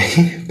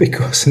Nitai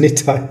because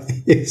Nitai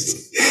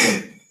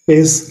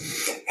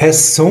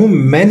has so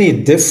many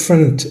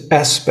different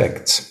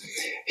aspects.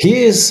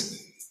 He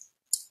is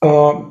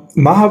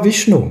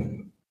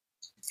Mahavishnu.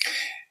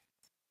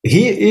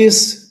 He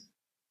is,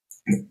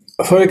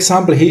 for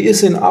example, he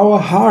is in our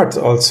heart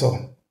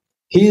also.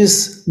 He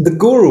is the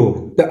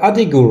Guru, the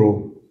Adi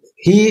Guru.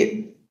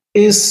 He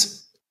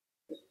is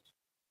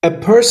a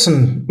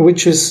person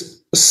which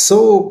is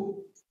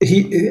so,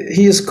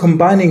 he is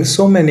combining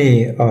so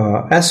many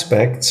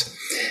aspects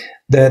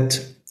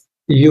that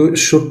you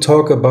should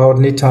talk about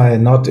Nitai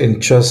not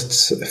in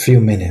just a few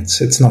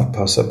minutes. It's not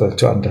possible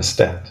to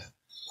understand.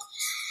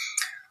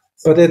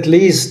 But at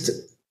least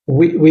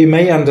we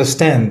may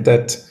understand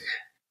that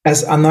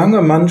as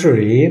Ananga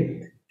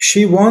Manjari,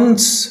 she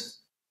wants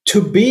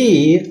to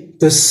be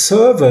the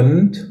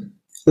servant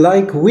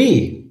like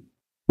we.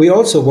 We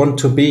also want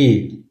to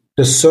be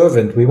the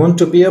servant. We want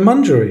to be a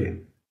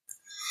Manjari.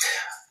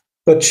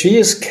 But she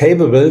is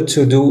capable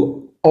to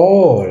do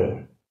all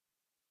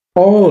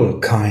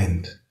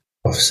kind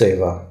of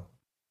seva.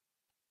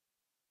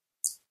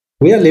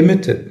 We are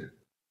limited,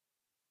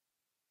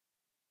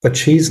 but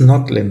she is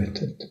not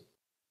limited.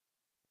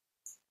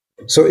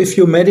 So if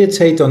you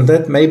meditate on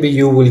that, maybe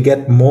you will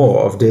get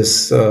more of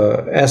these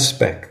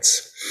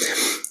aspects.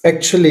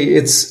 Actually,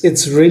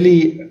 it's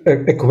really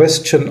a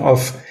question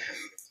of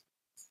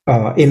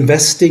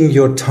investing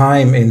your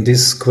time in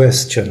this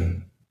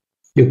question.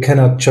 You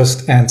cannot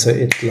just answer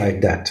it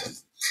like that.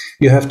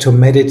 You have to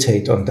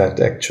meditate on that,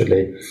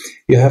 actually.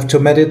 You have to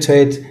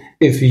meditate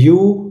if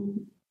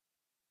you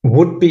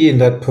would be in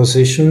that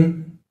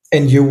position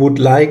and you would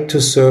like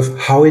to serve,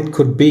 how it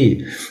could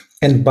be.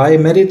 And by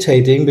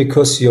meditating,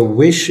 because your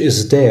wish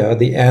is there,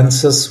 the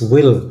answers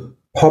will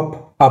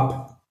pop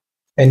up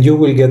and you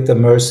will get the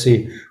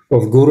mercy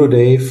of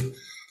Gurudev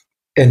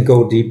and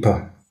go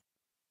deeper.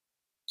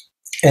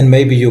 And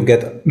maybe you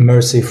get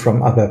mercy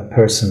from other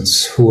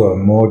persons who are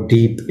more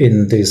deep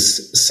in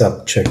this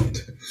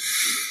subject.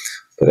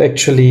 But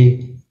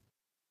actually,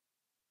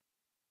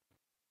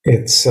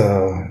 it's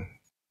a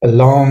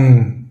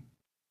long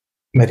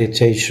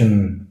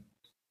meditation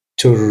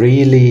to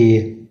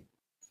really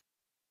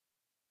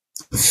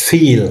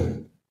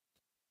feel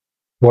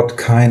what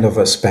kind of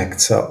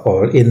aspects are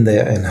all in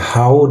there and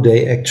how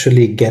they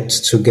actually get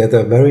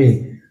together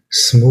very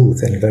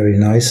smooth and very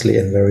nicely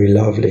and very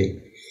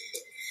lovely.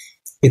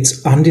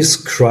 It's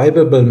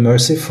undescribable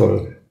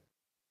merciful.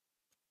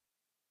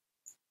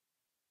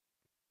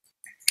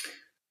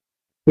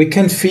 We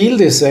can feel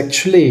this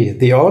actually.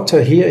 The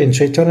author here in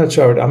Chaitanya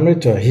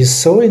Caritamrita, he's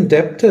so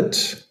indebted.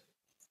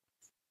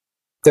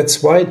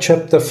 That's why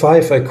chapter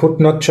 5 I could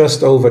not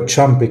just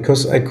overjump,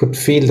 because I could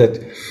feel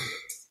that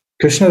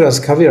Krishnadas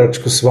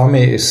Kaviraj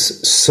Goswami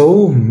is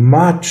so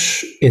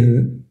much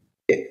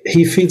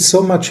he feels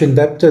so much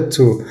indebted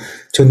to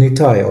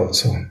Nitai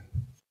also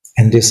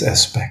in these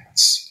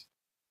aspects.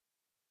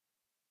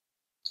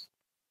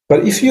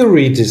 But if you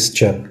read this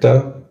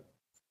chapter,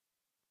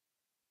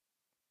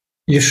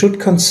 you should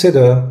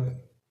consider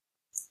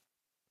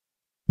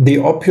the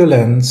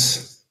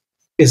opulence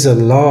is a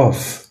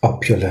love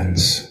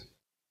opulence.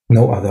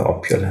 No other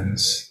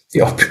opulence.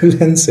 The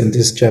opulence in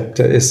this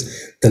chapter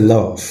is the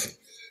love.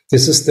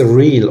 This is the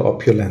real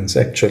opulence,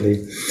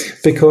 actually,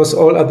 because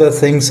all other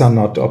things are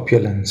not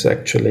opulence,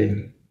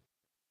 actually.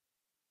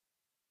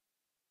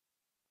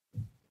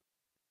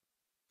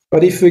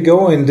 But if we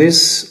go in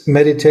this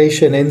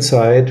meditation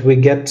inside, we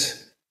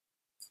get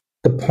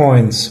the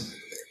points.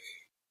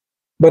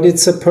 But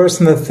it's a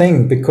personal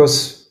thing,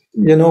 because,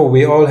 you know,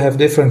 we all have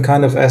different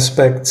kind of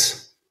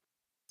aspects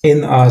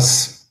in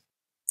us.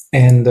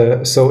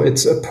 And so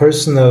it's a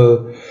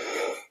personal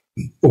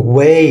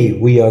way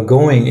we are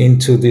going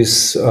into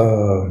this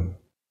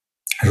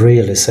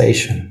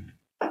realization.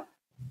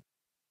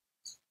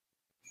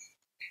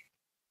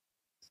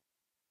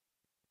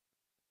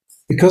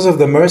 Because of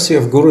the mercy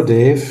of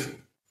Gurudev,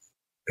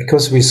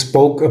 because we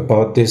spoke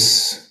about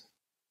this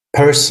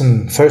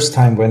person first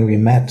time when we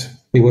met,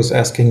 he was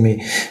asking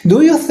me,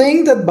 do you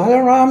think that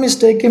Balaram is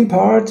taking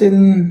part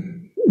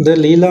in the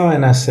Lila?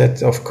 And I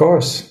said, of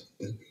course.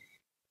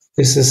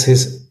 This is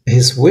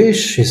his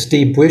wish, his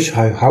deep wish,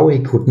 how he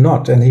could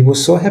not. And he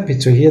was so happy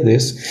to hear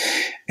this.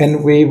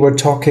 And we were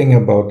talking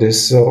about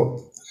this.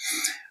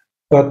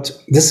 But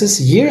this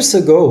is years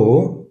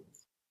ago.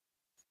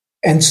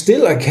 And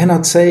still I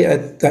cannot say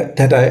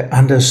that I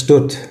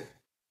understood.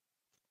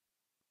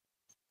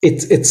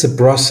 It's a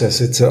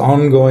process. It's an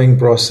ongoing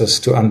process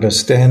to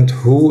understand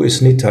who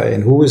is Nitai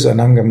and who is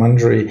Ananga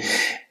Manjari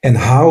and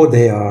how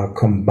they are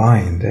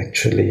combined,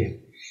 actually.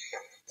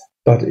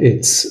 But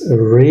it's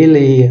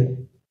really,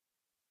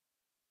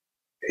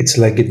 it's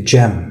like a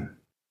gem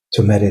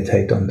to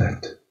meditate on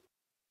that.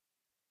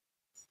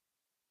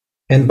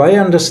 And by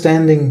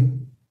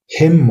understanding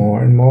him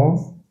more and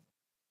more,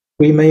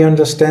 we may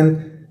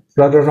understand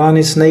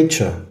Radharani's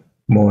nature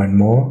more and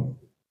more,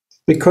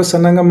 because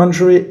Ananga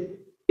Manjari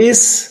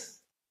is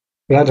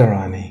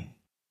Radharani.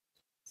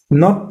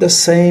 Not the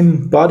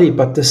same body,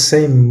 but the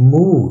same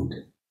mood.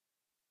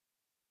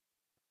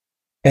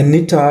 And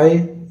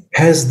Nitai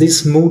has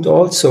this mood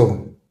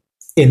also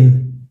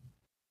in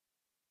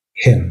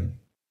him,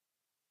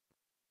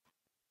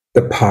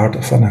 the part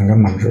of Ananga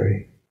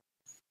Manjari,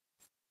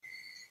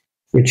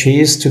 which he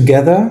is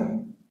together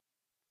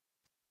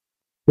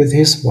with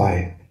his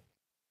wife,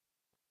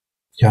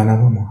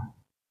 Janavama.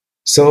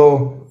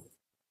 So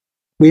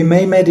we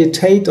may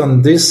meditate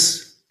on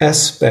this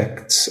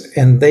aspects,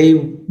 and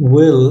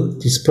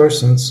these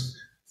persons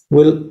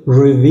will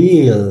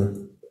reveal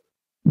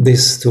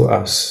this to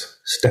us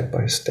step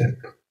by step.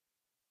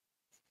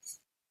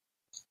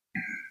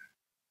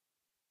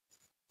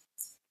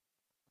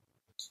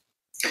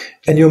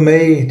 And you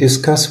may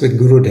discuss with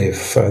Gurudev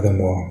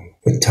furthermore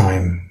with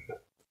time.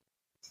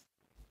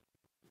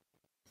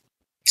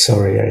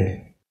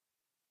 Sorry,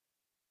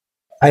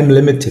 I'm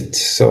limited,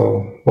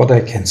 so what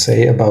I can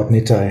say about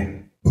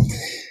Nitai.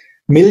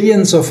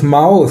 Millions of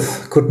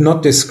mouths could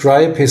not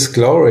describe his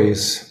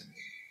glories.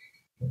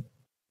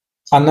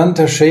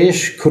 Ananta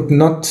Shesh could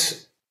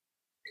not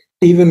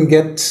even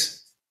get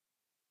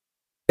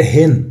a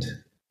hint.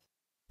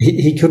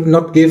 He could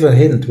not give a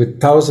hint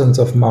with thousands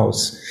of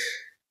mouths.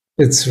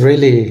 It's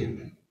really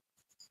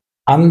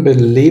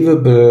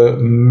unbelievable,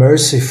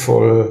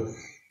 merciful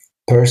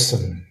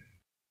person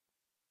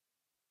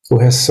who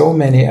has so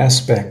many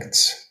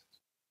aspects.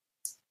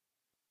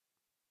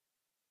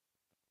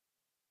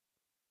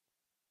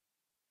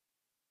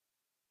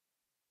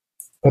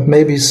 But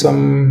maybe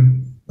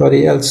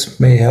somebody else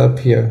may help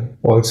here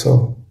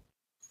also.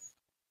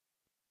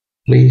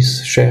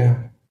 Please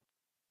share.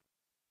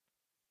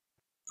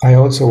 I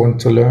also want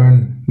to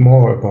learn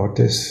more about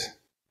this.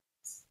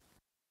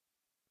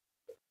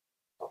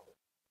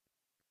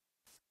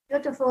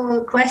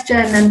 Beautiful question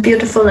and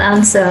beautiful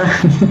answer.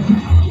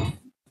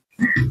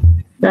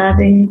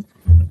 Daddy.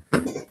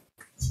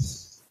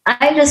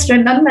 I just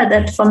remember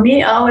that for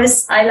me,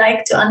 always I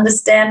like to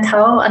understand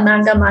how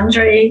Ananga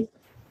Manjari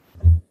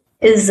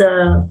is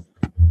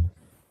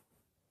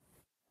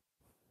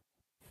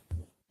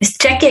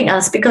checking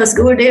us, because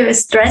Gurudev is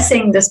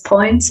stressing this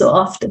point so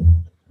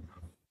often.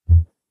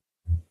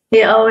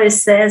 He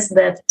always says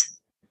that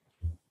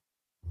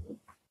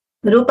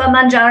Rupa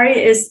Manjari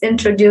is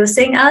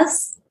introducing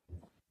us,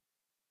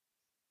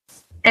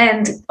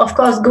 and of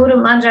course Guru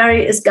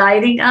Manjari is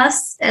guiding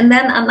us, and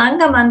then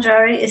Ananga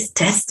Manjari is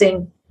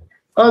testing.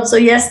 Also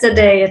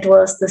yesterday it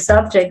was the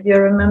subject, you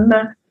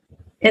remember,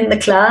 in the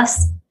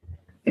class,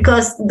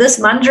 because this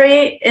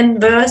Manjari in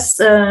verse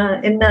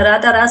in the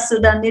Radha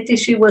Rasudaniti,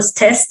 she was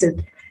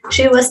tested.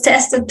 She was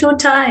tested 2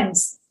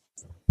 times.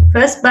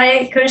 First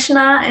by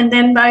Krishna and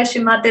then by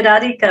Srimati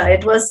Radhika.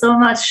 It was so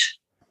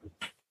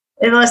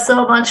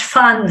much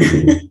fun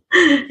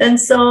and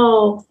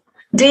so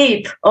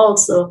deep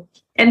also.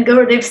 And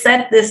Gurudev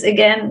said this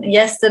again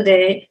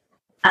yesterday,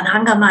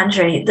 Ananga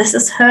Manjari, this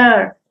is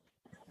her.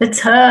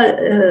 It's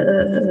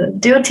her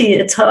duty,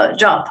 it's her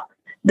job,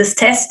 this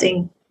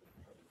testing.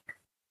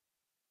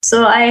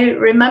 So I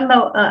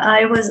remember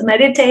I was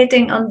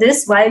meditating on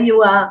this while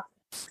you are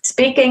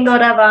speaking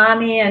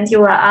Gauravani and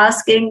you are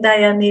asking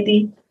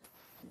Dayanidhi.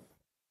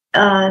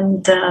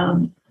 And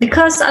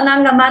because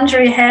Ananga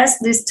Manjari has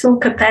these 2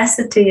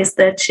 capacities,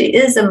 that she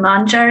is a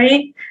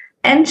Manjari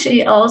and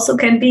she also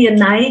can be a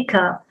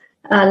Naika,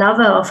 a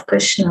lover of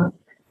Krishna.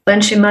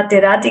 When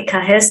Srimati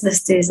Radhika has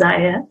this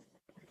desire,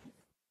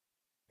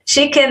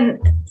 she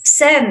can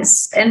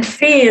sense and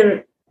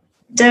feel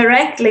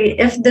directly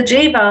if the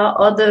jiva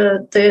or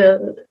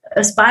the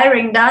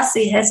aspiring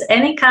dasi has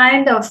any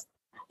kind of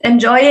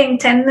enjoying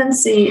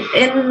tendency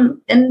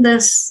in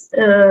this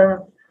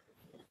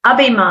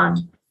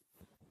abhiman.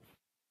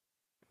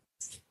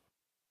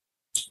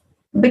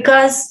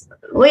 Because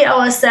we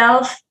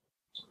ourselves,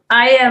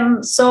 I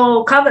am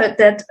so covered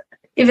that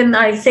even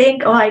I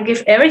think, oh, I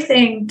give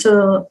everything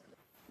to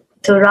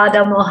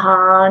Radha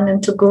Mohan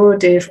and to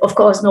Gurudev. Of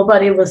course,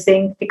 nobody will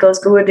think, because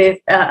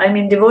Gurudev,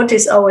 devotee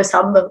is always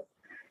humble.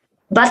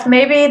 But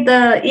maybe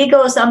the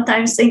ego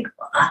sometimes think,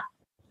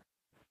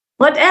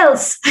 what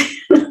else?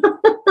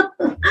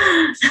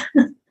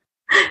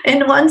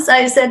 And once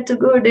I said to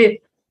Gurudev,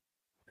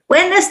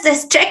 when is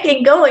this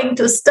checking going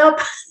to stop?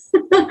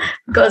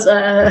 Because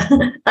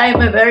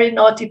I'm a very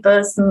naughty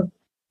person.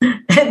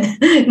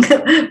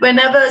 And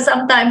whenever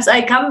sometimes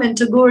I come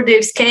into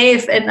Gurudev's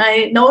cave and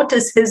I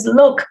notice his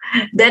look,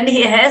 then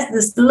he has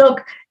this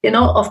look,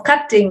 of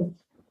cutting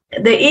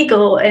the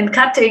ego and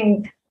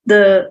cutting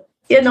the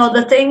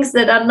things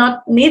that are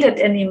not needed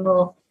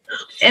anymore.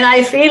 And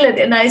I feel it,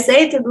 and I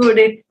say to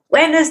Gurudev,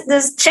 when is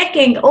this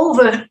checking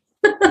over?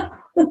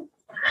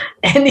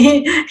 And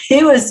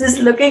he was just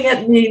looking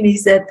at me and he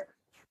said,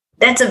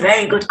 that's a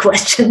very good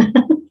question.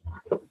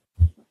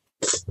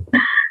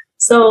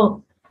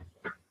 So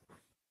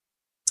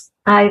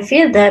I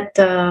feel that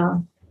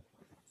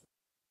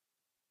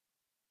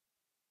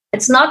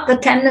it's not the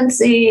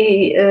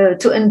tendency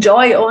to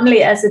enjoy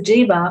only as a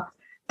jiva,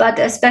 but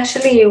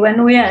especially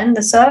when we are in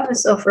the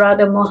service of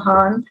Radha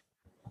Mohan,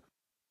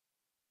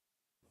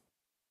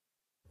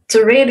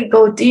 to really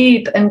go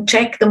deep and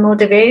check the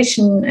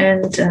motivation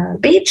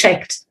and be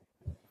checked.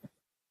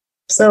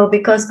 So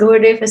because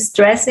Gurudev is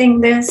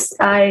stressing this,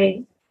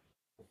 I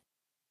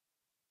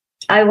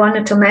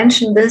wanted to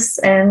mention this,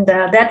 and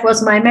that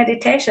was my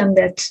meditation,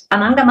 that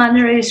Ananga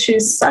Manjari,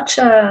 she's such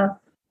a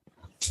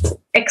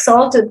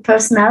exalted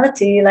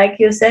personality, like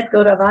you said,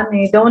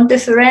 Gauravani. Don't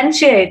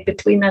differentiate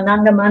between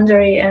Ananga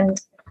Manjari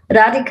and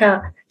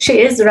Radhika.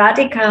 She is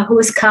Radhika who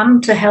has come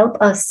to help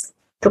us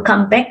to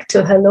come back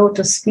to her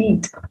lotus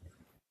feet.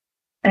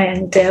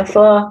 And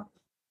therefore,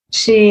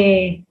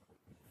 she's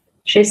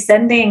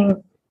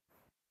sending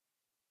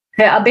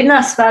her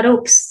Abhinna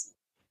Svarups.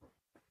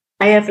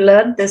 I have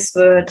learned this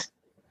word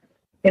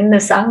in the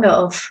Sangha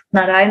of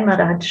Narayan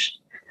Maharaj.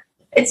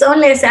 It's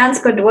only a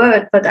Sanskrit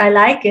word, but I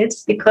like it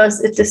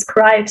because it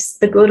describes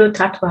the Guru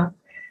Tattva.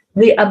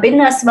 The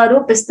Abhinna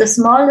Svarup is the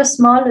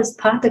smallest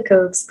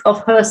particles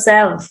of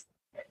herself.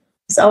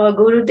 It's our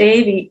Guru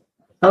Devi,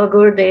 our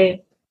Guru Dev.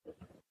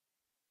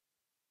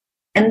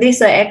 And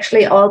these are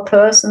actually all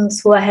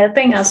persons who are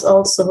helping us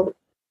also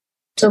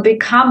to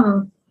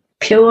become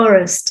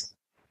purest,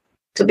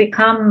 to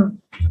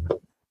become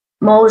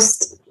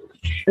most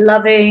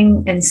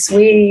loving and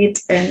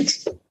sweet and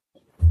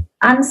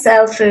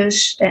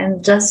unselfish,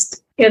 and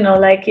just,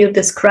 like you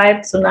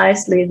described so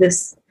nicely,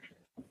 this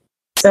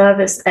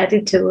service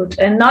attitude,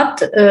 and not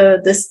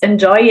this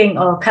enjoying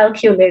or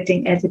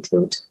calculating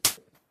attitude.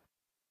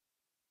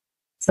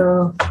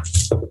 So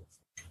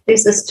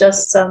this is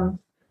just some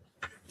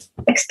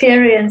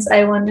experience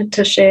I wanted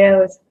to share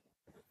with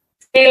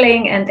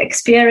feeling and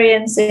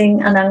experiencing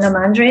Ananga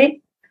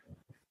Manjari,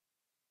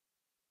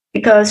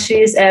 because she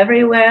is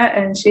everywhere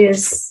and she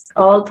is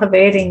all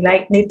pervading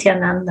like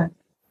Nityananda.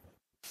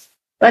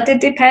 But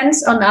it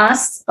depends on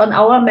us, on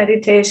our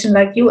meditation,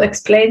 like you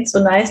explained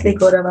so nicely,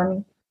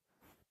 Gauravani.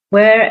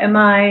 Where am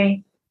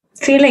I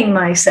feeling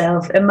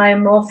myself? Am I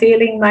more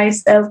feeling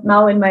myself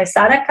now in my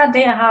sadhaka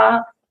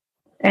deha?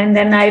 And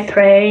then I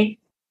pray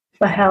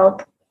for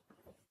help.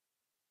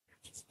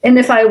 And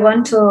if I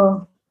want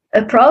to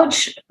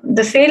approach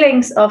the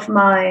feelings of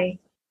my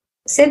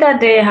Siddha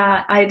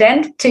Deha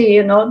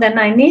identity, then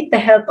I need the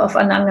help of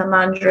Ananga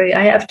Manjari.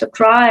 I have to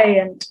cry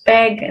and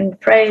beg and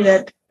pray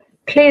that,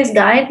 please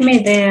guide me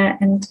there.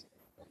 And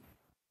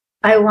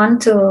I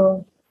want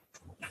to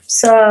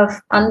serve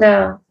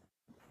under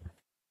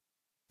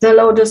the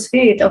lotus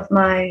feet of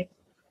my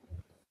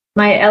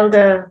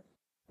elder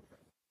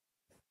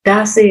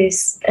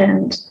dasis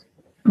and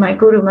my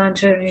Guru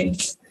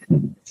Manjari.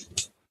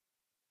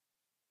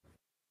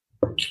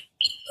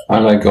 I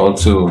like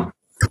also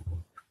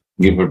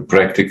give a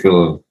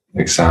practical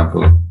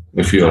example,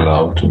 if you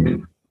allow to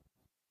me.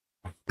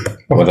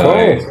 What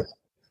I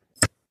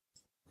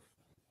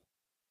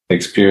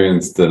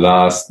experienced the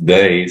last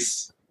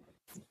days,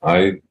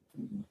 I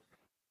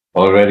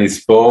already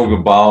spoke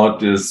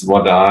about, is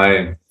what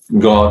I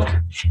got,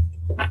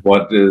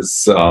 what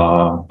is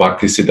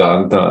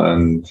Bhaktisiddhanta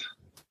and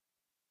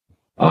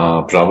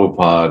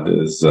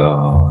Prabhupada is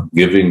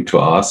giving to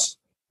us,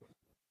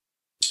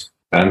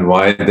 and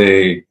why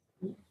they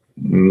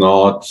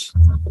not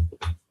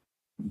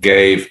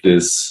gave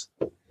this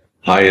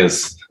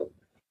highest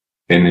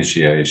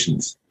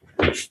initiations.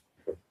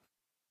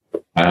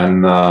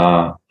 And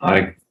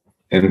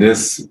in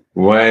this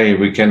way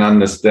we can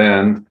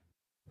understand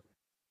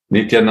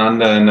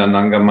Nityananda and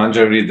Ananga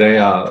Manjari.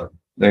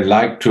 They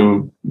like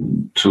to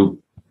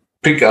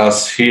pick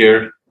us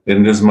here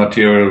in this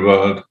material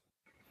world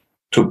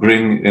to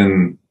bring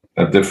in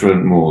a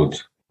different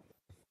mood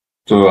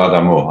to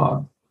Radha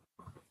Mohan,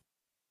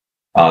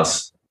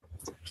 us.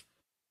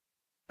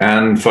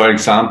 And for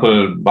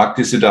example,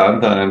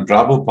 Bhaktisiddhanta and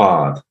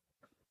Prabhupada,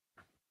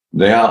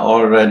 they are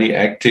already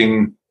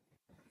acting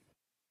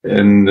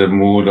in the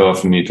mood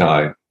of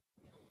Nitai,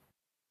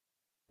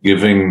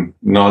 giving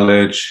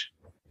knowledge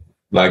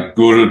like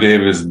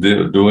Gurudev is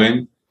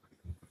doing.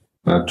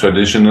 A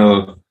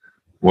traditional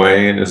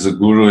way as a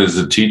guru is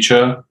a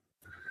teacher,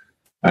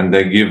 and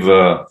they give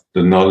the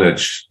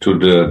knowledge to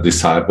the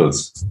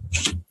disciples.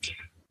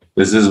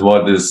 This is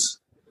what is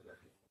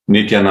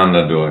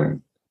Nityananda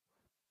doing.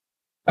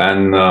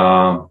 And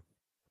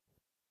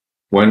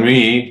when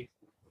we,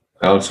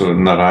 also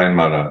Narayan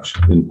Maharaj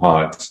in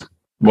parts,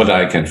 what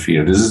I can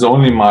feel, this is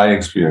only my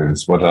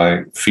experience, what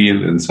I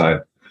feel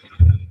inside.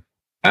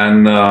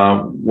 And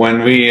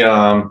when we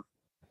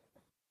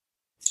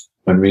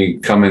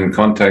come in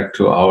contact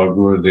to our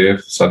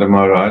Gurudev, Sada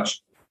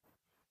Maharaj,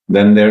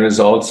 then there is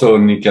also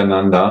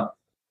Nityananda,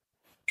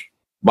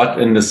 but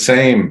in the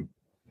same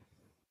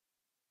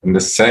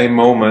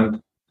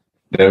moment,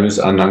 there is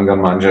Ananga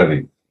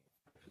Manjari.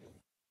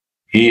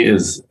 He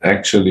is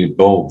actually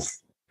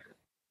both.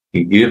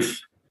 He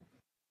gives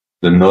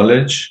the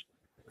knowledge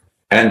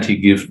and he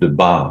gives the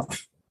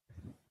bath.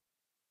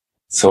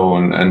 So,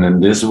 and in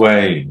this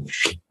way,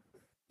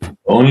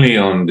 only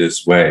on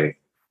this way,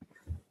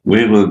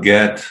 we will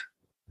get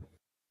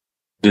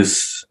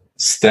these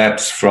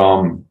steps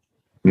from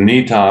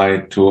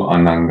Nitai to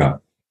Ananga.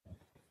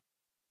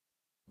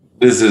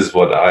 This is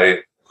what I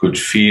could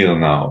feel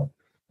now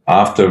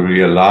after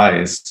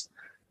realize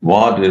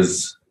what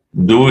is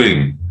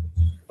doing,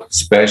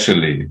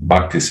 especially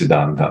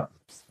Bhaktisiddhanta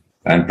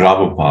and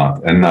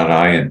Prabhupada and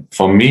Narayan.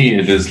 For me,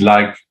 it is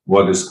like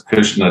what is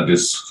Krishna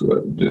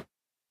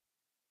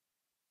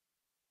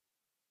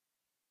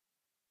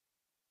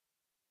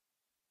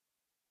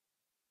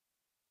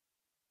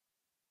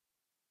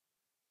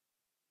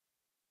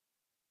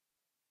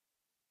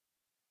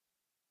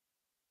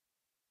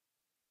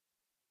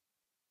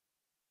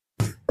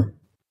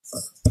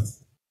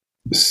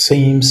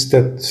Seems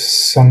that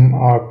some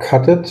are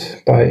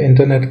cutted by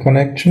internet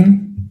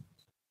connection.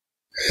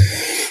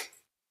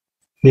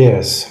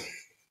 Yes.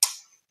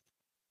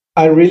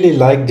 I really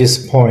like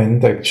this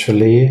point,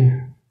 actually,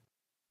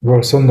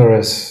 Vasundhara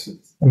is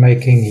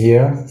making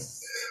here.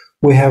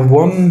 We have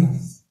one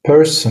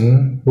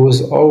person who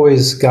is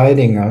always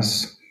guiding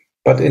us,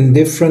 but in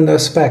different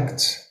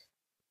aspects.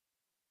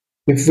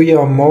 If we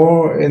are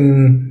more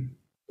in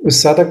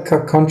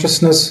sadhaka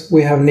consciousness,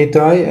 we have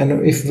Nitai,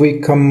 and if we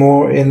come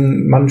more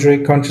in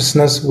Manjari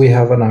consciousness, we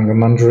have Ananga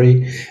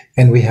Manjari,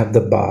 and we have the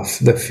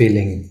bhav, the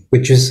feeling,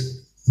 which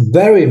is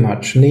very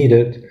much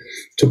needed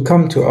to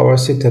come to our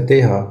Siddha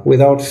Deha.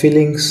 Without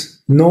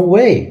feelings, no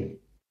way.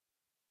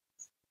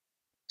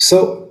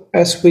 So,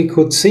 as we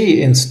could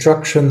see,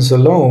 instructions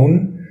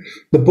alone,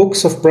 the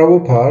books of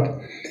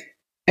Prabhupada,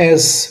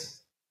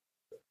 as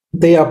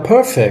they are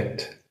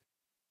perfect,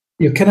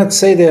 you cannot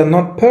say they are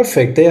not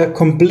perfect. They are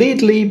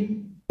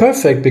completely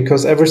perfect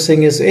because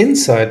everything is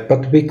inside,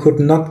 but we could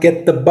not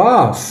get the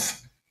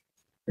bhav.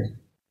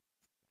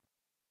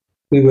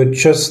 We were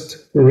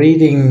just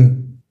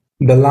reading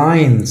the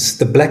lines,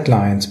 the black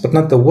lines, but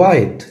not the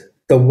white.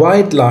 The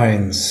white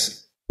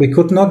lines we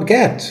could not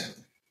get.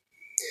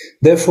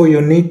 Therefore,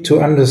 you need to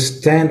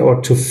understand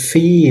or to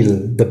feel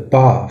the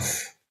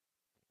bhav.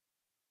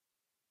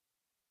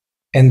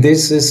 And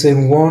this is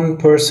in one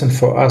person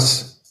for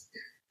us.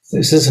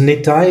 This is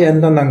Nitai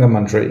and Ananga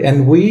Manjari.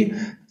 And we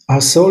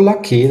are so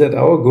lucky that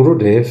our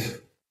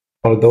Gurudev,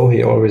 although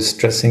he always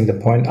stressing the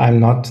point, I'm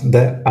not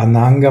the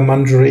Ananga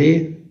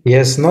Manjari.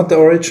 Yes, not the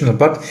original,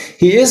 but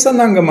he is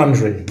Ananga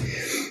Manjari.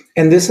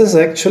 And this is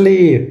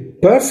actually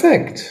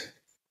perfect.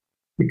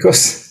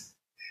 Because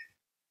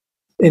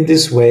in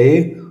this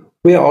way,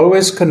 we are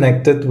always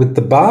connected with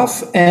the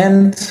bhav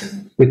and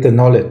with the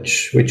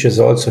knowledge, which is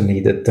also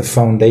needed, the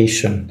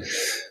foundation.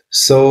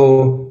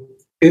 So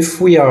if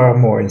we are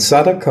more in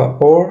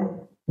sadhaka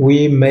or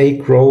we may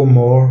grow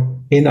more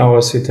in our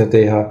Siddha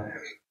Deha,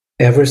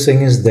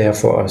 everything is there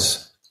for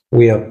us.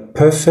 We are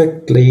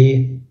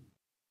perfectly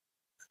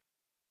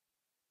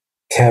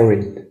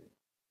carried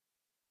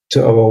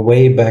to our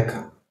way back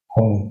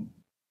home.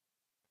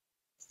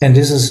 And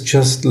this is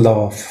just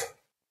love.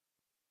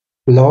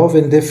 Love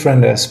in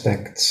different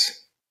aspects.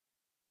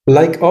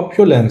 Like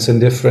opulence in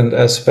different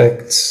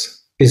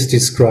aspects is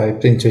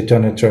described in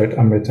Caitanya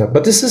Caritamrita.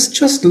 But this is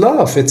just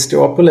love. It's the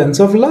opulence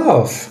of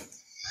love.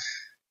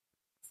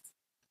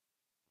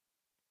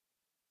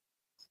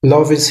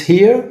 Love is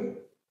here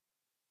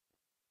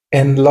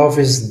and love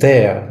is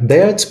there.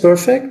 There it's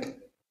perfect.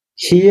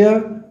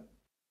 Here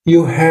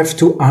you have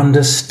to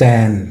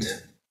understand.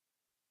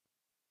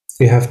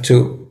 You have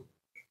to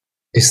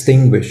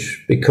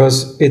distinguish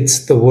because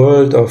it's the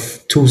world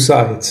of two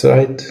sides,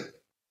 right?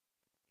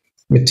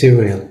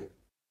 Material.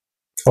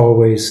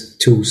 Always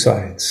two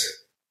sides.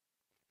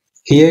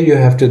 Here you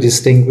have to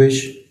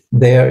distinguish,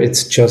 there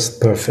it's just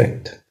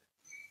perfect.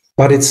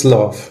 But it's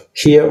love.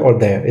 Here or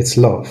there, it's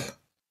love.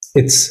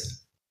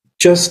 It's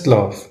just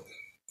love.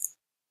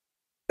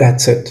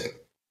 That's it.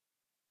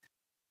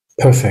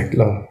 Perfect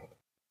love.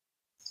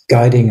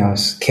 Guiding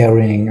us,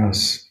 carrying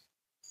us,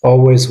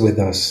 always with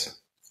us.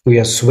 We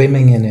are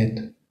swimming in it.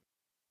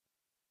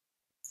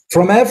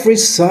 From every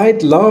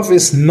side, love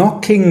is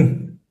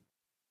knocking.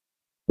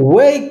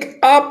 Wake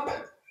up!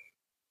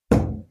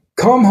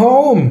 Come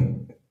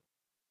home.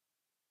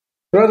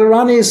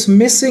 Radharani is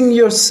missing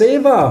your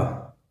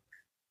seva.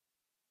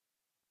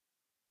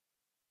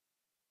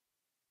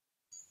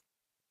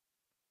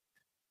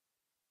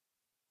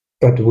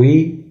 But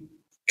we,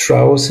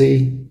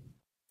 drowsy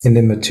in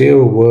the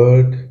material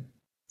world,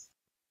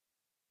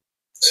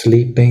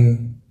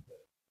 sleeping,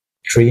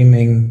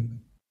 dreaming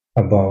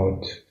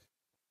about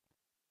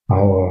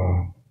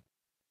our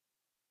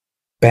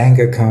bank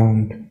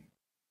account,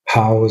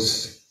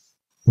 house,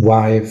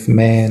 wife,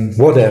 man,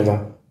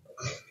 whatever.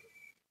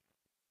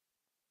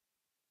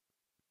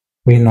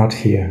 We're not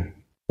here.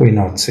 We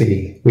not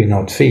see. We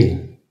not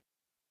feel.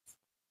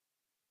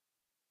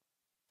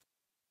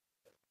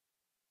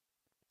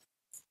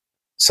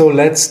 So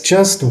let's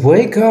just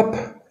wake up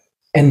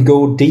and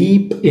go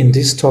deep in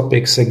these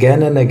topics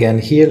again and again.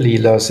 Hear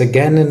Lilas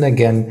again and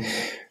again.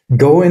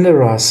 Go in the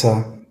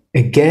rasa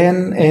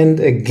again and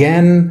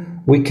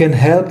again. We can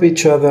help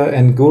each other,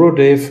 and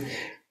Gurudev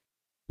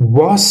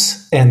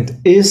was and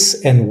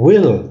is and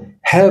will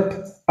help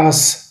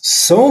us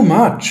so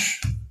much.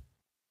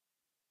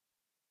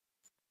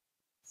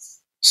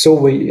 So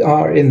we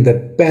are in the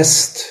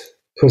best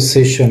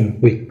position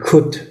we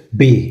could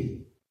be.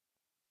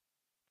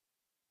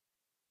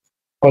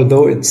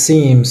 Although it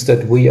seems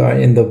that we are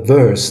in the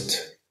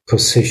worst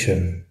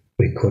position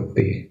we could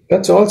be.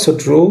 That's also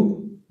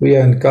true. We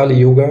are in Kali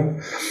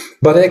Yuga.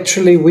 But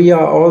actually we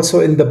are also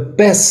in the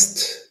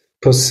best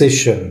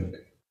position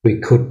we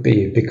could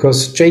be.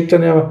 Because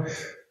Chaitanya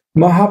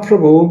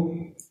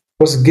Mahaprabhu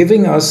was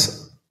giving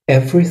us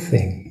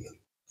everything.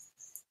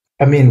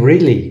 I mean,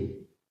 really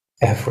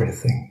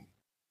everything.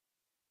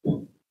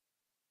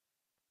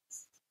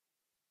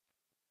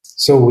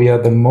 So we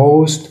are the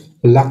most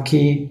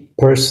lucky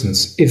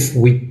persons if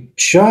we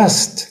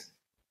just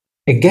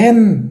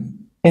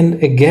again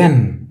and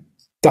again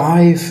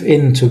dive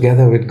in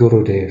together with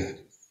Gurudev,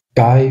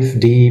 dive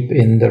deep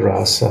in the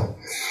rasa,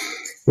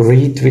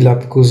 read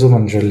Vilap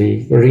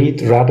Kusumanjali,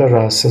 read Radha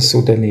Rasa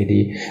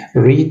Sudhanidhi,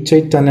 read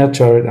Caitanya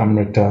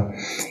Charitamrita,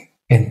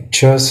 and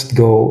just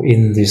go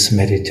in this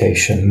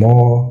meditation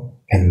more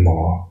and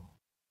more.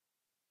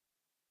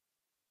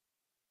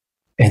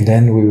 And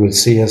then we will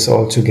see us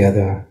all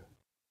together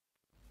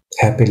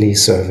happily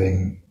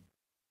serving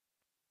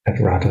at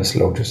Radha's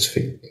lotus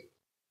feet.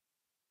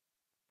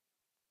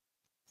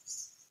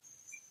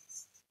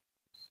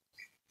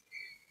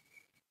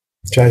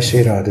 Jai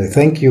Shri Radha.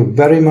 Thank you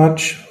very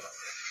much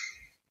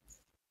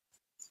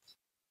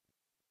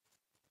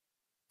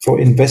for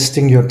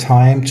investing your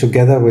time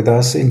together with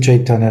us in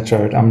Caitanya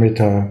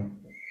Charitamrita.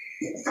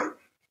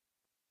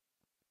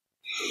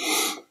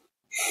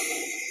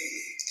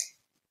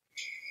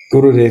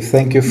 Gurudev,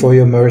 thank you for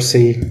your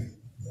mercy.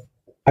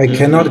 I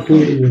cannot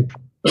hear you.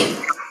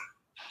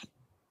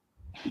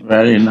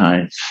 Very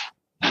nice.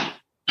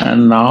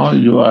 And now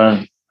you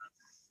are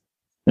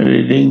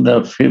reading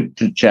the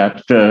 5th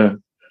chapter,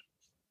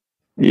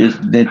 is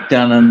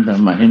Nityananda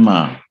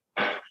Mahima.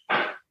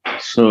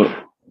 So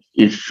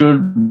it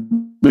should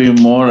be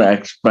more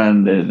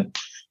expanded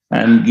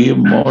and give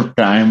more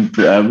time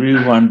to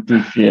everyone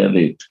to share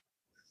it.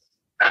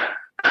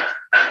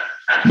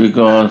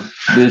 Because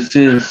this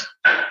is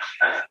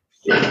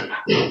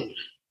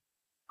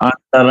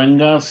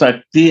Antaranga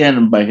Sakti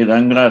and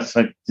Bahiranga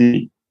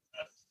Sakti.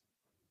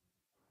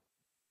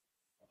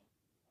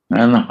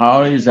 And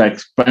how is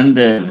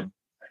expanded,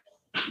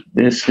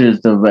 this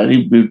is the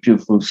very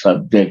beautiful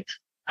subject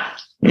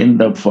in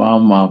the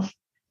form of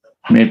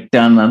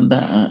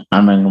Nityananda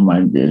and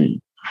Anangamanjari.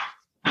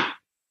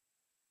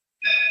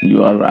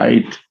 You are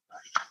right.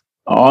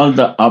 All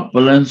the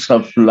opulence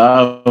of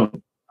love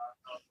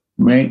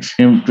makes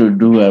him to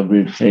do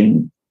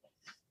everything.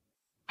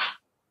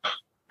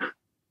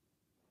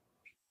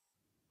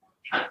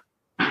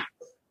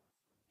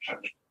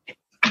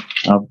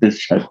 Of this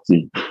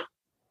Shakti.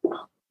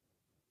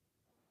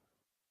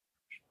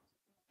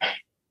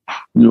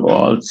 You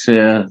all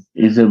say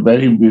is a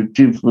very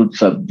beautiful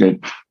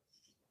subject.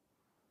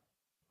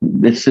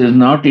 This is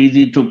not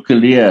easy to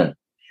clear.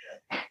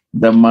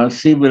 The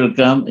mercy will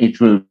come,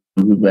 it will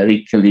be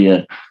very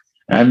clear.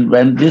 And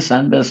when this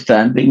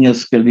understanding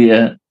is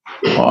clear,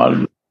 all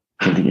will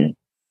be clear.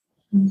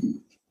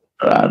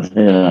 Radhe,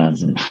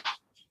 Radhe.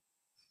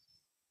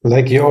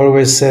 Like you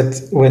always said,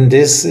 when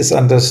this is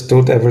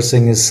understood,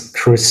 everything is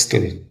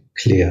crystal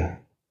clear.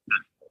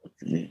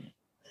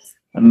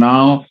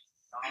 Now,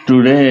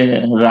 today,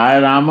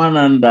 Rai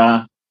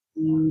Ramananda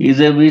is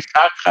a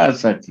Vishakha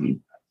Sakhi.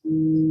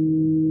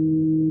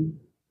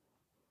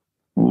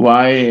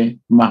 Why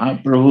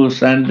Mahaprabhu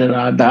sent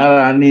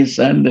Radharani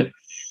sent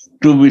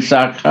to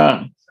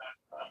Vishakha?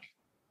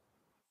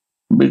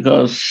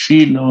 Because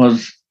she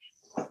knows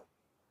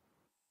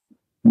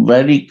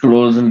very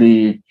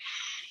closely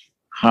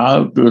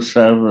how to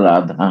serve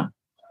Radha.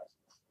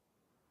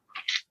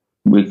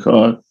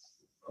 Because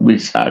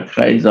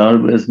Vishakha is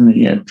always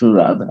near to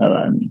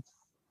Radharani.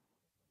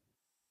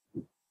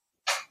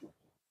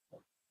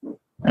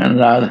 And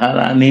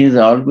Radharani is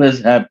always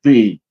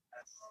happy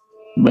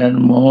when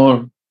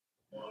more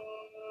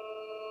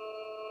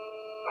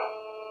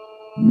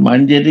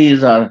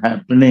manjaris are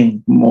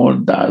happening, more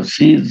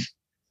dasis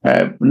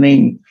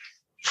happening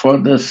for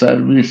the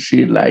service,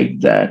 she like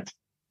that.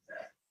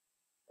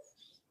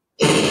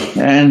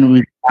 And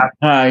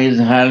Vishakha is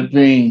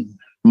helping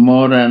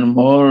more and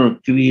more,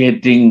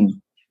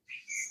 creating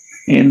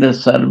in the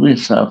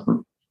service of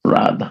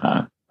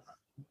Radha.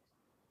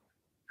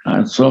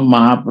 And so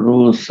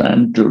Mahaprabhu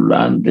sent to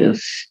learn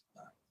this.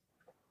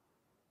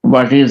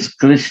 What is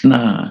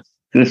Krishna?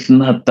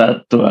 Krishna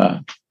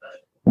Tattva.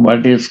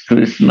 What is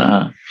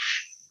Krishna?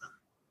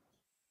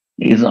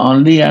 Is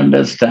only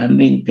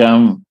understanding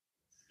come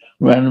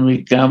when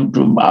we come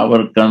to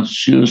our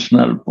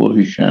constitutional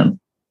position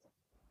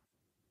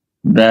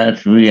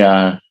that we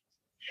are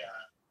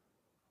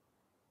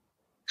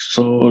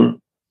soul,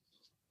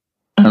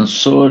 and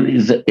soul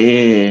is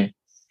a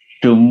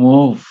to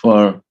move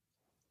for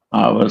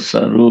our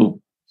Sarup,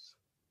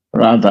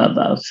 Radha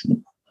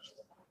Dasi.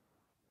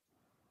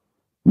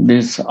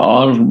 This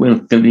all will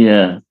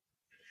clear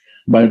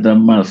by the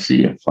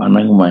mercy of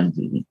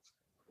Anangamanjari.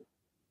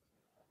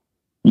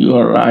 You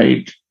are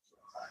right.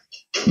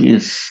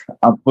 His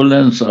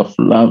opulence of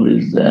love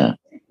is there.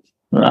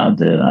 Radhe,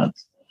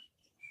 Radhe.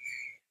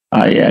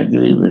 I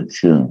agree with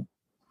you.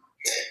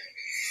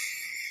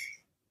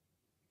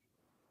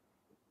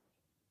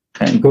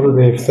 Thank you.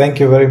 Gurudev, thank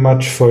you very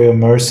much for your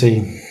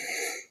mercy.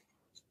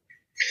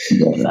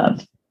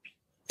 Radhe.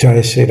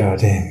 Jai Shri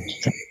Radhe.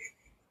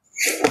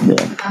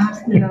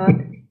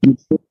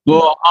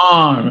 Go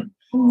on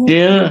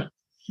till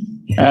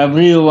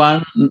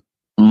everyone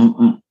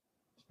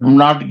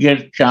not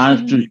get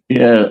chance to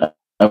share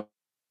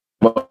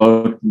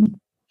about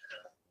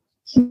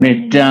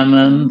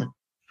Nityanand,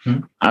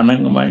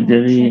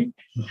 Anangamanjari,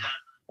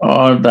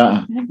 or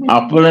the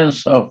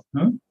opulence of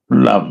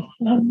love.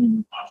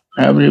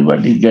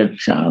 Everybody get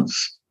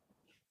chance.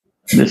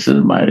 This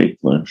is my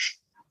request.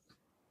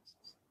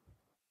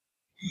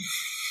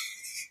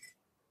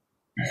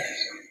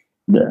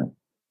 Yeah.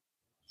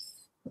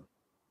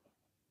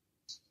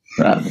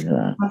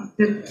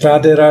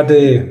 Radhe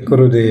Radhe,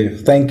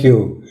 Gurudev. Thank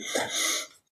you.